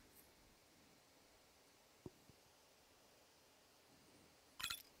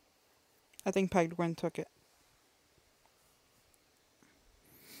 I think Penguin took it.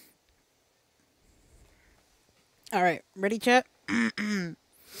 All right, ready, chat? Just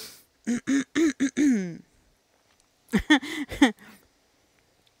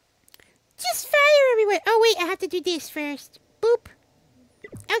fire everywhere. Oh, wait, I have to do this first. Boop.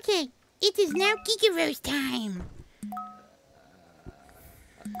 Okay, it is now Giga Rose time.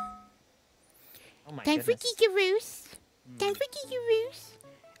 Oh my Time for goodness. Giga Rose. Time for Giga Rose.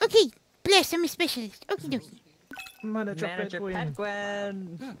 Okay, bless, I'm a specialist. Okie dokie. Manager Penguin.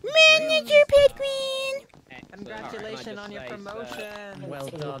 Manager Penguin. Congratulations on your promotion. Well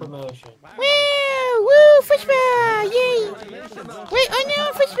done. Promotion. Woo! Woo! Fushba! Yay! Wait, oh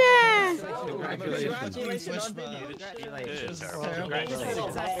no, Fushba! Congratulations on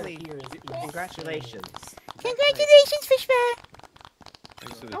Exactly. Congratulations. Congratulations, Fushba!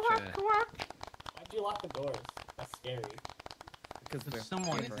 Thanks for the Why'd chat. you lock the doors? That's scary. Because we're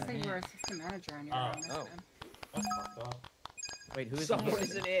Someone I just think you're assistant manager and you're Oh. on this Oh. time. That's fucked up. Wait, who is Someone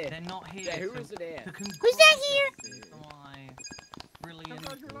isn't here. They're not here. Yeah, who to- isn't here? to Who's that here? congratulate my brilliant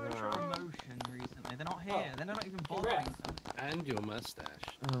promotion recently. They're not here. They're not even bothering. And your mustache.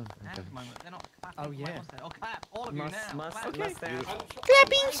 At the moment, they're not clapping. Oh, for my yeah. mustache. Oh, clap! All of you now. Clap. Mustache.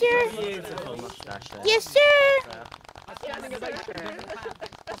 Clapping, sir! Beautiful mustache. Yes, sir! A standing ovation.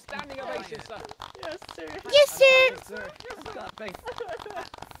 A standing ovation, sir. Yes, sir. Yes, sir!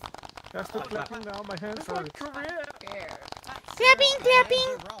 That's the clapping now. My hands are. Clapping, clapping! Sir,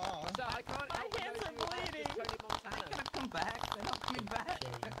 I can't. My hands are bleeding. Tony Montana. Come back. They're not coming back.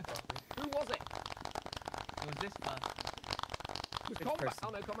 Who was it? It was this person. It was Combat. Oh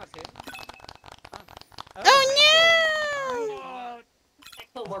no, Combat's here. Oh no!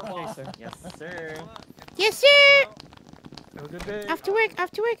 Excellent work, boss. Yes, sir. Yes, sir! Have a good day. Off to work,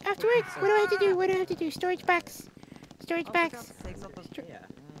 off to work, off to work! What do I have to do? What do I have to do? Storage box. Storage box. Yeah.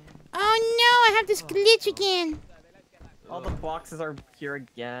 Oh no, I have this glitch again. All the boxes are here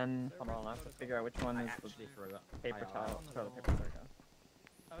again. Hold on, I have to figure out which one is the paper towel. Toilet paper. There we go.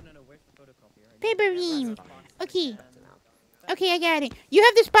 Oh no, where's the photocopy? Right Paper ream. Okay. Okay, I got it. You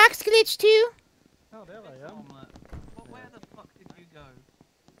have this box glitch too? Oh, there I am. Where the fuck did you go?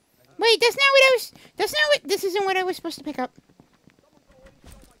 Wait, that's not what I was. That's not what. This isn't what I was supposed to pick up.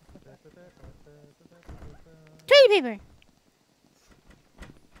 Toilet paper.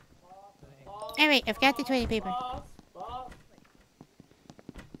 Alright, I've got the toilet paper. Boss, boss.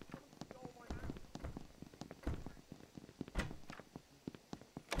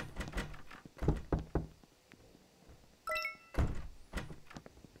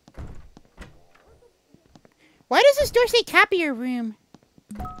 Why does this door say copier room?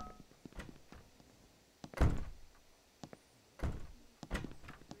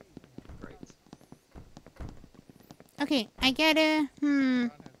 Okay, I gotta.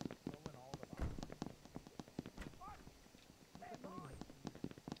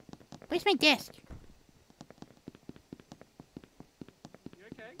 Where's my desk? You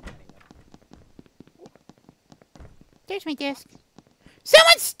okay? There's my desk.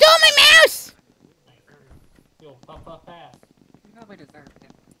 Someone stole my mouse! Yo, puff pass. You probably deserve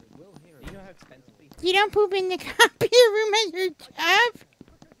it. You know how expensive these You don't poop in the copier room at your job?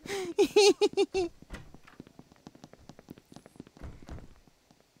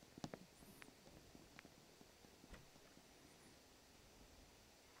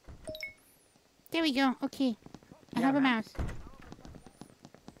 There we go. Okay. I have a mouse.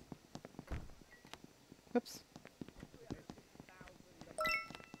 Whoops.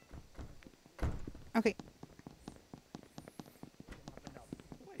 Okay.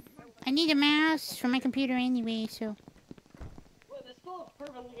 I need a mouse for my computer anyway, so. Well, there's still a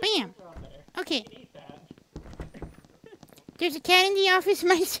perfectly good Bam! picture out there. Okay. You can eat that. There's a cat in the office.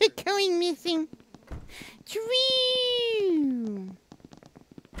 Mice are going missing. Drew!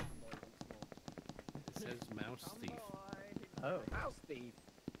 It says mouse thief. Oh. Mouse thief.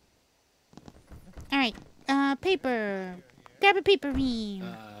 Alright. Paper. Grab a paper ream. I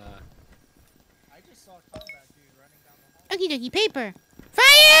just saw a combat dude running down the hall. Okie dokie, paper.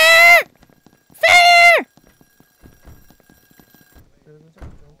 Fire! Fire! Is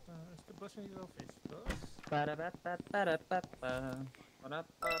the bus in your office? Bus? Ba-da-ba-ba-ba-da-ba-ba.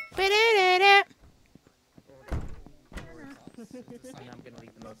 Ba-da-da-da. And I'm gonna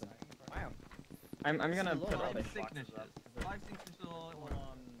leave them open. Wow. I'm gonna put all Five this signatures. boxes up. 5 signatures all at once.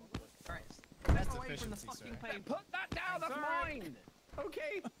 Alright, That's step away from the efficiency, fucking sir. paper. Put that down. That's Sorry. mine.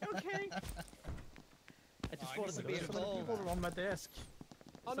 Okay, okay. I just wanted to be There's so many involved. people on my desk.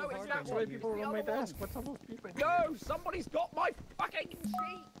 Oh no, it's There's that so many one. people It's on the my other one. desk. What's all those people? No, somebody's got my fucking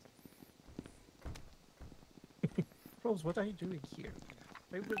sheet. Rose, what are you doing here?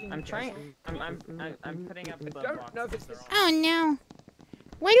 Are you building I'm a trying. castle? I'm putting up the Don't know if it's boxes. this. Oh no.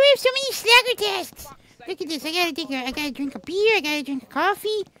 Why do we have so many slacker tasks? Look at this. I gotta drink a beer. I gotta drink a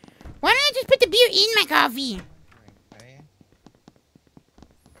coffee. Why don't I just put the beer in my coffee? Okay.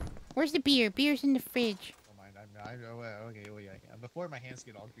 Where's the beer? Beer's in the fridge. Don't mind. Okay. Well, yeah. Before my hands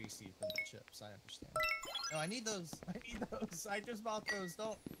get all greasy from the chips, I understand. No, I need those. I need those. I just bought those.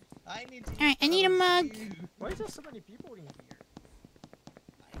 Don't. I need to. Alright, I need a mug. Why is there so many people in here?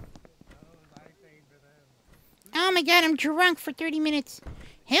 Oh my god, I'm drunk for 30 minutes.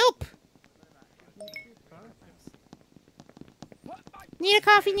 Help! Need a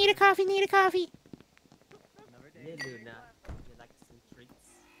coffee, need a coffee, need a coffee. Hey, Luna, would you like some treats?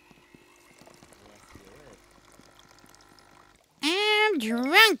 I'm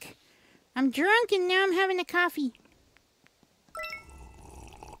drunk. I'm drunk and now I'm having a coffee.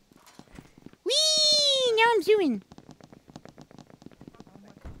 Whee! Now I'm zooming.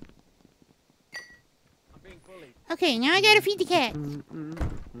 I'm being bullied. Okay, now I gotta feed the cat.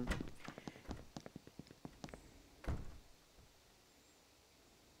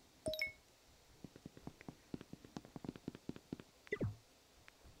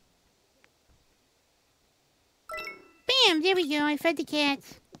 Bam! There we go. I fed the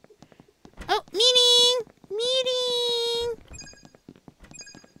cats. Oh, meeting! Meeting!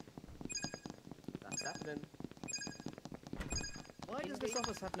 That's happening. Why does this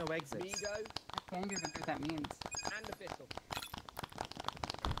office have no exits? Migo I can't even know what that means. and official.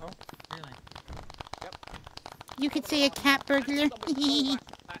 Oh, really? Yep. You could say a cat burglar. Somebody stole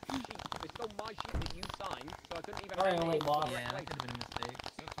that sheet. They stole my sheet that you signed, so I couldn't even Sorry, hand only it lost. to Yeah, the that correct could have been a mistake.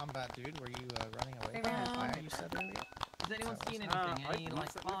 So, combat dude, were you running away They from ran the away. fire you said earlier? Has anyone seen I anything? Any like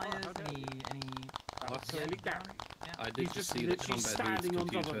must admit, fires? okay. Any? Absolutely. Yeah. I did He's just just see that literally Combat standing Dude's on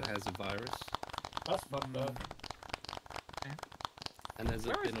top computer of it. has a virus, That's fucked up. and there's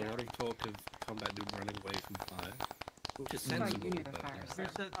Where is been a he? lot of talk of Combat Dude running away from fire, which is Like, sensible. you need a but, fire. Who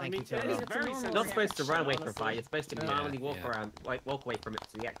said- Thank you, it is Tyrone. very You're sensible. not supposed to run away from fire. You're supposed to Yeah, calmly walk yeah. around, like walk away from it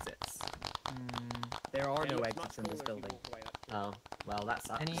to the exits. There are no exits in this building. Oh, well, that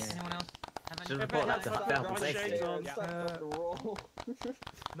sucks. Any? Anyone else? Have Should any? report that to Everyone health and has safety. shades on.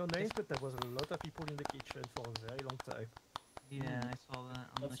 No names, but there was a lot of people in the kitchen for a very long time. Yeah, I saw that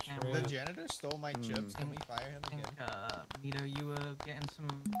on That's the true. camera. The janitor stole my chips. Can we fire him I think, again? Mito, you were getting some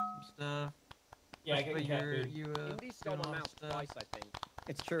stuff. Yeah, I But get cat food. you were Indy stole doing my all mouse stuff. twice, I think.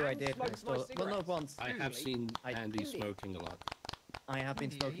 It's true, I And did. I smokes my stole. Well, no, cigarettes. once. I have seen Andy Indeed. smoking a lot. I have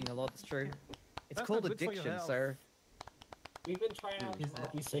been Indy, smoking a lot. It's true. It's That's called not good for your addiction, health. sir. We've been trying out Is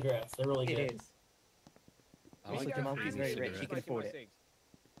it? these cigarettes. They're really It good. is. I Mr. like Jamal the is creamy very rich. He cigarette. can afford it.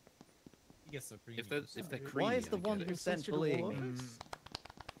 He gets the If they're creamy, Why is the I get it. 1% bullying me?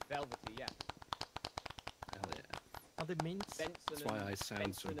 Velvety, yeah. Hell yeah. Are they mints? Benson That's why and- I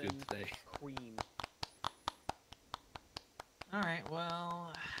sound so Benson good and today. Queen. Alright,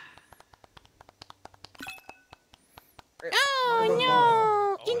 well.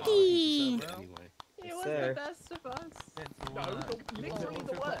 Oh no! Indy! Anyway. It was Sir. the best of us. It's No, literally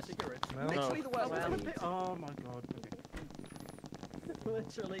the worst. No. Literally the worst. Well, Oh my god.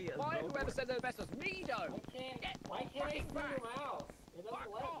 Literally. as Why? well. Whoever said they're the best was Mido. Why can't I fucking see back. your mouse? It doesn't Fuck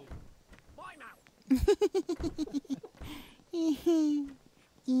let off. me. My mouth.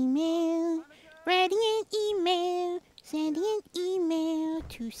 Email. Writing an email. Sending an email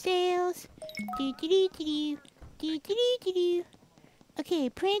to sales. Do do do do do do do do do. Okay,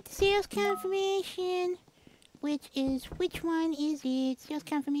 print the sales confirmation. Which one is it? Sales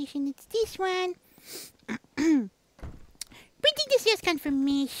confirmation, it's this one. Printing the sales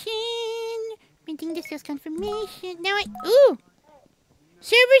confirmation. Printing the sales confirmation. Now ooh!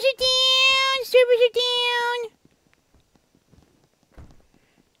 Servers are down! Servers are down!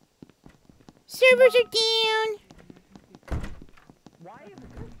 Servers are down! Why is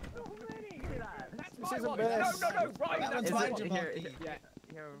there so many? Look at that. That's This my is a one. mess. No, right. That one's That's mine, my one. Jamal. Yeah.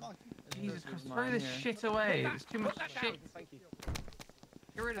 Jesus Christ, throw mine this here. shit away. There's too much Put that shit. down. Thank you.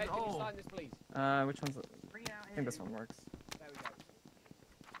 Get rid of Hey, it can you all. sign this, please? Which one's? Bring it out I think this one works. There we go.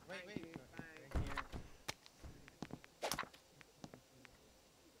 Wait.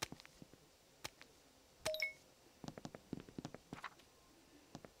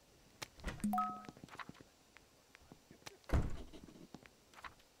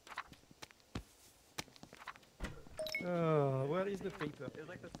 the paper. It's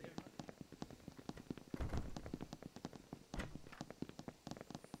like the same.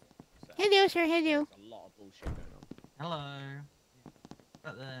 Hello, sir. Hello. There's a lot of bullshit going on. Hello.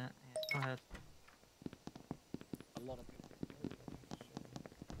 Right there. Yeah, go ahead. A lot of.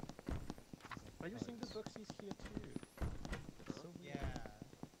 Are you seeing the boxes here too? It's so weird. Yeah.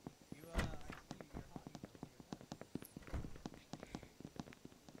 You I see your hot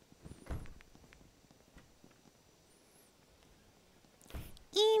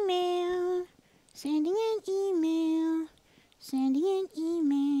Email. Sending an email. Sending an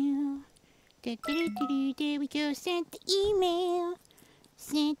email. There we go. Sent the email.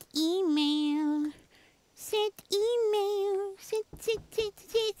 Sent email. Sent email. Sent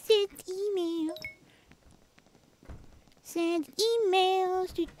email. Send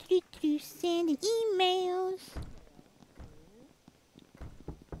emails. Sending emails.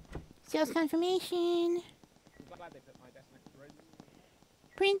 Sales confirmation. I'm glad they put my desk next to Rose's.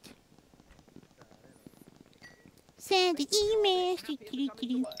 Print. Send the emails.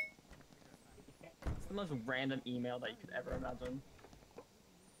 It's the most random email that you could ever imagine.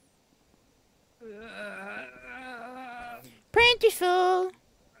 Printer's full.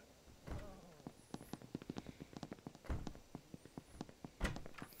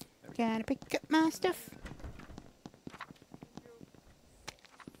 Gotta pick up my stuff.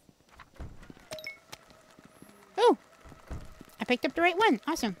 Oh! I picked up the right one.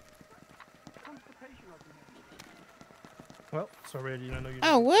 Awesome. Well, sorry, I didn't know you.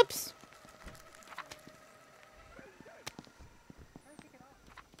 Oh, whoops.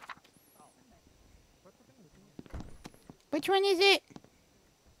 Which one is it?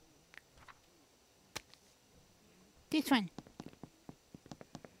 This one.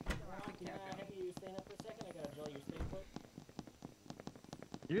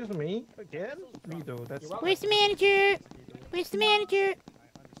 Excuse me again, Mido. That's. Where's the manager? Where's the manager?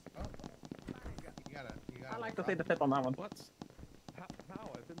 I like to say the tip on that one. What? How?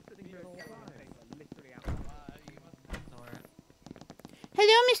 I've been sitting here the whole time.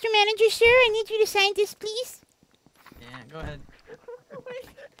 Hello, Mr. Manager, sir. I need you to sign this, please. Yeah, go ahead. Wait,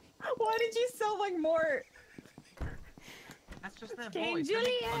 why did you sound like more? That's just their King voice. Don't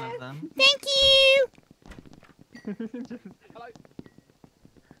make fun of them. Thank you. Hello.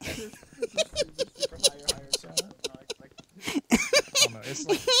 Oh no, it's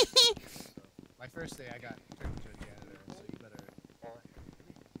like my first day I got turned into a janitor, so you better.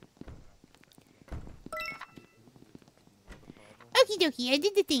 Okie dokie, I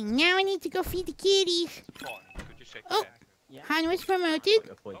did the thing. Now I need to go feed the kitties. Oh, Han was promoted.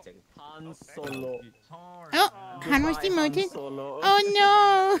 Han Solo. Oh, Han was demoted. Solo. Oh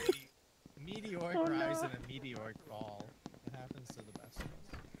no. Meteoric rise and a meteoric fall. It happens to the best of us.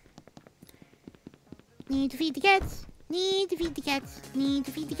 Need to feed the cats. Need to feed the cats. Need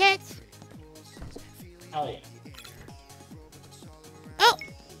to feed the cats. Hell yeah. Oh!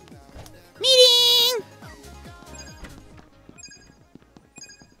 Meeting!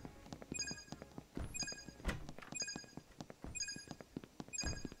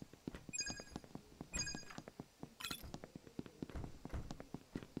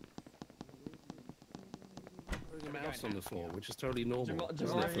 There's a mouse on the floor, which is totally normal. Just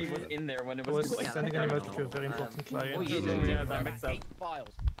isn't it, like he for was Fred? in there when it I was. was sending an emoji to a very important client. Oh, you so did, yeah, that makes sense. Files.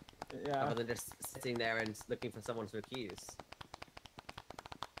 Yeah. Rather than just sitting there and looking for someone to accuse.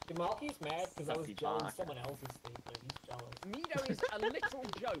 Jamalki's mad because I was Sucky jealous bot. someone else's statement. He's jealous. Mido is a literal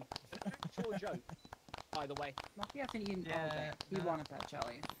joke. An actual joke. By the way. Lucky hasn't eaten all day. Yeah, He no. wanted that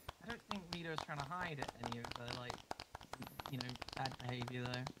jelly. I don't think Mito's trying to hide any of the, like, you know, bad behavior,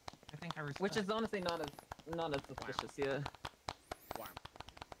 though. I think I respect. Which is honestly not as suspicious, yeah. Wow.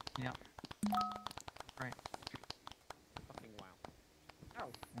 Yep. Right. Fucking wow. Oh,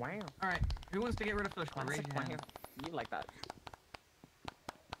 wow. Alright, who wants to get rid of Flushman? Raise your hand. You like that.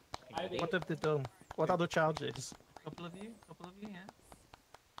 What have they done? What are the charges? Couple of you, yeah.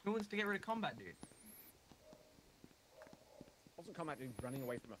 Who wants to get rid of Combat Dude? Wasn't Combat Dude running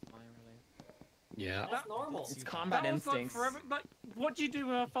away from a fire earlier? Yeah. That's normal. It's combat That was like instincts. forever. Like, what do you do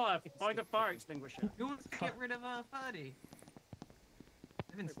with a fire? Find a fire extinguisher. Who wants to get rid of Ferdy?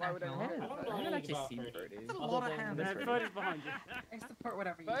 They've been Why would snacking a I lot. I don't know I haven't anything actually about seen Ferdy. Birdie. That's a lot of hands. Yeah, Ferdy's behind you. I support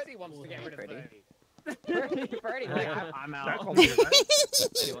whatever you Birdie wants to get rid of Birdie. Birdie. Birdie, like, I'm out. That won't do that.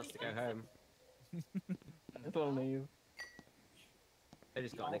 Nobody wants to go home. It will leave. They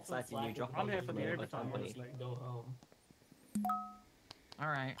just got an exciting new drop I'm on here for the the overtime, company. honestly. Go home.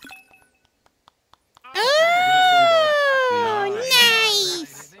 Alright. Oh,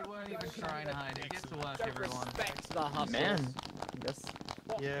 nice! They weren't even trying to hide it. Get to work, everyone. Respect the hustle. Man. Yes.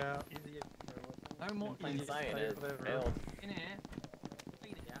 Yeah. No more Plain idiots. sight, it failed. In here.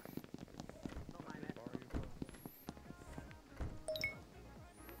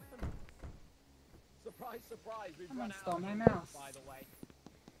 surprised we've Someone run stole out my of mouse. by the way.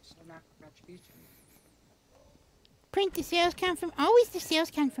 So not retribution. Print the sales always the sales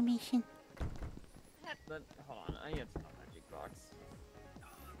confirmation. But hold on, I need some magic box.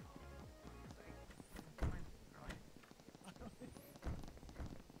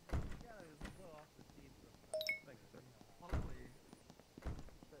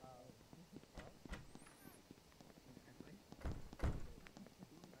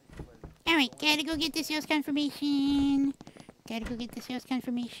 Alright, gotta go get the sales confirmation. Gotta go get the sales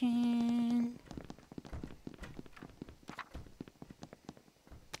confirmation.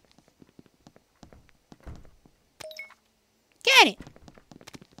 Got it!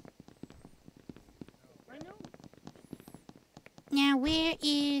 Now where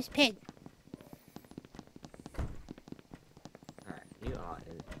is Ped? Alright, you are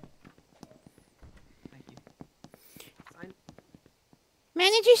in. Thank you. Sign.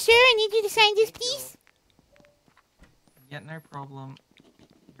 Manager, sir, I need you to sign this, please. Yeah, no problem.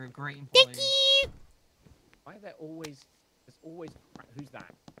 You're a great employee. Thank you! Why are there always... There's always... Who's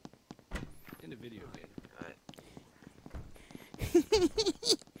that? In a video game.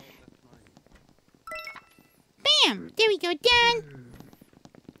 Bam! There we go, done!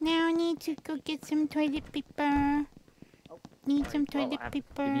 Now I need to go get some toilet paper. Need some toilet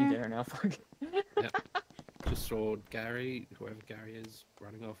paper. You there now, fuck. Yep. Just saw Gary, whoever Gary is,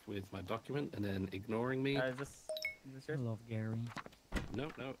 running off with my document and then ignoring me. Is this yours? I love Gary. No,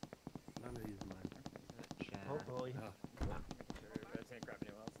 no. None of these are mine. Oh boy.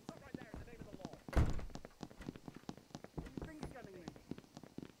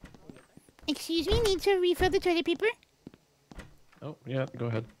 Excuse me, need to refill the toilet paper? Oh, yeah, go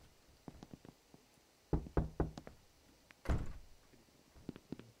ahead.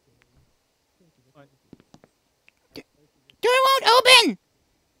 Door won't open!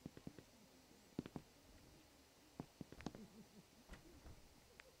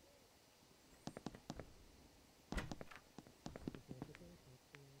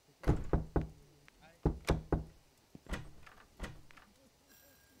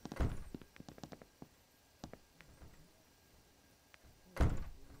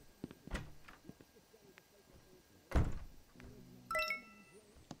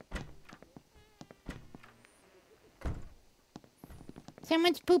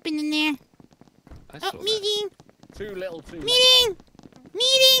 Someone's pooping in there. I Oh, saw meeting! Too little, too late. Meeting!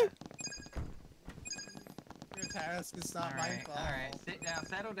 Meeting! Your task is not my fault. Alright, sit down,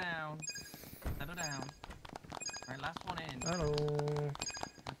 settle down. Settle down. Alright, last one in. Hello.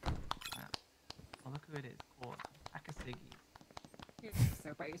 Oh, look who it is. Called Akasiggy.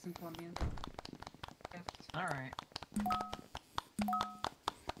 So buy you some Colombian. Alright.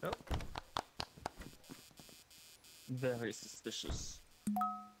 Oh. Very suspicious.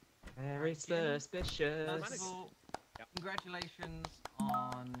 Very suspicious. First of all, congratulations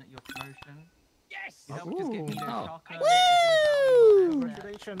on your promotion. Yes! You helped us get Nito Oh. Shaka. Woo!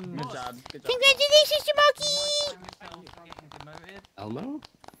 Congratulations. Good job. Good job. Congratulations, Jamoki! Getting demoted. Elmo?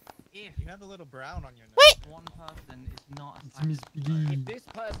 If You have a little brown on your nose. What? one person is not a Miss slacker, Piggy. If this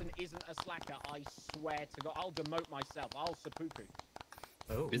person isn't a slacker, I swear to God, I'll demote myself. I'll seppuku.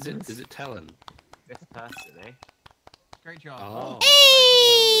 Oh. Is it Talon? This person, eh? great job. Oh.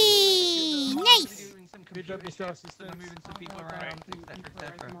 Hey! Nice! Doing some Good job, computer Mr. shifts, Assistant. moving some people around, etc.,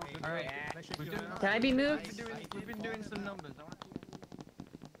 etc. Alright, we've done- Can I be moved? We've been doing some numbers. I want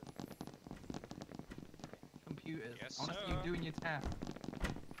computers. Yes, I want to see sir. you doing your task.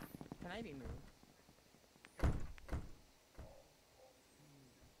 Can I be moved?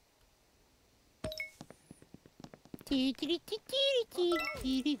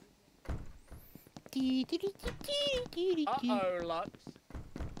 Uh-oh, Lux.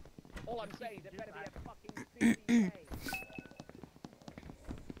 All I'm saying, there better be a fucking busy day.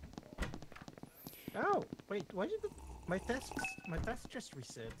 Oh, wait, why did my test just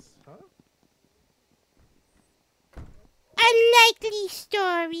resets, huh? A likely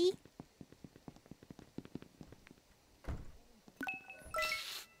story.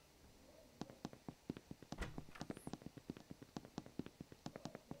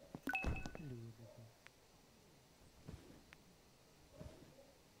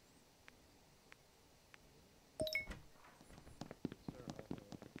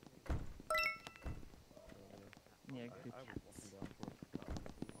 Yeah, good cats.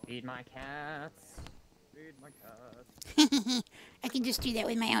 Feed my cats. Feed my cats. I can just do that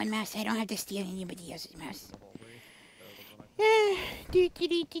with my own mouse. I don't have to steal anybody else's mouse.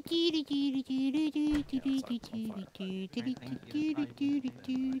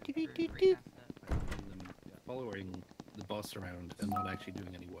 Following the boss around and not actually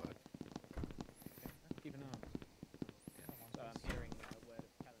doing any work. Keep an eye on it.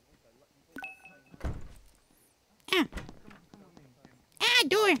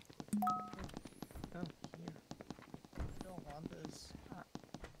 door. I don't want this.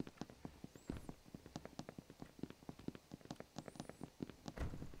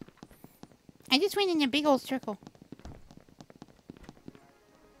 I just went in a big old circle.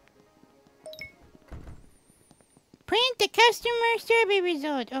 Print the customer survey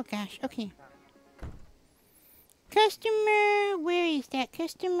result. Oh gosh, okay. Customer, where is that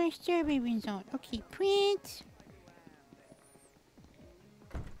customer survey result? Okay, print.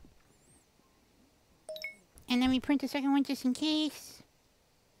 And then we print the second one just in case.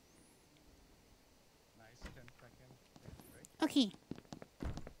 Nice 10-second. Okay.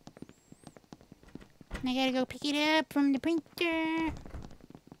 And I gotta go pick it up from the printer.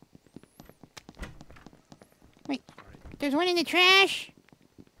 Wait, there's one in the trash.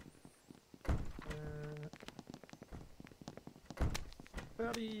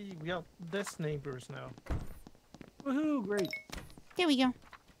 Buddy, we got desk neighbors now. Woohoo! Great. There we go.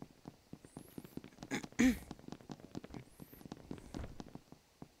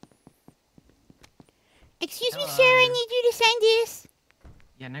 Excuse me, sir, I need you to sign this.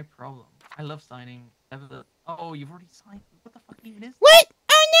 Yeah, no problem. I love signing. Oh, you've already signed. What the fuck even is? What?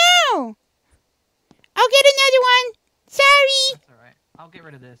 Oh no! I'll get another one. Sorry. That's alright. I'll get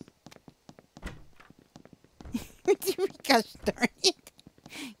rid of this. Gosh darn it.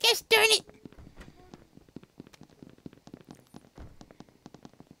 Gosh darn it.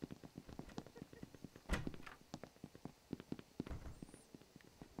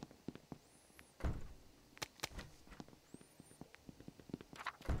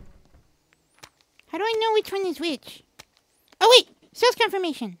 How do I know which one is which? Oh wait, sales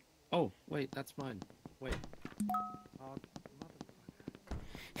confirmation. Oh, wait, that's mine. Wait.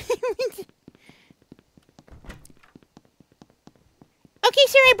 Okay,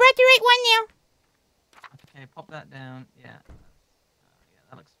 sir, I brought the right one now. Okay, pop that down. Yeah. Yeah,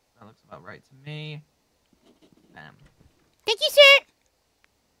 that looks about right to me. Bam. Thank you, sir.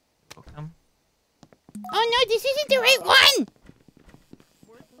 Welcome. Oh no, this isn't the right one.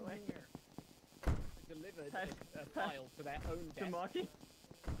 Delivered a file to their own desk. Tamaki?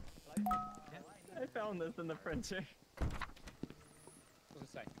 I found this in the printer. What does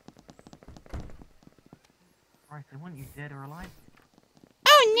it say? Alright, they want you dead or alive.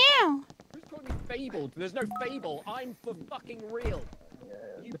 Oh no. Who's calling me fabled? There's no fable. I'm for fucking real.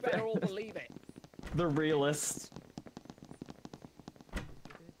 You better all believe it. The realist.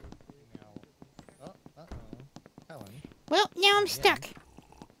 Helen. Well, now I'm stuck.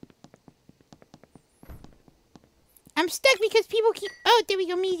 I'm stuck because people keep... Oh, there we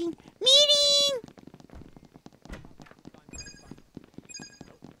go, meeting. Meeting!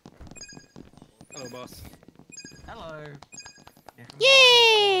 Hello, boss. Hello.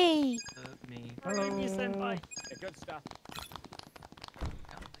 Yay! Me. Hello. Yeah, good stuff.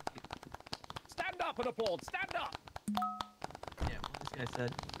 Stand up and applaud. Stand up. Yeah, what this guy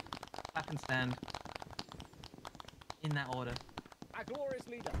said. Clap and stand. In that order. Our glorious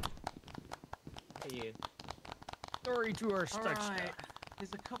leader. Hey, you. Story to our Alright.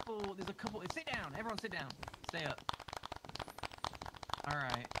 There's a couple. Sit down. Everyone sit down. Stay up.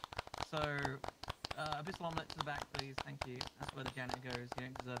 Alright. So, Abyssal Omelette to the back, please. Thank you. That's where the janitor goes. You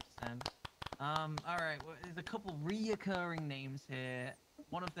don't deserve to stand. Alright. Well, there's a couple reoccurring names here.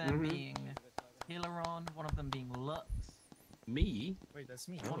 One of them being Hilaron. One of them being Lux. Me? Wait, that's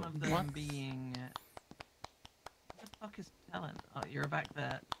me. One of them being... What the fuck is Talon? Oh, you're back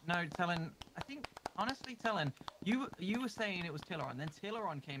there. No, Talon... I think... Honestly, Talon, you were saying it was Tileron, then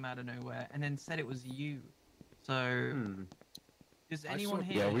Tileron came out of nowhere and then said it was you. So... Does anyone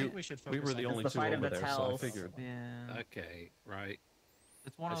here... Yeah, we were the only two over there, so I figured. Yeah. Okay, right.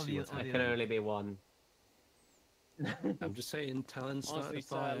 It's one of the... It can only be one. I'm just saying, Talon started a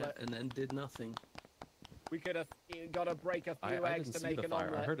fire and then did nothing. We could have got to break a few I eggs didn't to see make the an fire. I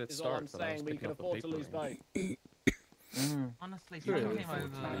omelette. heard it Is all I'm start, but I was saying. We picking can up a afford to lose paper both. Honestly, Sure, someone it came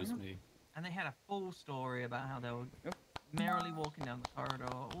over was me. and they had a full story about how they were merrily walking down the corridor,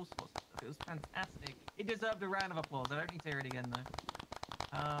 all sorts of stuff. It was fantastic. It deserved a round of applause. I don't need to hear it again though.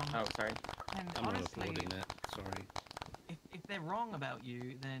 Oh, sorry. And I'm not honestly, applauding that. Sorry. if they're wrong about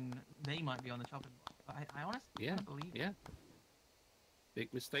you, then they might be on the chopping block. But I honestly can't believe it.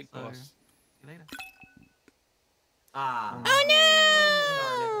 Big mistake, So, boss. see you later. Ah. Oh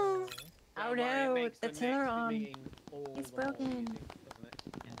no! Oh no, the Tileron. It's broken.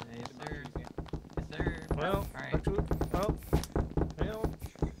 Yes, sir. Yes, sir. Well, alright. actually, well,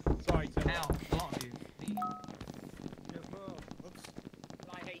 Sorry, Tileron. Now, a lot of you. Me. yes, well, Oops.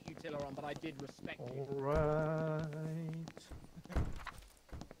 I hate you, Tileron, but I did respect you. alright.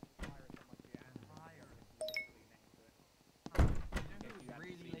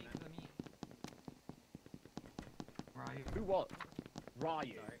 Really what?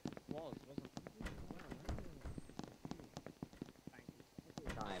 Ryu. Was, wasn't.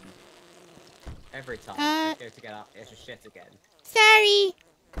 Time. Every time I go to get up, it's just shit again. Sorry.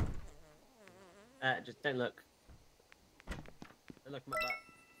 Just don't look. Don't look at my butt.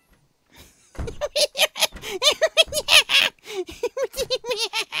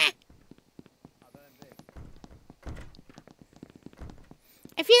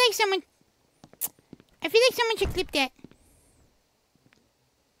 I feel like someone should clip that.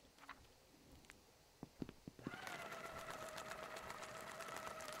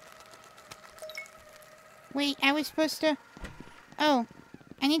 Wait, I was supposed to... Oh,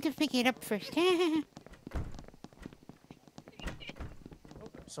 I need to pick it up first.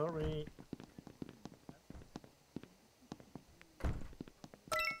 Sorry.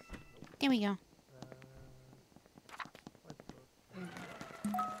 There we go.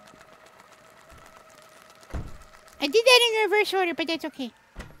 I did that in reverse order, but that's okay.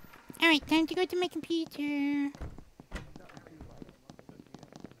 Alright, time to go to my computer.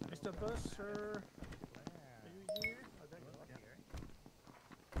 Mr. Buster. Are you here? Oh, there you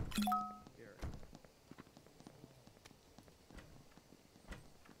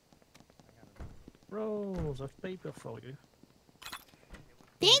are. Rolls of paper for you.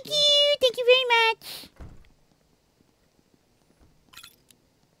 Thank you! Thank you very much!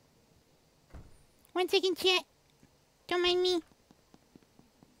 1 second, chat. Don't mind me.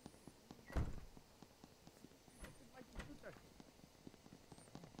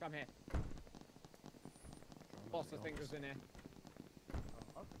 Come here. Boss, I think was in here.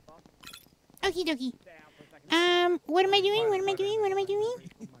 Okie dokie. What am I doing? What am I doing? What am I doing?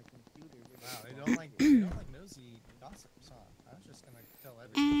 Wow, they don't like nosy gossips, huh? I was just gonna tell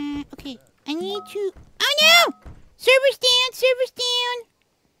everyone. Okay. I need to... Oh no! Server's down! Server's down!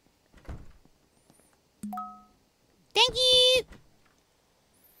 Thank you!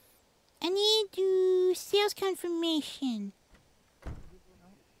 I need to... Sales confirmation.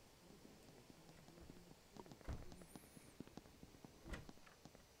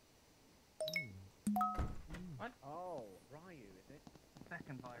 What? Oh, Ryu, is it?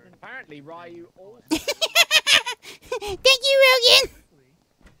 Second virus. Apparently, Ryu also. Thank you, Rogan!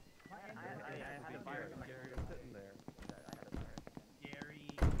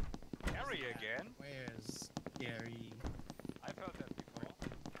 Gary again? Where's Gary? I've heard that before.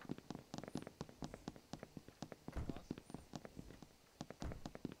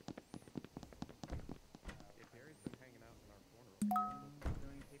 Gary's been hanging out in our corner.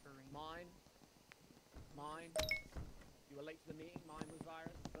 Mine. Mine. You were late to the meeting. Mine was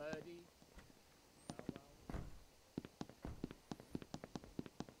virus. Birdie.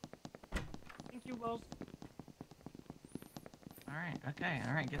 Thank you, Wells. Alright, okay,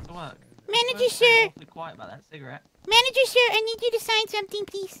 alright, get to work. Manager, sir! Awfully quiet about that cigarette. Manager, sir, I need you to sign something,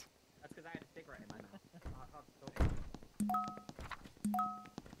 please. That's because I had a cigarette in my mouth.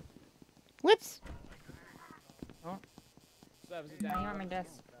 Whoops. Oh. Service is I down. on my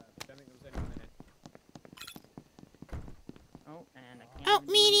desk. Don't think there was anyone in it. Oh, and I can't. Oh,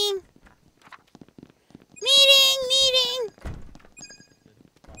 meeting! Meeting!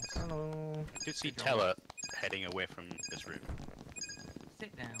 Hello. I did see Teller heading away from this room.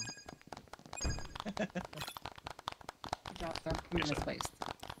 Sit down. Good job, sir. I'm misplaced.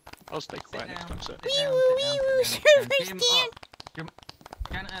 I'll stay quiet next time, sir. Server's Jim, down!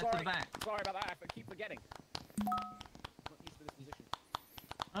 Janitor to the back. Sorry about that. I keep forgetting. Not used to this position.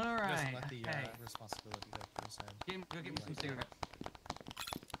 Alright, Just let the okay. responsibility go to his head. Jim, go get me some cigarettes.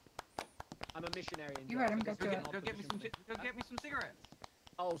 I'm a missionary in You heard him, go Dawson. do it. Go get me some cigarettes.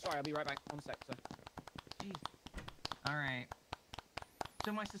 Oh, sorry. I'll be right back. 1 sec, sir. Jeez. Alright.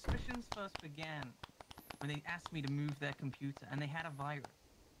 So my suspicions first began when they asked me to move their computer, and they had a virus.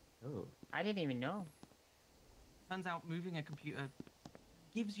 Oh, I didn't even know. Turns out moving a computer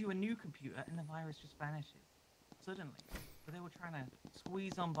gives you a new computer, and the virus just vanishes suddenly. So they were trying to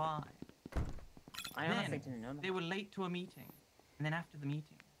squeeze on by. I honestly didn't know that. They were late to a meeting, and then after the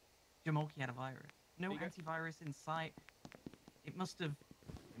meeting, Jamoki had a virus. No antivirus in sight. It must have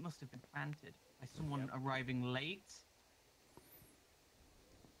been planted by someone arriving late.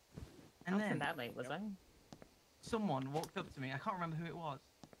 And I then wasn't that late, was I? someone walked up to me. I can't remember who it was.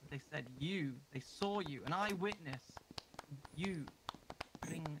 But they said they saw you, an eyewitness. You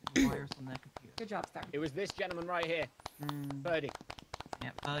putting the virus on their computer. Good job, sir. It was this gentleman right here. Birdie. Yeah,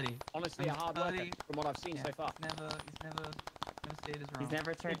 Birdie. Honestly, a hard worker from what I've seen so far. He's never stayed as wrong. He's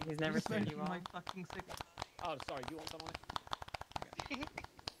never turned you my off. fucking cigarette. Oh, sorry. Do you want some on it?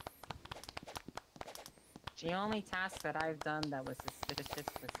 The only task that I've done that was suspicious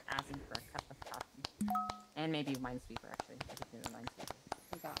was asking for a cup of coffee. And maybe Minesweeper, actually.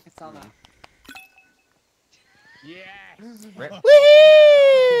 I saw that. Yes. Woohoo!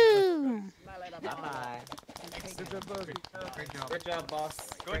 Bye-bye. Good job, boss.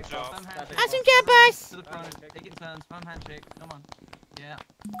 Good job. Awesome job, boss. To the front. Take it turns. Firm handshake. Come on. Yeah.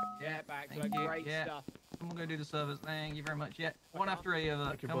 Yeah, back. Thank you. Great Yeah. stuff. Someone go do the service. Thank you very much. Yeah. One after the other.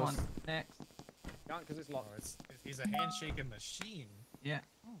 Thank you, Come on. boss. Next. Can't because it's locked. He's a handshaking machine. Yeah.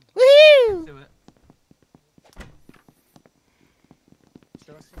 Woohoo! Do it.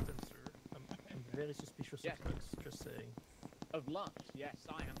 Assistant, sir. I'm very suspicious Yes. of Lux, just saying. Of Lux, yes,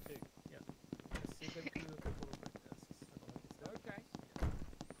 I am too. Yeah. I've seen them do a couple of red tests. I don't know if it's Okay.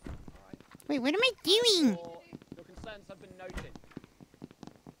 Wait, what am I doing? Your concerns have been noted.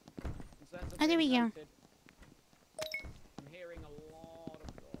 Concerns have Oh, there been we go. noted. I'm hearing a lot of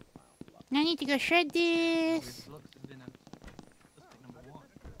talk about Lux. Now I need to go shred this. Lux has been a suspect number one.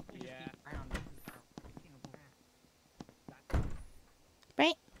 Yeah.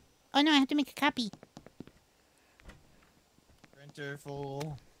 Right? Oh no, I have to make a copy. Printer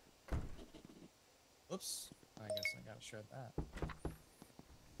full. Oops. I guess I gotta shred that.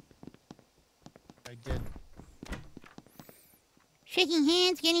 I did. Shaking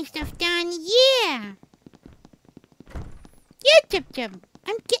hands, getting stuff done. Yeah! Yeah, Chub Chub.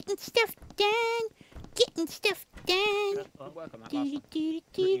 I'm getting stuff done. Getting stuff done. Good work on that last one.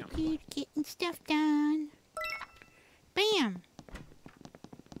 Getting stuff done. Bam.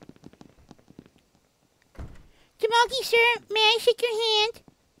 Jamalki, sir, may I shake your hand?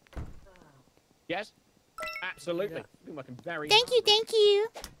 Yes? Absolutely. You've been working very Thank hard. you, thank you.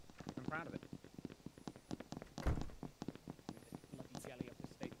 I'm proud of it. Lucky jelly of the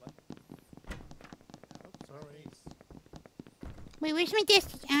stapler. Oh, sorry. Wait, where's my desk?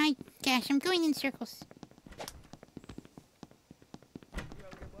 Gosh, I'm going in circles.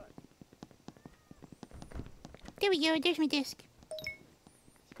 There we go, there's my desk.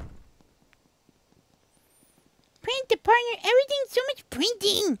 Print the partner, everything, so much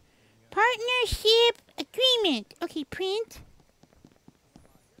printing. Partnership agreement. Okay, print.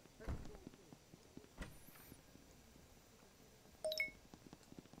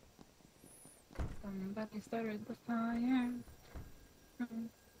 Somebody started the fire.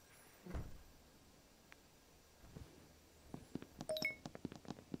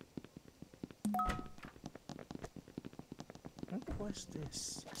 What was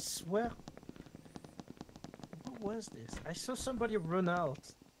this? I swear. What was this? I saw somebody run out.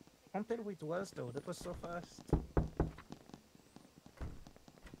 Can't tell who it was though. That was so fast.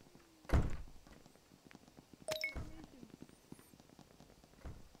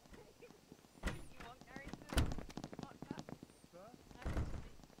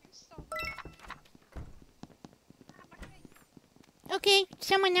 Okay,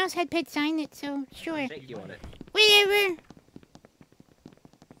 someone else had Pet sign it, so sure. Shake you on it. Whatever.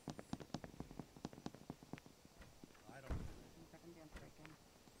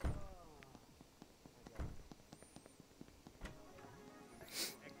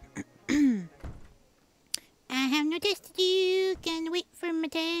 I have no test to do. Gotta wait for my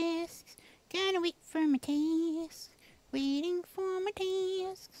tasks. Gotta wait for my tasks. Waiting for my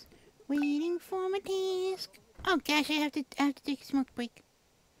tasks. Waiting for my task. Oh gosh, I have to take a smoke break.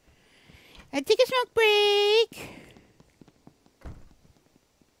 I take a smoke break.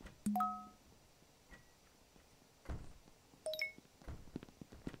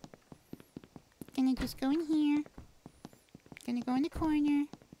 Gonna just go in here. Gonna go in the corner.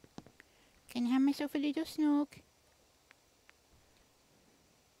 Gonna have myself a little smoke.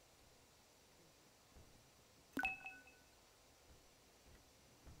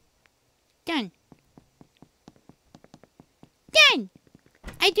 Done. Done!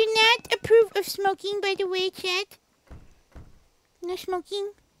 I do not approve of smoking, by the way, chat. No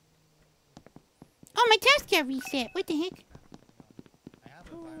smoking. Oh, my task got reset. What the heck?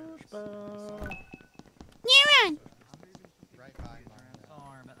 Neuron! Right by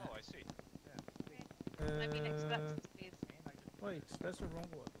Oh, I see. Let me next step, please. Wait, that's the wrong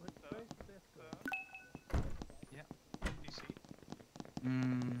one. Wait, Yeah. DC.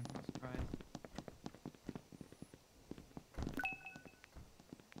 Not surprised.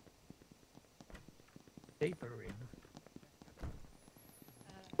 Tapering.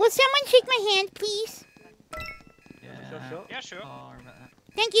 Will someone shake my hand, please? Yeah. Yeah, sure. Sorry about that.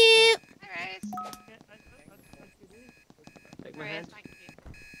 Thank you! Take my hand.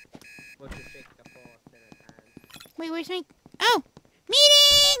 What's the shake the four hand? Wait, where's my... Oh!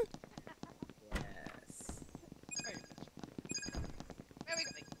 Meeting! Yes. Where we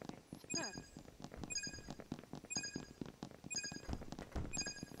going?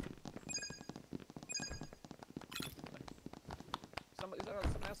 Somebody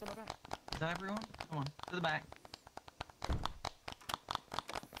Mouse on my back. Is that everyone? Come on, to the back.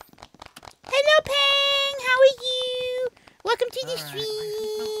 Hello, Pang. How are you? Welcome to the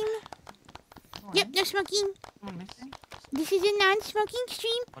stream. Yep, no smoking. This is a non-smoking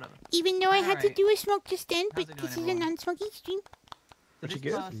stream. Whatever. Even though I had to Alright. do a smoke just then, How's but it this going, is a everyone? non-smoking stream. So this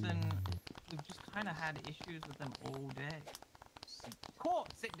person, we've just kind of had issues with them all day. Court,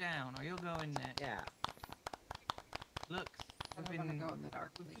 sit down, or you'll go in there. Yeah. Look, I we've don't wanna been, go in the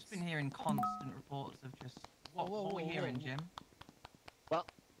dark, we've please. just been hearing constant reports of just what we're hearing, Jim. Well,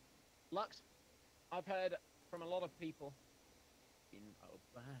 Lux, I've heard from a lot of people. Been a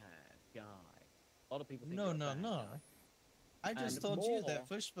bad guy. A lot of people think No, you're a no, bad no. guy. I just And told you more- that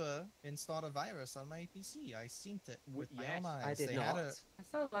Fushpa installed a virus on my PC. I seen it with my yes, own eyes. I did they not. Had a, I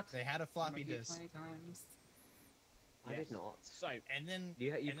saw Lux they had a floppy Mickey disk. 20 times. I did not. So, And then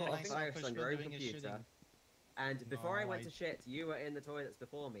You and put then a I saw virus on Pushpa your own doing his computer, shitting. and before I No, went I- to shit, you were in the toilets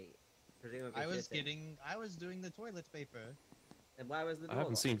before me, presumably I was shitting. I was doing the toilet paper. And why was the I door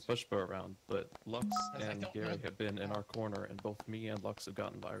haven't locked? seen Fushpa around, but Lux Because I and don't Gary know. have been in our corner, and both me and Lux have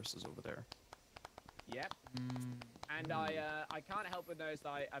gotten viruses over there. Yep. And I can't help but notice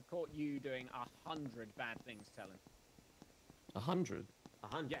that I've caught you doing 100 bad things, Talon. 100?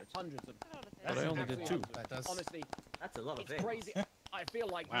 100? Yeah, hundreds of them. But I only did 2. That does. Honestly, That's a lot of it's things. crazy. I feel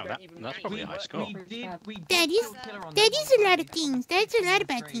like Wow, you don't even that's actually probably a high work. score. We did That is, kill Tiller on that that is one a lot time. of things. That's a lot of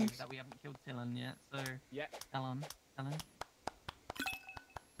bad Strange things. that we haven't killed Tillon yet, so... Yeah. Ellen.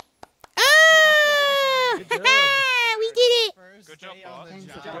 Oh! Good job. We did it! First Good job, day on the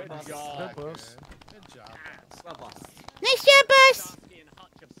boss. job. Good boss. job. Good boss. Good job, boss. Well, boss. Nice job, boss! Starsky and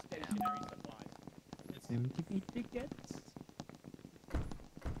Hutch of stationery supplies. Seem to be tickets.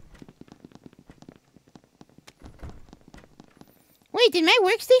 Wait, did my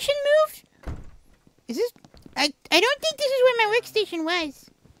workstation move? Is this... I don't think this is where my workstation was.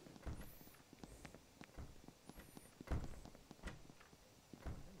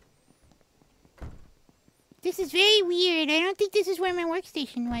 This is very weird. I don't think this is where my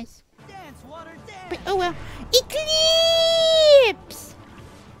workstation was. Dance, water, dance! But, oh well. Eclipse!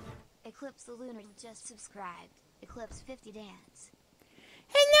 Eclipse the Lunar just subscribed. Eclipse 50 dance.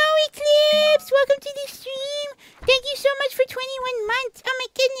 Hello, Eclipse! Welcome to the stream! Thank you so much for 21 months! Oh my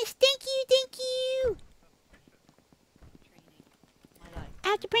goodness, thank you, thank you! I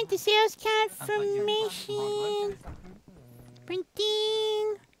have to print the sales confirmation.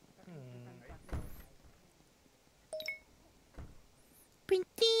 Printing.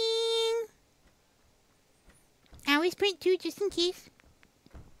 Printing. I always print too, just in case.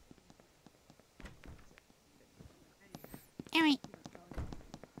 Alright.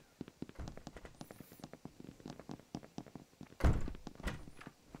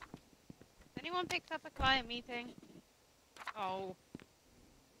 Anyone picked up a client meeting? Oh.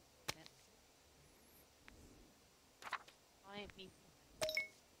 Client meeting.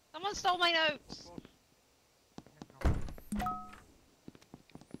 Someone stole my notes!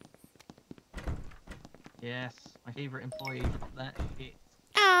 Yes, my favorite employee dropped that shit.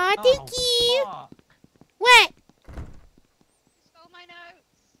 Aw, thank you! Fuck. What? Stole my notes!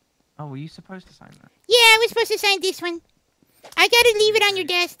 Oh, were you supposed to sign that? Yeah, I was supposed to sign this one. I gotta leave it on your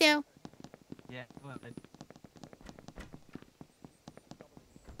desk, though. Yeah, go ahead.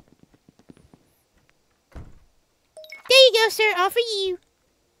 There you go, sir. All for you.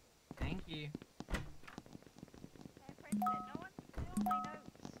 Thank you. I printed it. No one stole my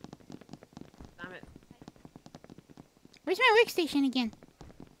notes. Damn it. Where's my workstation again?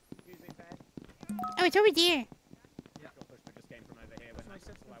 Excuse me, Fed. Oh, it's over there. Yeah. Pushpa just came from over here when I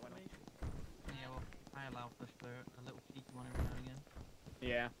went on. Yeah, well, I allow push for a little cheeky one every now and again.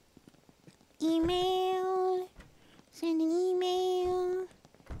 Yeah. Email. Send an email.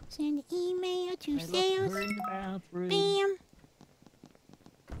 Send an email to sales. Her in the bathroom. Bam.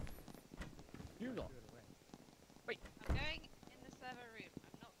 You lot. Wait. I'm going in the server room.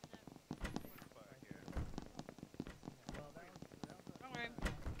 I'm not gonna... Wrong room.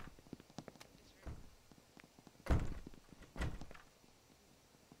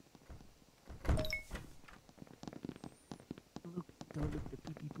 Don't look the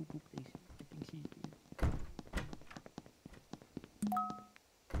pee pee poo poo place. I think she's there.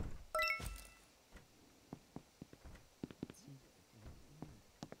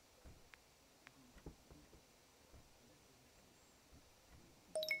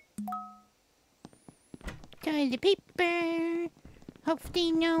 Toilet paper.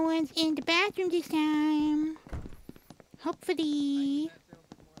 Hopefully no one's in the bathroom this time. Hopefully.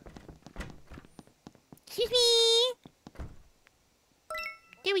 Excuse me.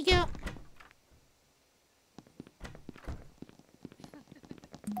 There we go.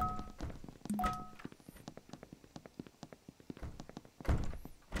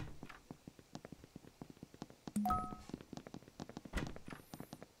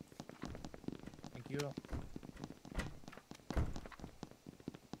 you.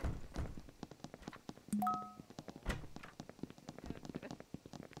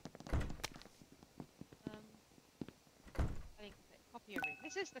 I think the copy of it.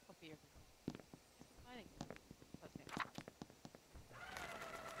 This is the copy of it. I think. Okay.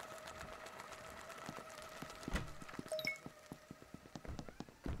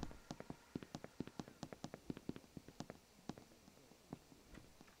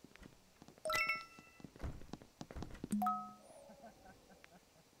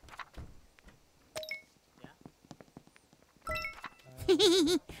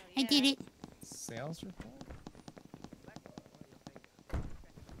 I did it. Sales report?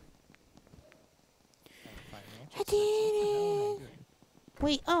 I did it.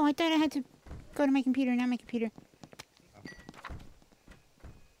 Wait, oh, I thought I had to go to my computer, not my computer.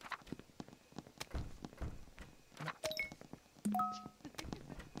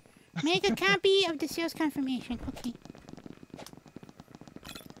 Make a copy of the sales confirmation. Okay.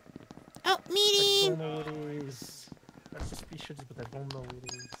 Oh, I meeting! don't know what it is. That's suspicious, but I don't know what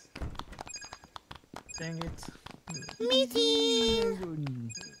it is. Dang it.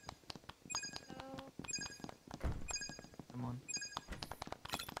 Meeting! Come on.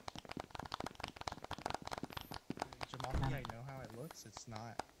 Jamal, I know how it looks. It's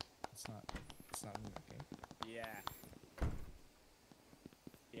not me, okay? Yeah.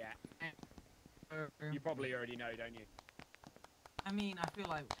 Yeah. You probably already know, don't you? I mean, I feel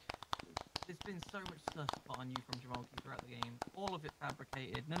like there's been so much stuff put on you from Jamalki throughout the game. All of it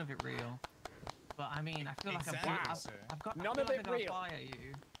fabricated, none of it real. But I mean, I feel like I've got None of it real. fire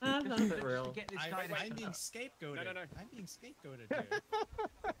you. None of it real. To get this guy to I'm shut being up. scapegoated. No. I'm being scapegoated, dude.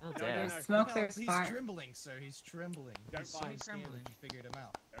 Oh, No, damn. no. Smoke, No, there's he's fire. trembling, sir. He's trembling. Don't He's so fire him. scared that you figured him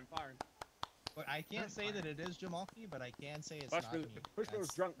out. Don't fire him. But I can't say that it is Jamalki, but I can say it's Push not was- me. Push was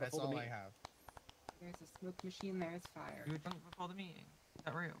That's- drunk That's before the all I meeting. have. There's a smoke machine, there's fire. You were drunk before the meeting. Is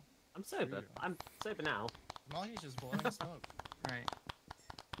that real? I'm sober. I'm sober now. Jamalki's just blowing smoke. Right.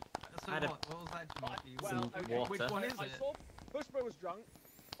 So I had a- what was that, Jamalki? Well, Some okay, water. Which one is I it? saw Pushpa was drunk,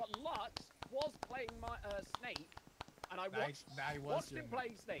 but Lux was playing my Snake, and I watched him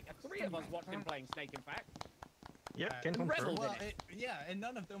playing Snake. Three of us watched him playing Snake, in fact. Yeah, Uh, can confirm. Well, yeah, and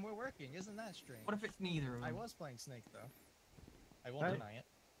none of them were working. Isn't that strange? What if it's neither of them? I was playing Snake though. I won't Right. deny it.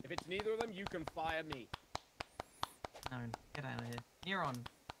 If it's neither of them, you can fire me. No, get out of here. Neuron.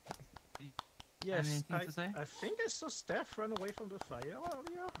 Yes, Anything to say? I think I saw Steph run away from the fire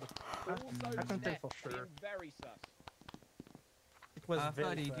earlier, but Also, I can't tell Steph for sure. being very sus. It was very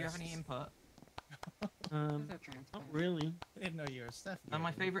Ferdy, do you have fast. any input? Not really. I didn't know you were Steph. And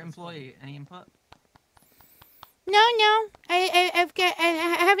my favorite employee, any input? No.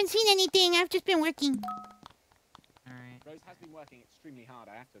 I haven't seen anything. I've just been working. Alright. Rose has been working extremely hard,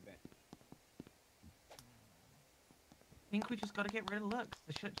 I have to admit. I think we just gotta get rid of Lux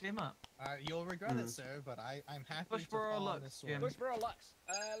to shut Jim up. You'll regret it, sir, but I'm happy Push to for a fall on Lux, this Jim. one. Push for a Lux.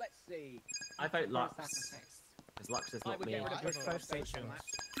 Let's see. I vote Lux. Because Lux is I not would me. get rid of I Push vote for a Lux based on too. that.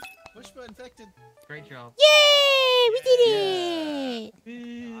 Pushpa infected. Great job. Yay! We did it!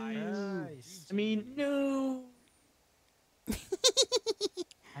 Nice. I mean, no. I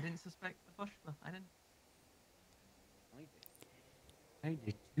didn't suspect the push, but I didn't. I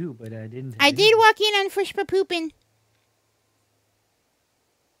did too, but I didn't. I did walk in on Fushpa pooping.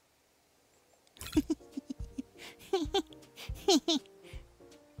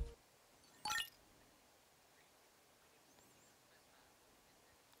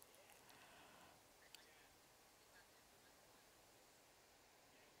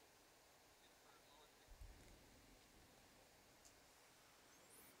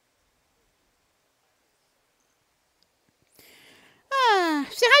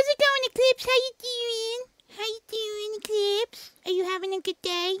 So how's it going, Eclipse? How you doing? How you doing, Eclipse? Are you having a good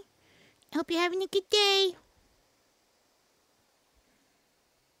day? I hope you're having a good day.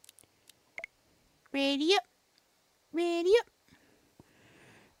 Ready up. Ready up.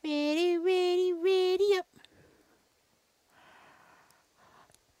 Ready up.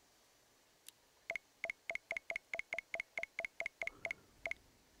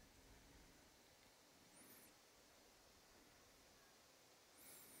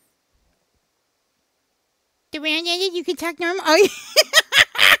 The round ended, you can talk normal. Oh, yeah.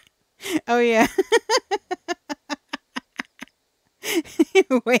 Oh, yeah.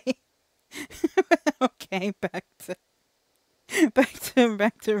 Wait. Okay, back to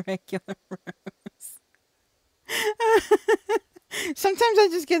regular Rose. Sometimes I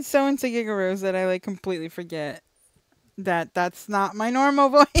just get so into Giga Rose that I like completely forget that that's not my normal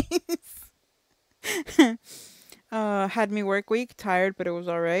voice. Had me work week, tired, but it was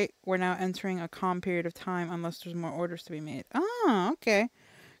alright. We're now entering a calm period of time unless there's more orders to be made. Oh, okay.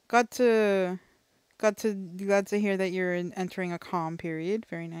 Got to glad to hear that you're entering a calm period.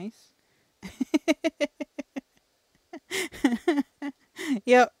 Very nice.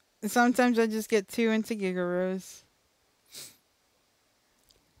 Yep. Sometimes I just get too into Gigaros.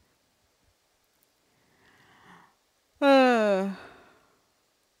 Uh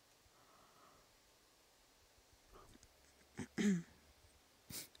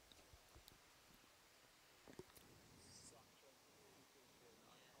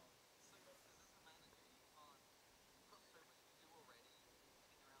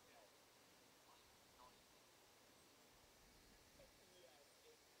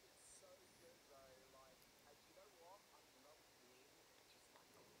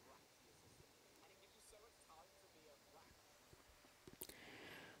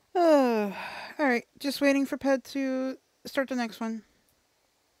Alright, just waiting for Ped to start the next one.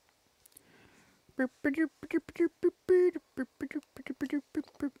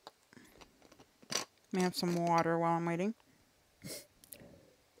 May have some water while I'm waiting.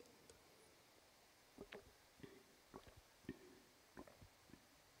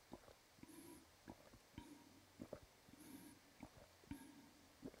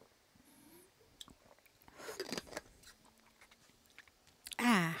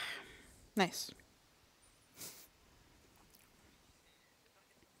 Ah, nice.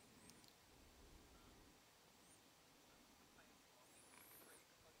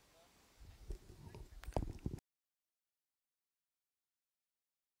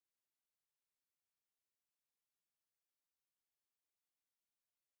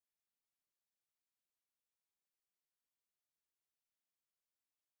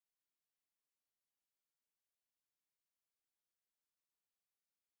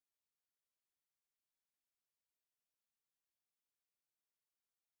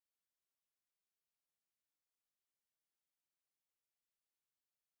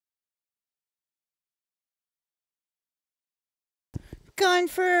 Going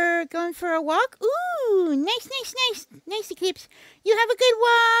for a walk? Ooh, nice Eclipse. You have a good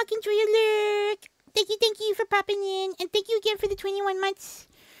walk. Enjoy your lurk. Thank you for popping in, and thank you again for the 21 months.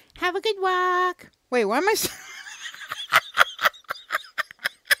 Have a good walk. Wait, why am I?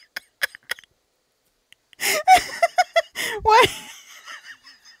 What?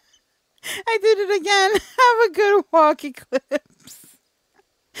 I did it again. Have a good walk, Eclipse.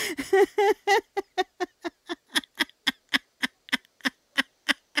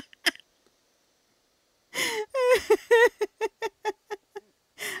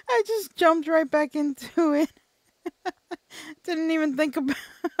 I just jumped right back into it. Didn't even think about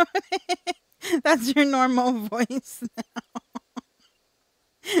it. That's your normal voice now.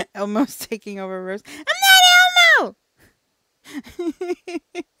 Elmo's taking over Rose. I'm not Elmo!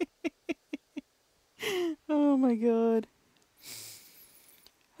 Oh my god.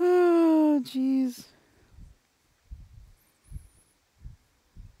 Oh, jeez.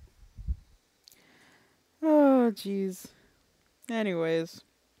 Oh, jeez. Anyways.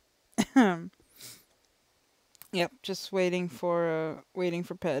 Yep, just waiting for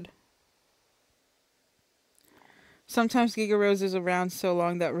Ped. Sometimes Giga Rose is around so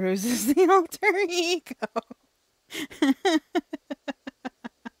long that Rose is the alter ego.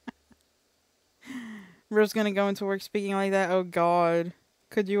 Rose gonna go into work speaking like that? Oh god.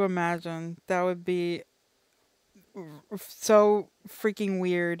 Could you imagine? That would be so freaking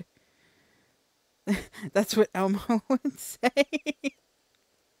weird. That's what Elmo would say.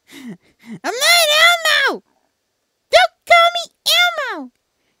 I'm not Elmo! Don't call me Elmo!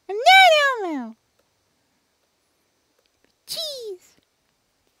 I'm not Elmo! Jeez.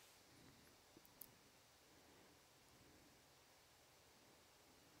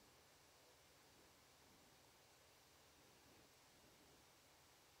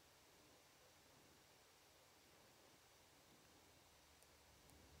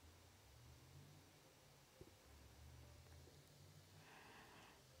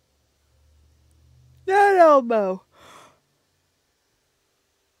 Not Elmo.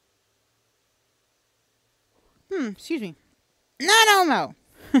 Excuse me. Not Elmo.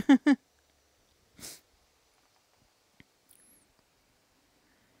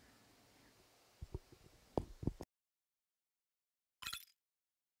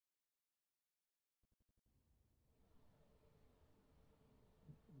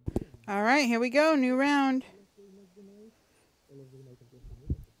 All right, here we go. New round.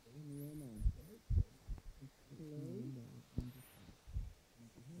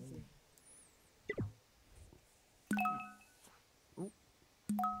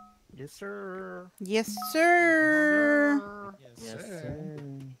 Yes, sir. Yes, sir. Yes, sir.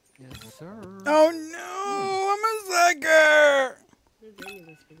 Yes, sir. Oh no, I'm a sucker. Who's in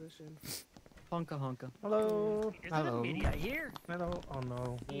this position? Honka honka. Hello. Hello. Media here. Hello. Oh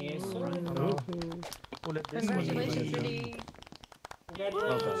no. Yes, Oh sir. no. We'll let this one Congratulations, go. Mitty.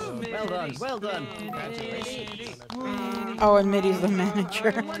 Well done. Well done. Congratulations. Oh, and Mitty's the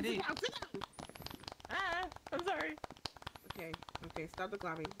manager. Ah, I'm sorry. Okay, okay, stop the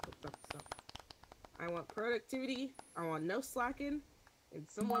clapping. Stop. I want productivity. I want no slacking. And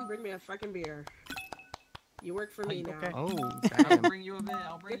someone bring me a fucking beer. You work for me now. Okay. Oh, I'll bring you a bit.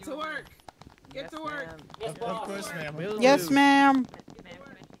 I'll bring Get you to a bit. work. Get to work. Yes, Of boss. course, ma'am. Yes, ma'am. Here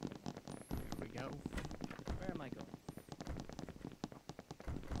we go. Where am I going?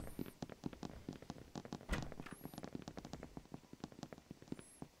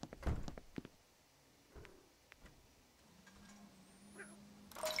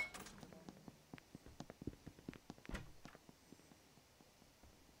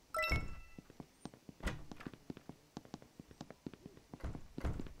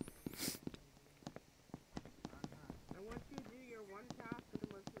 I want you to do your one task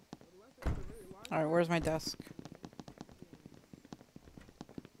unless it's a really large. All right, where's my desk?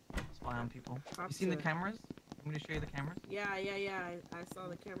 Spy on people. Hop You seen the to it. cameras? I'm gonna show you the cameras. Yeah. I saw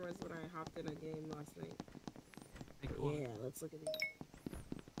the cameras when I hopped in a game last night. Pretty cool. Yeah, let's look at these.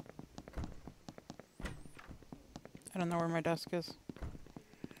 I don't know where my desk is.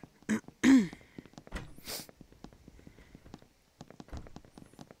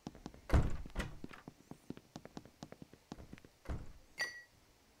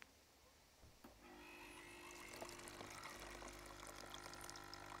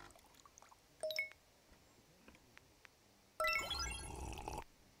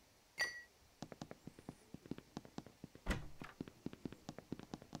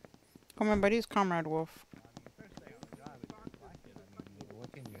 Oh, my buddy's Comrade Wolf.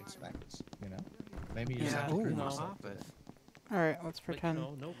 What can you expect? You know? Maybe you just Yeah, have to prove no. yourself. All right, let's But, pretend. you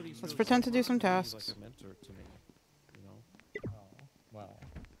know, nobody's Let's really pretend to do some supported me. He's tasks. like a mentor to me. You know? Oh, well,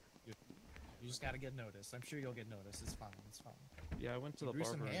 you just gotta get noticed. I'm sure you'll get noticed. It's fine. It's fine. Yeah, I went to You the grew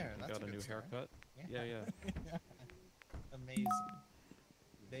some barber hair, and that's got a a new good sign. haircut. Yeah. Amazing.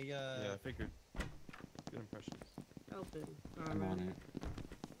 They Yeah, I figured. Good impression. Help him. I'm on it.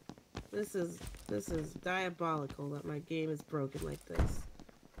 This is diabolical that my game is broken like this.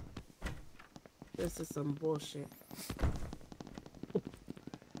 This is some bullshit.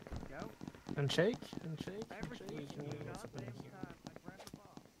 And shake.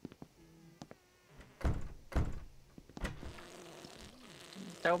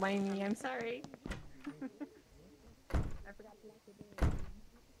 Don't mind me, I'm sorry. I forgot to lock the door.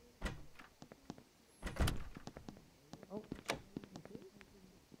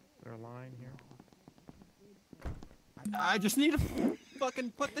 Is there a line here? I just need to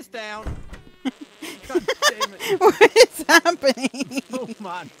fucking put this down. God damn it. What is happening? Come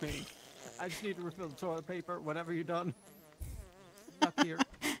on, me. I just need to refill the toilet paper whenever you're done. Stuck here.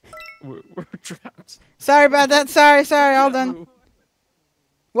 We're trapped. Sorry about that. Sorry. All done.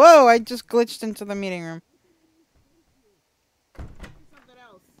 Whoa, I just glitched into the meeting room. Something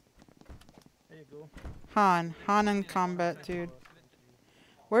else. There you go. Han in combat, dude.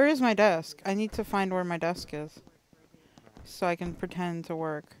 Where is my desk? I need to find where my desk is, so I can pretend to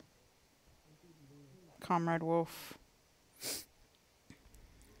work. Comrade Wolf.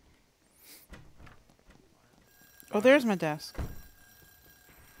 Oh, there's my desk.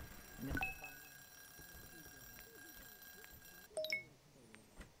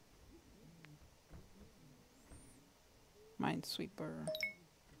 Minesweeper.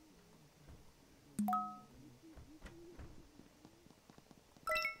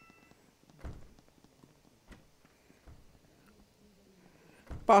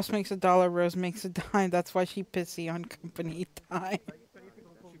 Boss makes $1, Rose makes a dime. That's why she pissy on company time.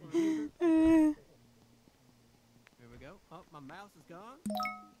 Here we go. Oh, my mouse is gone.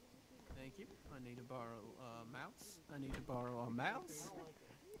 Thank you. I need to borrow a mouse. I need to borrow a mouse.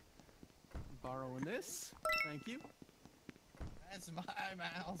 Borrowing this. Thank you. That's my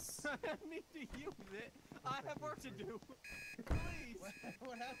mouse. I need to use it. I have work to do. Please.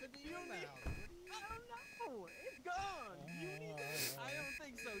 What happened to your mouse? I don't know. It's gone. You need it. I don't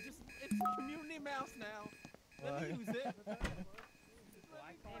think so. Just it's a community mouse now. Let me use it.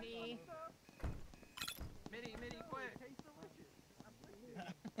 Mitty, quick.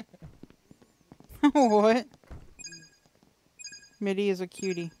 What? Mitty is a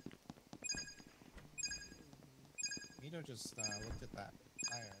cutie. Mito just looked at that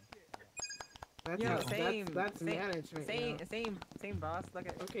iron. That's Yo, that's management. Same boss. Look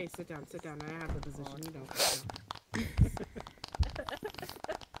at. Okay, sit down. I have the position. You don't.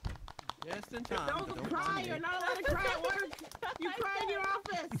 Just in time. Don't cry. You're not allowed to cry at work. You cry in your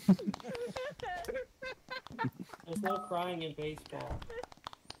office. There's no crying in baseball.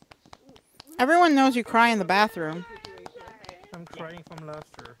 Everyone knows you cry in the bathroom. I'm crying from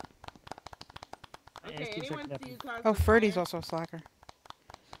laughter. Okay, anyone see Oh, Ferdy's also a slacker.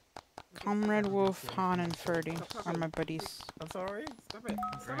 Comrade Wolf, Han, and Ferdy are my buddies. I'm sorry? Stop it.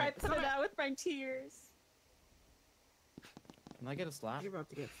 I put it out with my tears. Can I get a slap? You're about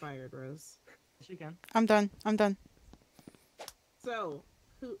to get fired, Rose. She can. I'm done. So,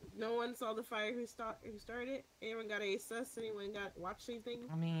 no one saw the fire who started it? Anyone got a sus? Anyone got watched anything?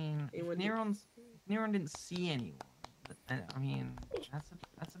 I mean, if Neron didn't see anyone. I mean,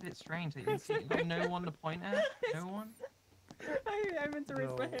 that's a bit strange. That you didn't see no one to point at. No one. I meant to raise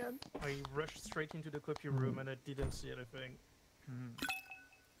my hand. I rushed straight into the copy room and I didn't see anything.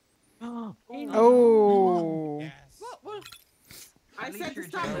 Oh. Yes. What? I said to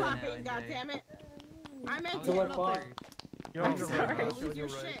stop clapping, goddammit. I meant to. I'm sorry. Lose your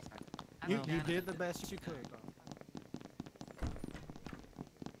shit. You did the best you could.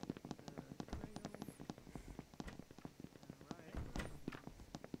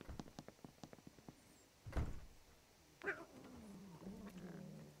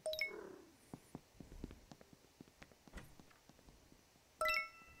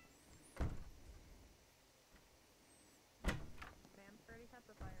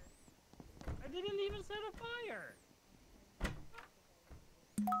 I didn't even set a fire.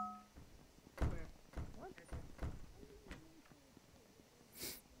 What?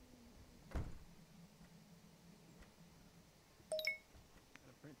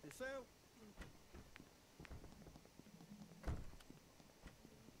 Gotta print this out.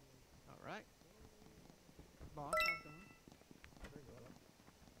 Alright. Boss, how's it going?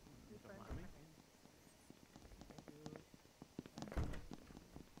 Don't mind me.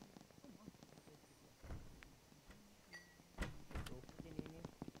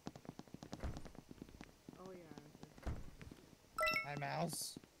 Oh yeah. Hi, mouse.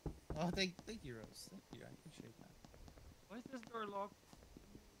 Oh, thank you, Rose. Thank you. I appreciate that. Why is this door locked?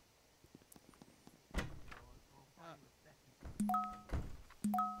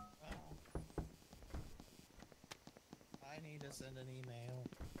 I need to send an email.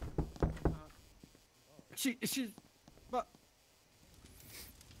 She's. But.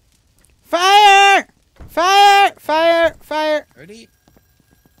 Fire! Fire! Fire! Fire! Ready?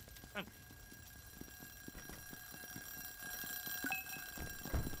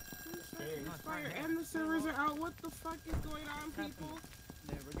 Fire and the servers are out. What the fuck is going on, people?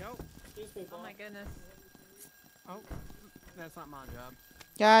 There we go. Oh my goodness. Oh, that's not my job.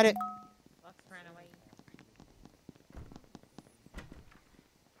 Got it. Let's run away.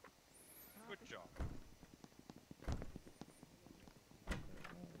 Good job.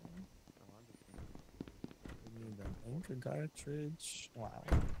 We need an ink cartridge. Wow.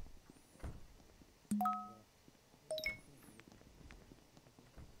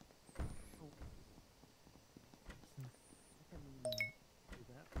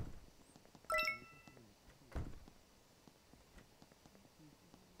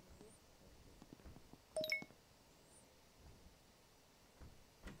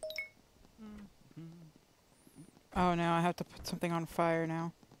 Oh no, I have to put something on fire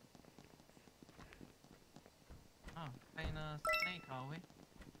now. Oh, playing a snake, are we?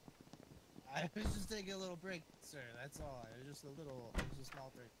 I was just taking a little break, sir. That's all. It was just a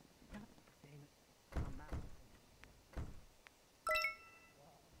small break.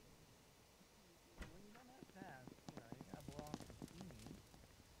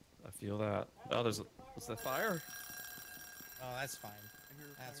 I feel that. Oh, there's the fire. Oh, that's fine.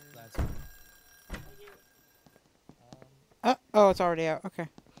 That's fine. Oh, it's already out. Okay.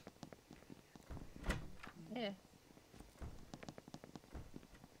 Yeah.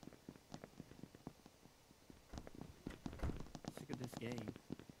 Sick of this game.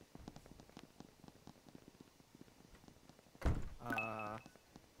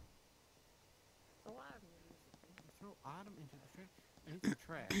 Throw item into the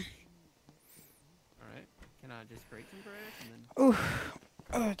trash. Alright. Can I just break some trash and then... Oof.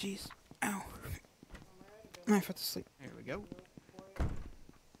 Oh, jeez. Ow. I fell to sleep. There we go.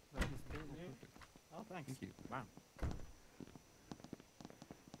 Oh, thanks. Thank you. Wow.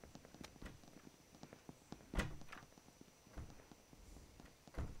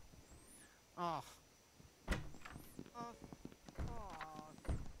 Oh.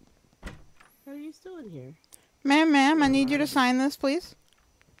 How are you still in here? Ma'am, I need you to sign this, please.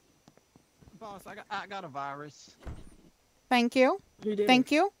 boss, I got a virus. Thank you. Who did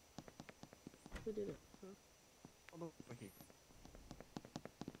Thank it? you. Who did it? Huh? Hold over here.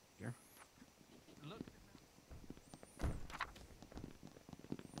 Here. Look.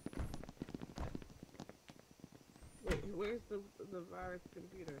 Wait, where's the virus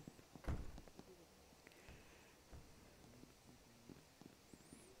computer?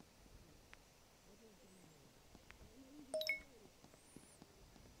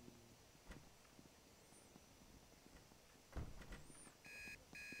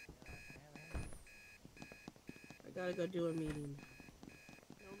 I gotta go do a meeting.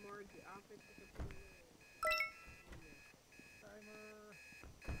 No more outfits to put in.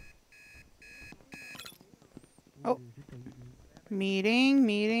 Oh.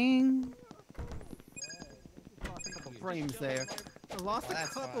 Meeting. Lost a couple frames there. I lost a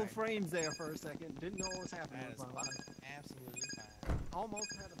couple frames there for a second. Didn't know what was happening. That is with my life. absolutely fine. Almost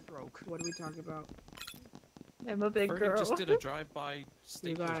had a stroke. What are we talking about? I'm a big Fergie girl. just did a drive-by You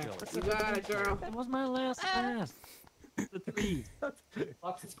staple got it. jelly. You got it, girl. That was my last pass. The 3.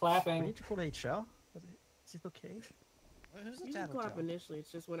 Fox is clapping. Need to call HR? Is it okay? Who's the You can clap tattletale? initially.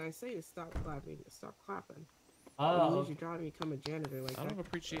 It's just when I say to stop clapping, stop clapping. Oh. Usually trying to become a janitor like I that. don't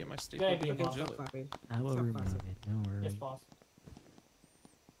appreciate my Good staple idea, jelly. boss. Stop clapping. I will Stop remove clapping. it. Don't worry. Yes, boss.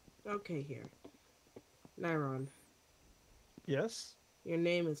 Okay, here. Nyron, Yes? your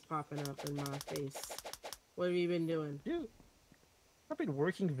name is popping up in my face. What have you been doing? I've been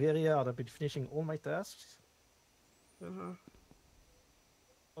working very hard. I've been finishing all my tasks. Uh-huh.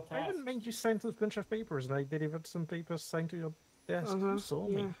 I even made you sign a bunch of papers, and I delivered some papers signed to your desk. You saw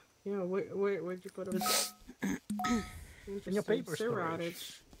Yeah. me. Yeah, where'd you put them? In your paper Sewer storage.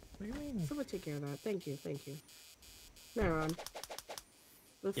 outage. What do you mean? Someone take care of that. Thank you. Nyron.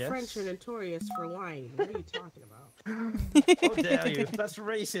 The Yes? French are notorious for lying. What are you talking about? How dare you? That's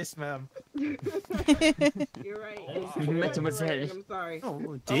racist, ma'am. You're right. Mademoiselle. I'm sorry.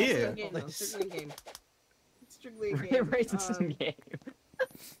 Oh dear. It's strictly a game. It's strictly a game. Racist game.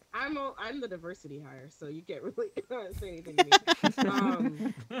 I'm the diversity hire, so you can't really say anything to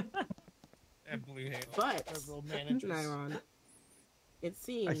me. And blue hair. But Liberal managers. Nyron, it I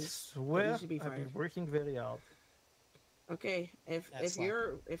seems that swear you should be I've fired. been working very hard. Okay, if That's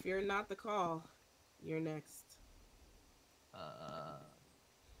you're not the call, you're next.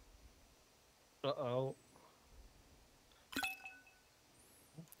 Uh-oh.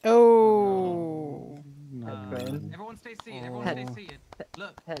 Oh. Everyone stay seated. Everyone stay seated.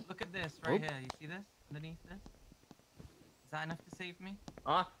 Look at this right here. You see this underneath this? Is that enough to save me?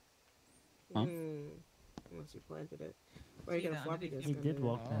 Ah. Huh? Unless you planted it. Why you See got a that floppy underneath disk? He did under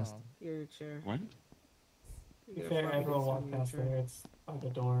walk past. your chair. What? You To be got a fair, floppy everyone disk walked under your past chair. there. It's by the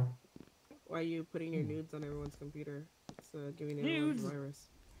door. Why are you putting your nudes on everyone's computer? It's giving everyone Nudes? a virus.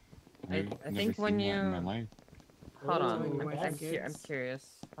 I think when you hold on, Telling your wife and I'm kids. curious.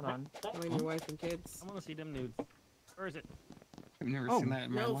 Hold on. Telling your wife and kids. I want to see them nudes. Where is it? I've never seen that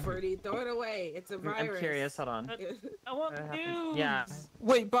in my No, life. Ferdy, throw it away. It's a virus. I'm curious. Hold on. I want nudes. Yeah.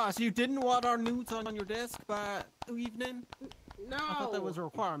 Wait, boss, you didn't want our nudes on your desk by evening? No. I thought that was a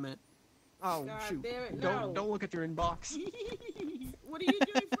requirement. Oh, God shoot. damn it, Don't no. don't look at your inbox. What are you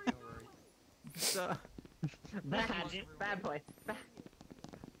doing for your Bad boy.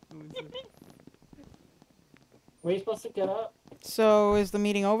 Were you supposed to get up? So is the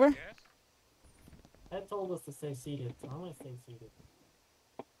meeting over? That told us to stay seated, so I'm gonna stay seated.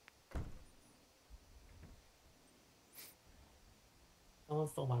 Someone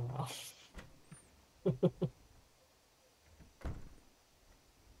stole my mouse.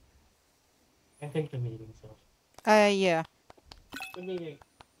 I think the meeting's over. Yeah. The meeting.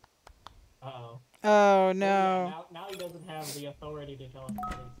 Uh-oh. Oh Yeah, no. now he doesn't have the authority to tell us to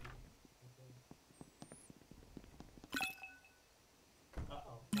stay seated.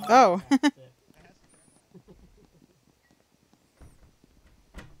 Uh-oh. Oh. That's it.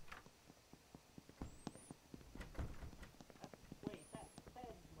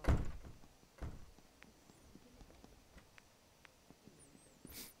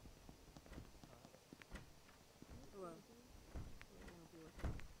 Hello.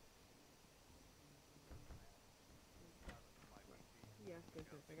 Yes,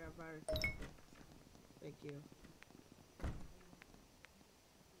 I got virus. Thank you.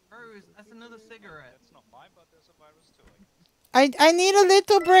 Rose, that's another cigarette. That's not mine, but there's a virus too. I need a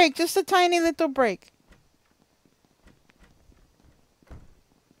little break, just a tiny little break.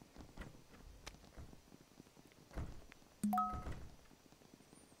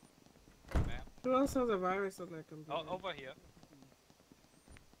 Who else has a virus on their computer? Oh, over here.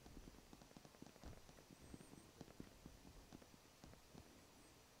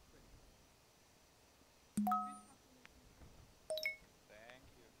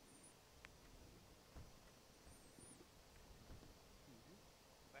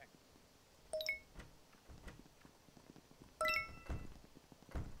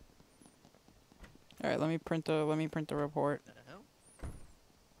 All right, let me print the report. The hell?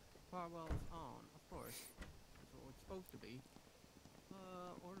 Firewall's on, of course. That's what it's supposed to be.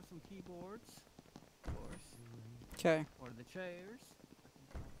 Order some keyboards, of course. Okay. Order the chairs.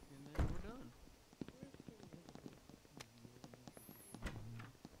 And then we're done.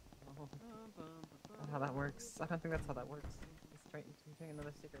 How that works? I don't think that's how that works. Let's try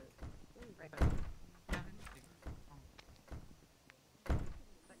another cigarette. Right back.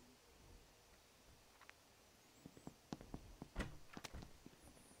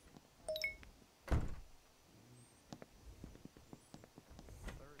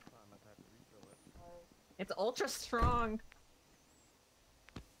 It's ultra strong.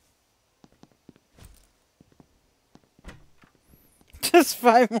 Just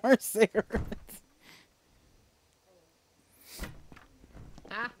 5 more cigarettes.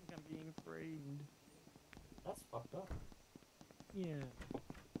 I think I'm being framed. That's fucked up. Yeah,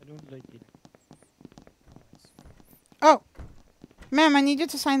 I don't like it. Oh, ma'am, I need you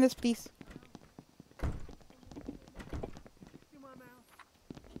to sign this, please.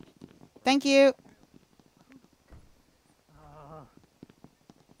 Thank you.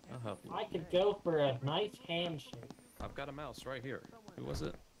 I'll help you. I could go for a nice handshake. I've got a mouse right here. Who was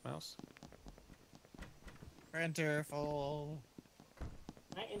it? Mouse? Printer full.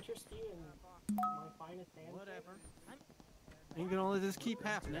 Can I interest you in my finest handshake? Whatever. Ain't gonna let this keep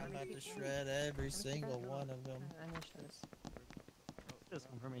happening. I'm about to shred every single one of them. Just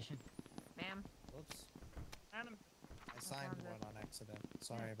information. Ma'am. Whoops. Adam. I signed one on accident.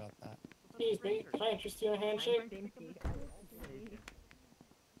 Sorry about that. Excuse me, can I interest you in a handshake? Thank you.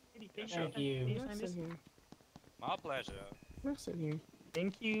 My pleasure. What's in here?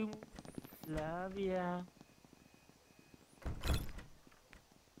 Thank you. Love ya.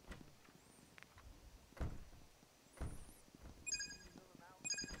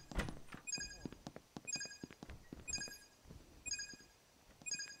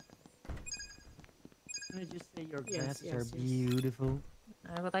 Can I just say your Yes, glasses yes, are yes. beautiful?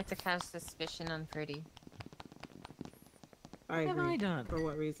 I would like to cast suspicion on Freddy. I What have agree. I done? For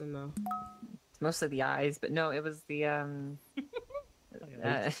what reason, though? It's mostly the eyes, but no, it was the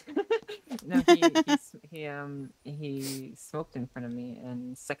Okay. no, he smoked in front of me,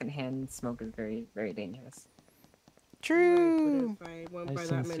 and secondhand smoke is very, very dangerous. True. Right, but if I went I by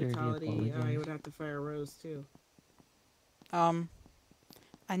that sincerely mentality, I apologize. would have to fire Rose too.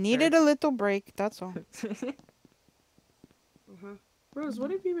 I needed a little break. That's all. Rose,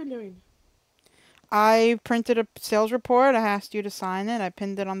 what have you been doing? I printed a sales report. I asked you to sign it. I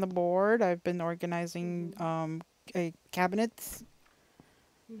pinned it on the board. I've been organizing cabinets.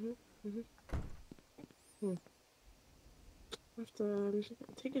 I'm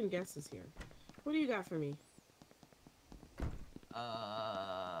taking guesses here. What do you got for me? You're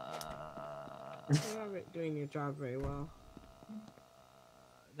not doing your job very well.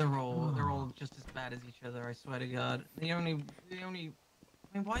 They're all just as bad as each other. I swear to God. The only. I mean,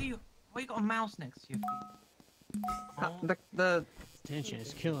 why you got a mouse next to your feet? The tension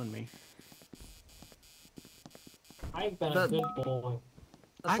is killing me. I've been a good boy.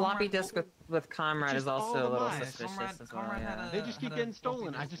 The floppy disk with Comrade is also a little suspicious as well. Comrade Yeah. They just keep getting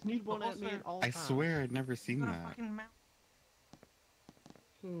stolen. I just need one at me at all I times. swear I'd never seen that.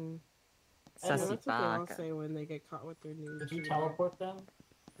 That's Sassy what they all baka. say when they get caught with their new. Did you teleport them?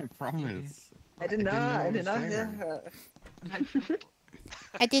 I promise. I did not. I did not.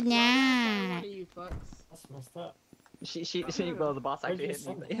 I did What not. are you fucks? That's messed up. Well, the boss actually hit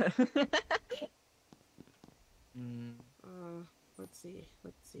me. But yeah. Let's see.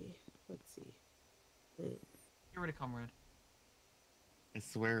 Get rid of Comrade. I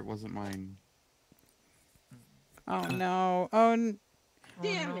swear it wasn't mine. Oh no. Oh.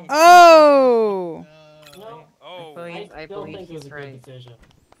 Damn it. Oh. No. Oh. I still believe think it was he's a right. good decision.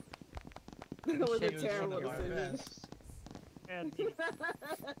 That was a Shit. terrible One of our decision.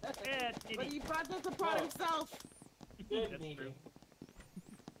 But he brought this upon himself. Good meeting.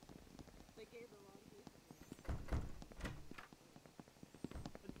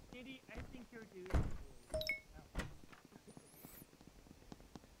 Kitty, I think you're doing.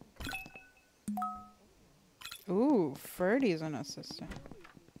 Ooh, Ferdy's an assistant.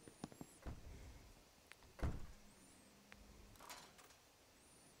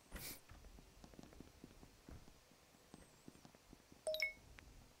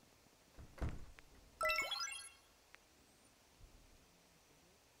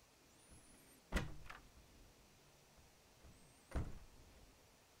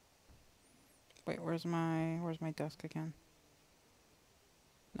 Wait, where's my desk again?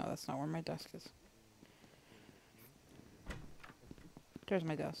 No, that's not where my desk is. There's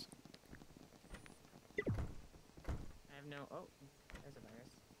my desk. No. Oh, there's a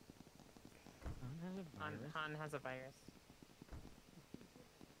virus. Has a virus? Han has a virus.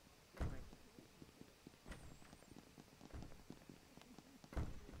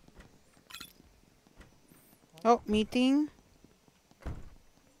 Oh, meeting.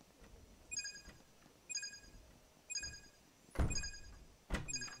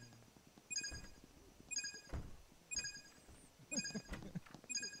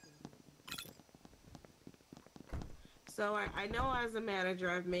 So I know as a manager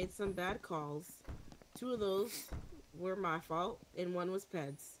I've made some bad calls. 2 of those were my fault, and 1 was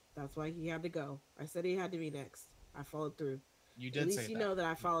Ped's. That's why he had to go. I said he had to be next. I followed through. You did At least say you that. know that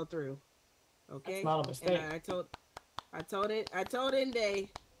I followed through. Okay? That's not a mistake. And I told Inday,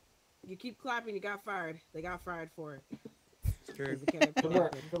 you keep clapping, you got fired. They got fired for it. It's true. Good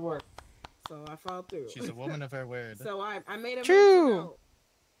work. Good work. So I followed through. She's a woman of her word. So I made a True. mental note.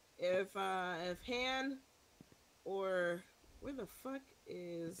 If Han or where the fuck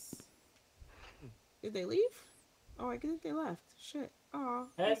is? Did they leave? Oh, I think they left. Shit. Oh,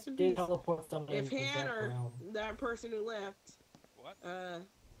 That did teleport somebody if into the Han or background. that person who left, What?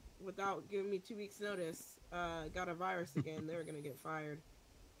 without giving me 2 weeks notice, got a virus again, they're gonna get fired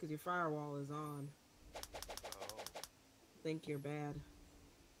because your firewall is on. I think you're bad.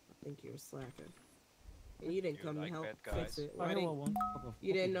 I think you're a slacker. And you didn't Dude, come to like help bad fix guys. it. Why didn't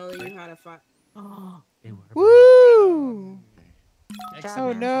you didn't know that you had a fight? Oh, they were. Woo!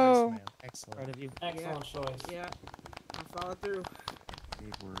 Excellent Oh no. choice, man. Excellent. Proud of you. Excellent choice. Yeah, I followed through.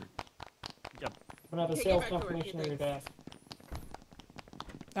 Good work. Yep. I'm gonna have a Okay, sales get back to work, confirmation on your thanks. desk.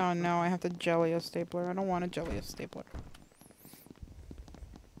 Oh no, I have to jelly a stapler. I don't want to jelly a stapler.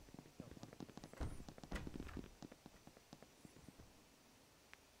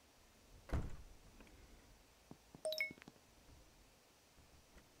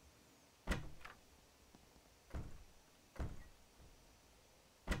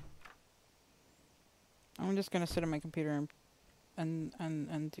 I'm just gonna sit on my computer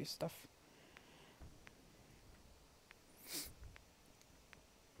and do stuff.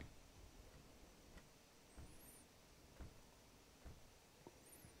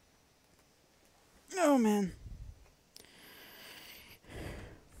 Oh man.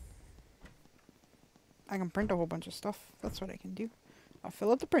 I can print a whole bunch of stuff. That's what I can do. I'll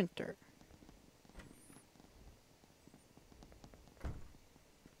fill up the printer.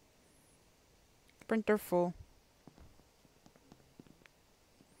 Printer full.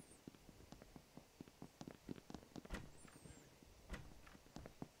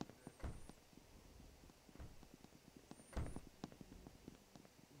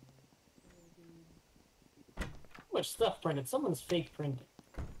 Too much stuff printed. Someone's fake printing.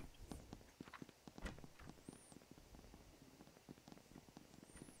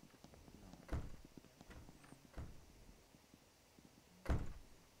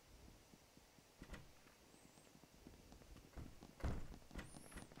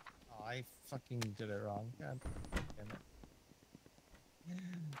 Oh, I fucking did it wrong. God damn it.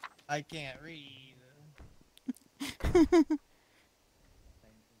 I can't read.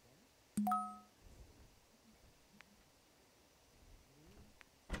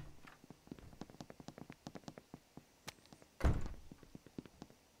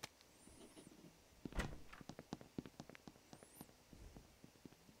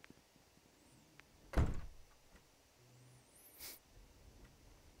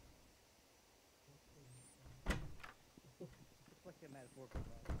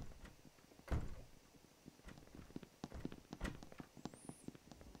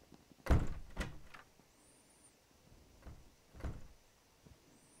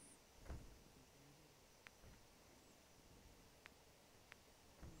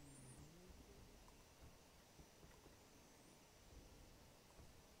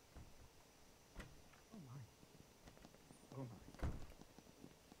 Oh my.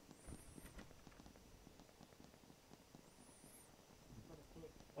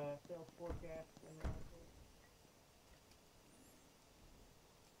 Sales forecast analysis.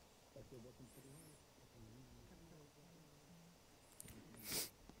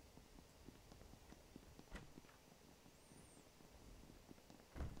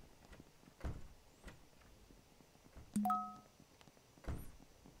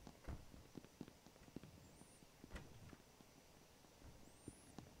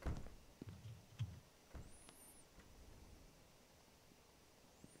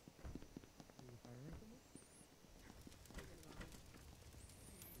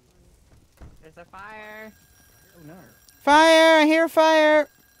 There's a fire. Oh no. Fire! I hear fire!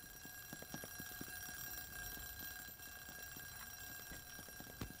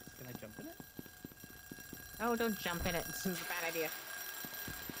 Can I jump in it? Oh, don't jump in it. This is a bad idea.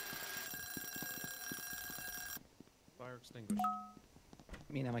 Fire extinguished.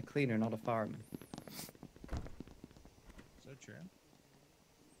 I mean, I'm a cleaner, not a fireman. So true.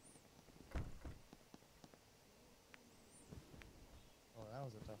 Oh, that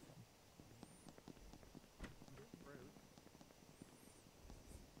was a tough one.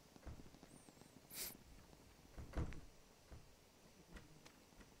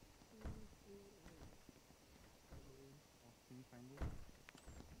 Can you find it?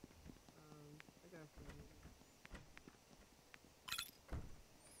 I got it.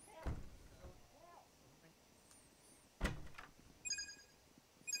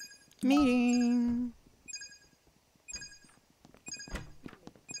 Meeting.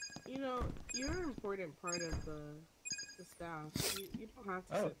 You know, you're an important part of the staff. You don't have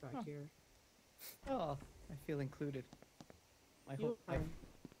to sit back here. Oh, I feel included. My You whole life. are.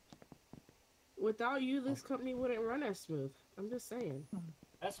 Without you, this company wouldn't run as smooth. I'm just saying.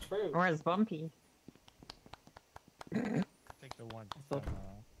 That's true. Or as bumpy. Take the one from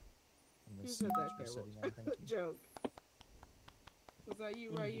Who this said that, just Carol? sitting there, thank you. Joke. Was that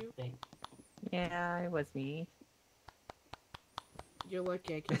you, Ryu? Yeah, it was me. You're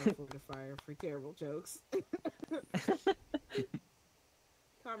lucky I can't afford a fire for terrible jokes.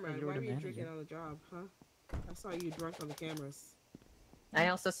 Comrade, You were why the were you manager. drinking on the job, huh? I saw you drunk on the cameras. I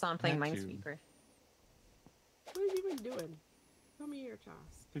also saw him playing Had to. Minesweeper. What have you been doing? Tell me your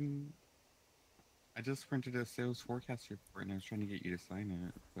task. I just printed a sales forecast report and I was trying to get you to sign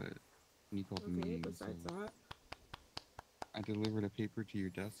it, but you called the Okay, meeting. besides So that. I delivered a paper to your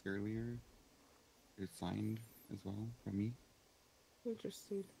desk earlier. It's signed as well from me.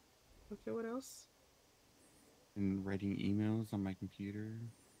 Interesting. Okay, what else? And writing emails on my computer.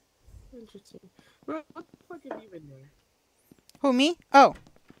 Interesting. Bro, what the fuck have you been doing? Who, me? Oh.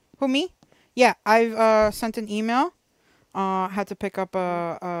 Who, me? Yeah, I've sent an email. Had to pick up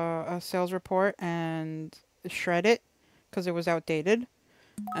a sales report and shred it because it was outdated.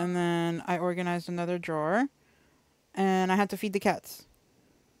 And then I organized another drawer. And I had to feed the cats.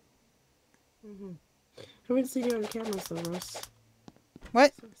 Mm-hmm. I haven't seen you on camera, so Rose.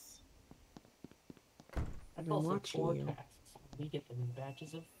 What? That's been also watching 4 you. tasks. We get them in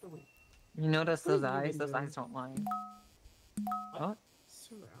batches of 3. You notice What those have you eyes? been Those doing? eyes don't lie. What?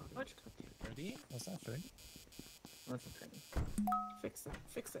 Surrounded. Ready? That's not fair. What's the thing? Fix that.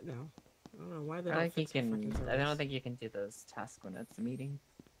 Fix it now. I don't know why they I don't don't think fix my you fucking can. I servers. don't think you can do those tasks when it's a meeting.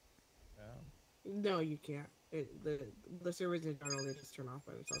 No, you can't. The servers in general, they just turn off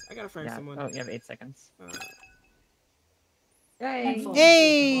by themselves. I gotta fire Yeah. someone. Oh, you have 8 seconds. Yay!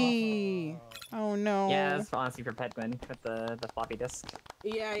 Hey! Oh no. Yeah, that's honestly for Pedguin with the floppy disk.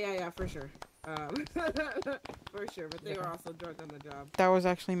 Yeah, for sure. For sure, but they were also drunk on the job. That was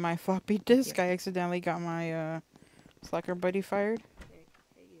actually my floppy disk. I accidentally got my slacker buddy fired.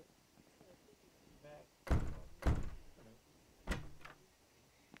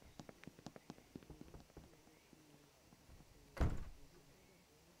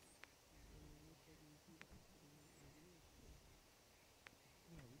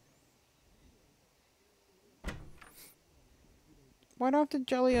 Why do I have to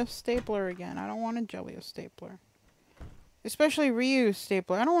jelly a stapler again? I don't want to jelly a stapler. Especially reuse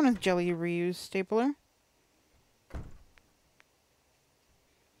stapler. I don't want to jelly reuse stapler.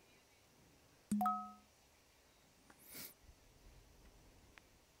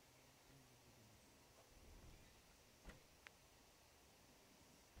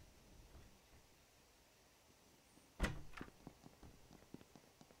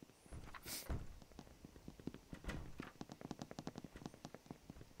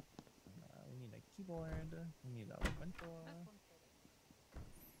 We need a keyboard. We need a printer.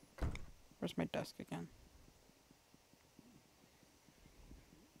 Where's my desk again?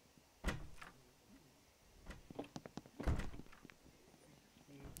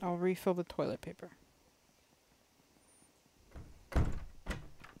 I'll refill the toilet paper.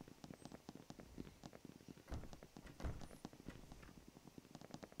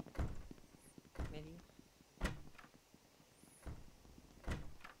 Maybe.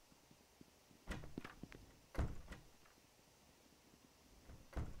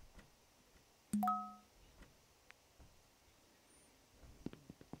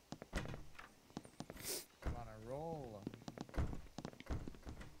 I'm on a roll.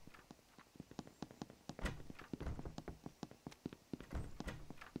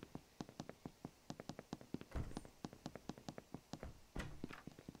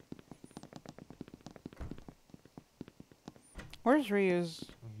 Where's Ryu's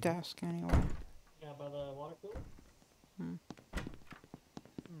desk anyway? Yeah, by the water cooler. Hmm.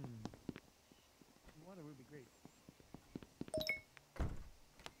 Water would be great.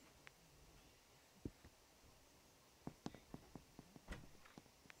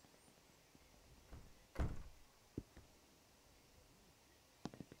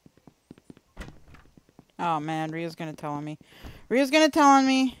 Oh man, Ria's gonna tell on me. Ria's gonna tell on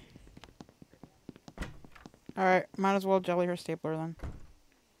me. Alright, might as well jelly her stapler then.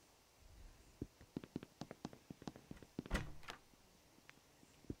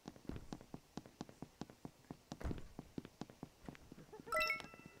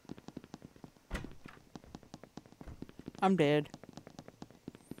 I'm dead.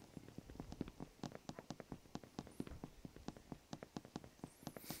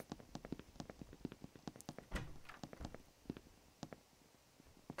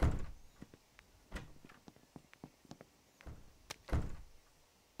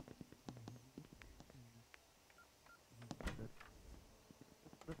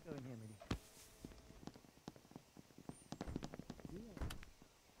 Let's go in here, maybe.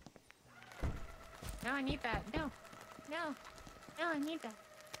 No, I need that. No. No. No, I need that.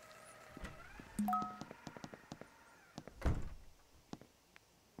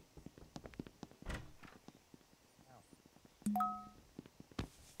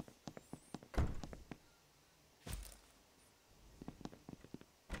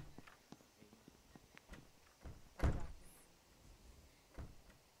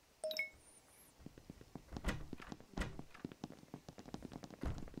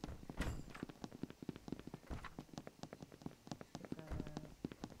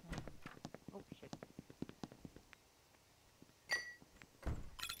 Oh, shit.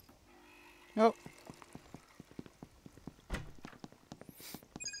 Oh.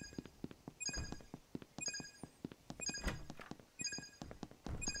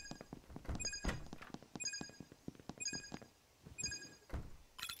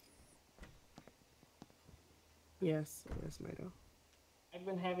 Yes, yes, Mido. I've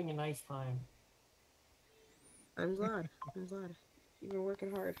been having a nice time. I'm glad. I'm glad. You've been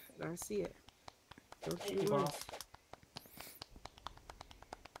working hard, and I see it. Don't Thank you you, worry. boss.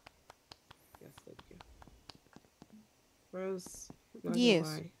 Yes, thank you. Rose, not Yes.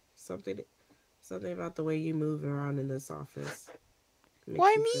 gonna lie. Something about the way you move around in this office makes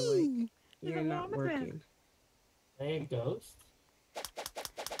Why me feel me? like you're not working. Hey, Ghost.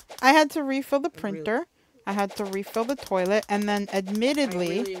 I had to refill the I really- printer. I had to refill the toilet, and then I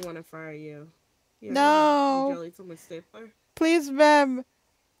admittedly, really want to fire you. Yeah, No. You jellied someone's stapler? please, Beb,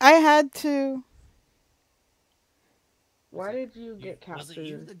 I had to. Why did you get cat Was it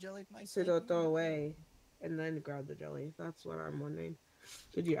you food that jellied my to go throw away and then grab the jelly? That's what I'm wondering.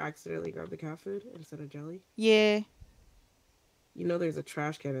 Did you accidentally grab the cat food instead of jelly? Yeah. You know there's a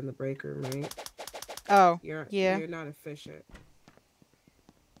trash can in the break room, right? Oh, You're yeah. not efficient.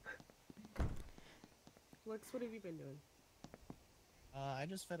 Lex, what have you been doing? I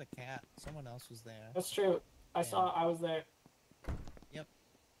just fed a cat. Someone else was there. That's true. I was there. Yep.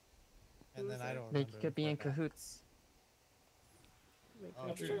 And then I don't They remember. could be in what happened. cahoots. Oh,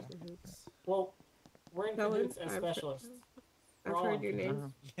 That's true. true. Cahoots. Well, we're in Helen, cahoots as I've- specialists. I've We're all heard in your cahoots.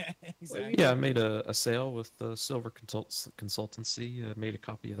 name. Yeah, What exactly. have you Yeah, I done? made a sale with the Silver Consultancy. Made a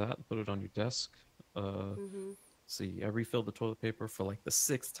copy of that, put it on your desk. Mhm. See, I refilled the toilet paper for like the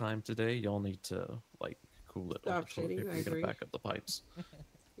 6th time today. Y'all need to like cool it Stop with the toilet shitting, paper. I You gotta agree. back up the pipes.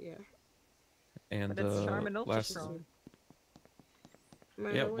 Yeah. And But it's Charmin Ultra last, Strong.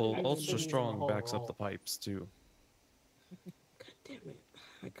 Milo, yeah, what well, have you Ultra been doing? Strong backs up the pipes too. God damn it.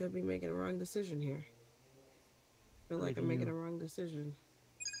 I could be making a wrong decision here. I feel What like did I'm making you- a wrong decision.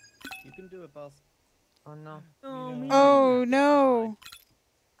 You can do it, boss. Oh no. Oh no.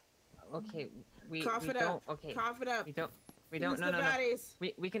 Okay, we Cough it don't. up. Okay, Cough it up. we don't. We Who's don't. No, the no, no. baddies?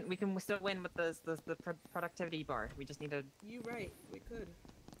 We can still win with the productivity bar. We just need to You right. We could.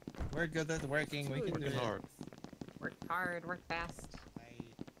 We're good at working. We can do Working it. hard. work hard, work fast.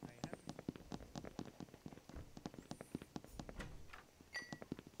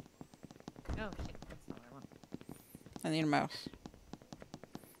 Oh shit, that's not what I want. I need a mouse.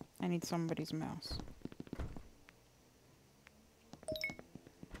 I need somebody's mouse.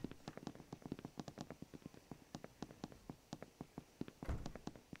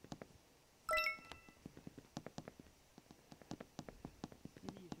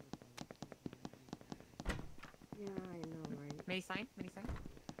 Yeah, I know, right? Mini sign, mini sign.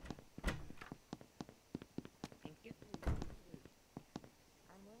 Thank you.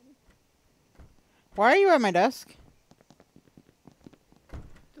 Why are you at my desk?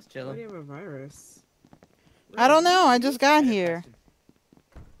 Just Why do chilling. you have a virus? I don't know. I just got here.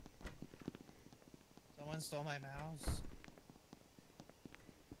 Someone stole my mouse.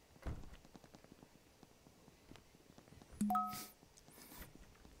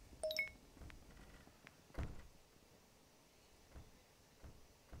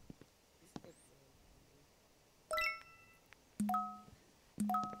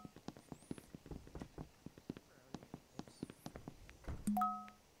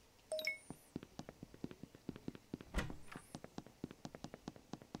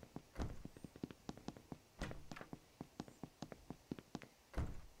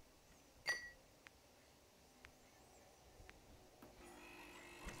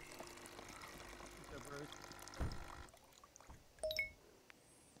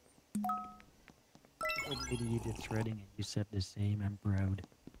 Old lady, you did threading and you said the same. I'm proud.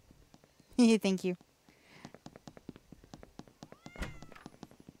 Thank you.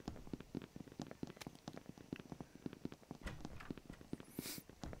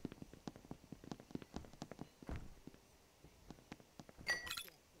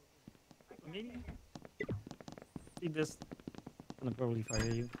 Maybe he just gonna probably fire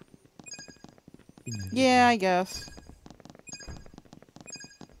you. Yeah, I guess.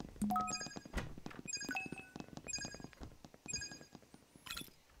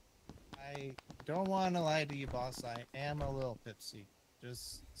 I don't want to lie to you, boss. I am a little tipsy,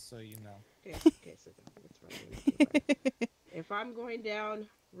 just so you know. Okay, so if I'm going down,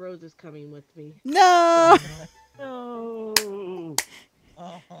 Rose is coming with me. No! No.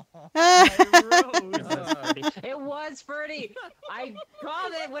 It was Ferdy. I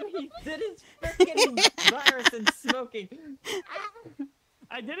called it when he did his freaking virus and smoking.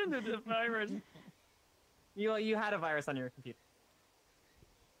 I didn't do the virus. You had a virus on your computer.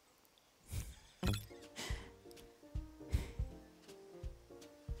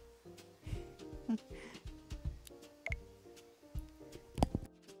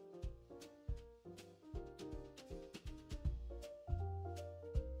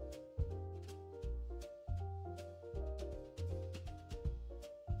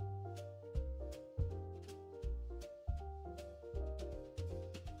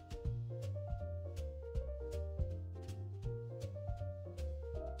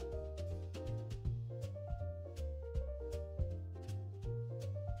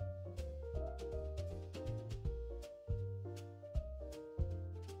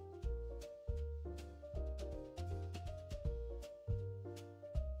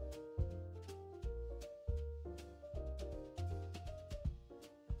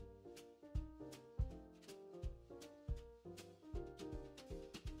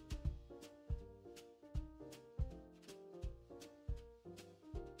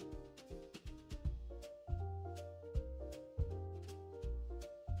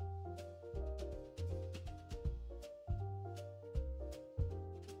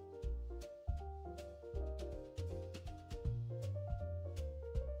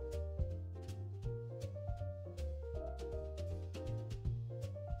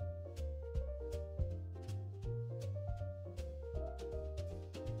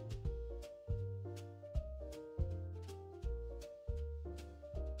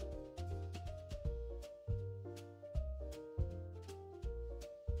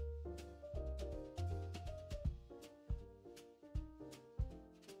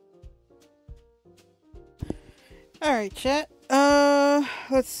 Alright, chat.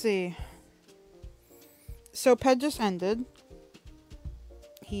 Let's see. So Ped just ended.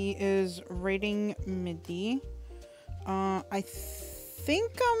 He is rating MIDI. I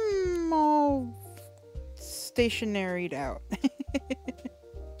think I'm all stationaried out.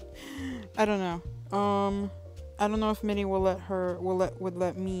 I don't know. I don't know if Minnie will would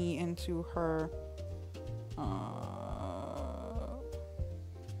let me into her.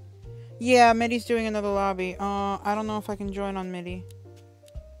 Yeah, Midi's doing another lobby. I don't know if I can join on Midi.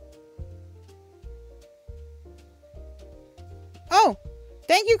 Oh,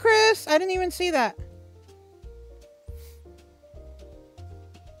 thank you, Chris. I didn't even see that.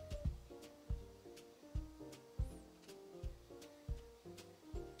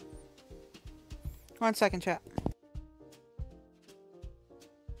 One second, chat.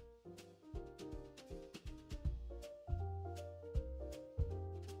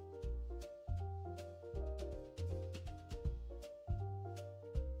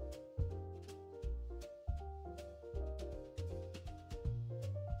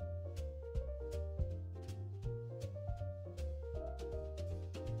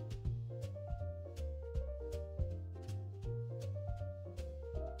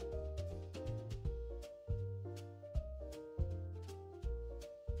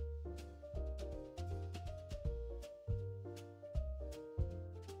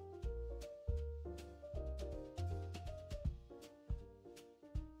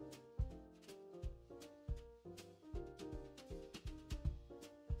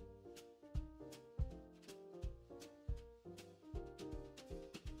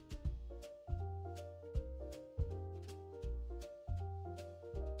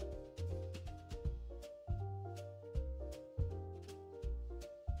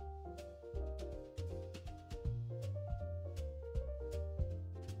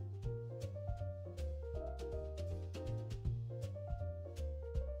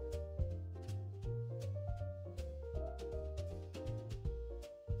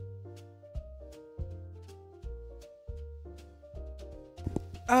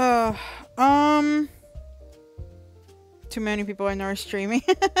 Uh, um, too many people I know are streaming.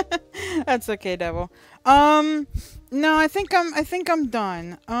 That's okay, Devil. No, I think I'm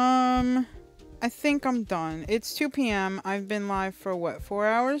done. I think I'm done. It's 2 p.m. I've been live for what, 4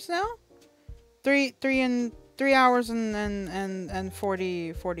 hours now? 3 hours and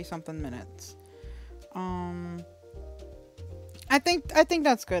 40 something minutes. I think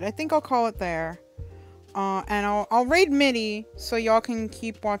that's good. I think I'll call it there. And I'll raid MIDI so y'all can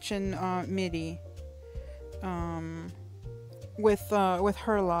keep watching MIDI. With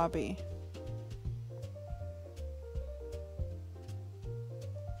her lobby.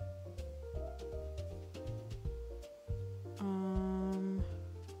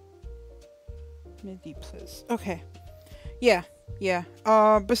 MIDI please. Okay. Yeah.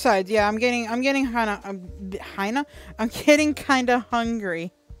 Besides, yeah, I'm getting kind of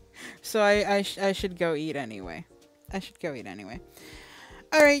hungry. So I should go eat anyway.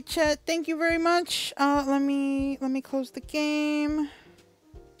 All right, chat. Thank you very much. Let me close the game.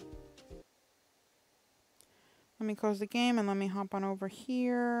 Let me close the game and let me hop on over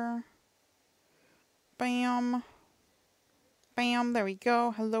here. Bam. Bam. There we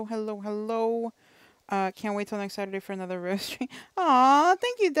go. Hello. Can't wait till next Saturday for another roast stream. Aw,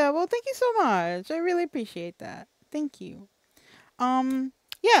 thank you, Devil. Thank you so much. I really appreciate that. Thank you.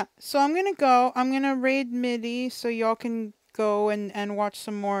 Yeah. So I'm gonna go. I'm gonna raid MIDI so y'all can go and watch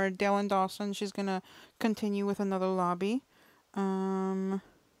some more Dale and Dawson. She's gonna continue with another lobby. Yeah.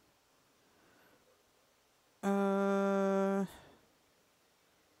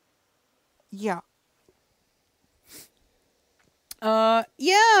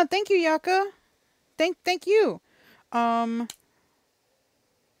 Yeah, thank you, Yaka. Thank you.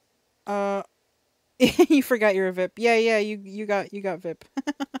 You forgot you're a VIP. Yeah, you got VIP.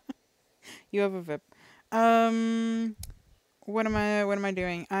 You have a VIP. What am I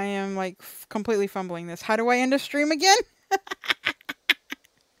doing? I am like completely fumbling this. How do I end a stream again?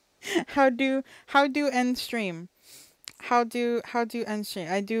 How do end stream? How do end stream?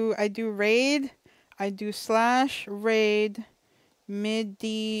 I do raid. I do / raid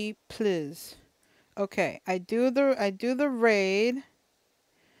MIDI please. Okay, I do the raid.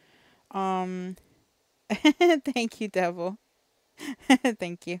 Thank you, Devil.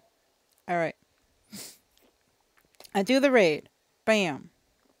 Thank you. All right. I do the raid. Bam.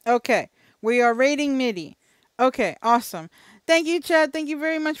 Okay. We are raiding MIDI. Okay, awesome. Thank you, Chad. Thank you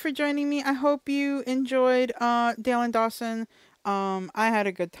very much for joining me. I hope you enjoyed Dale and Dawson. I had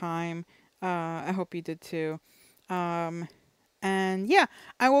a good time. I hope you did too. And yeah,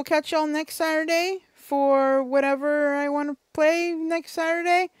 I will catch y'all next Saturday for whatever I want to play next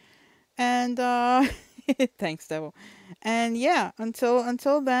Saturday. And thanks, Devil. And yeah,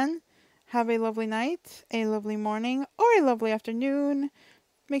 until then, have a lovely night, a lovely morning, or a lovely afternoon.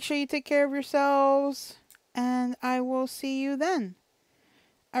 Make sure you take care of yourselves, and I will see you then.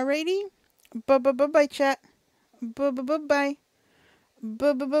 Alrighty? Bye, chat. Bye. Bye.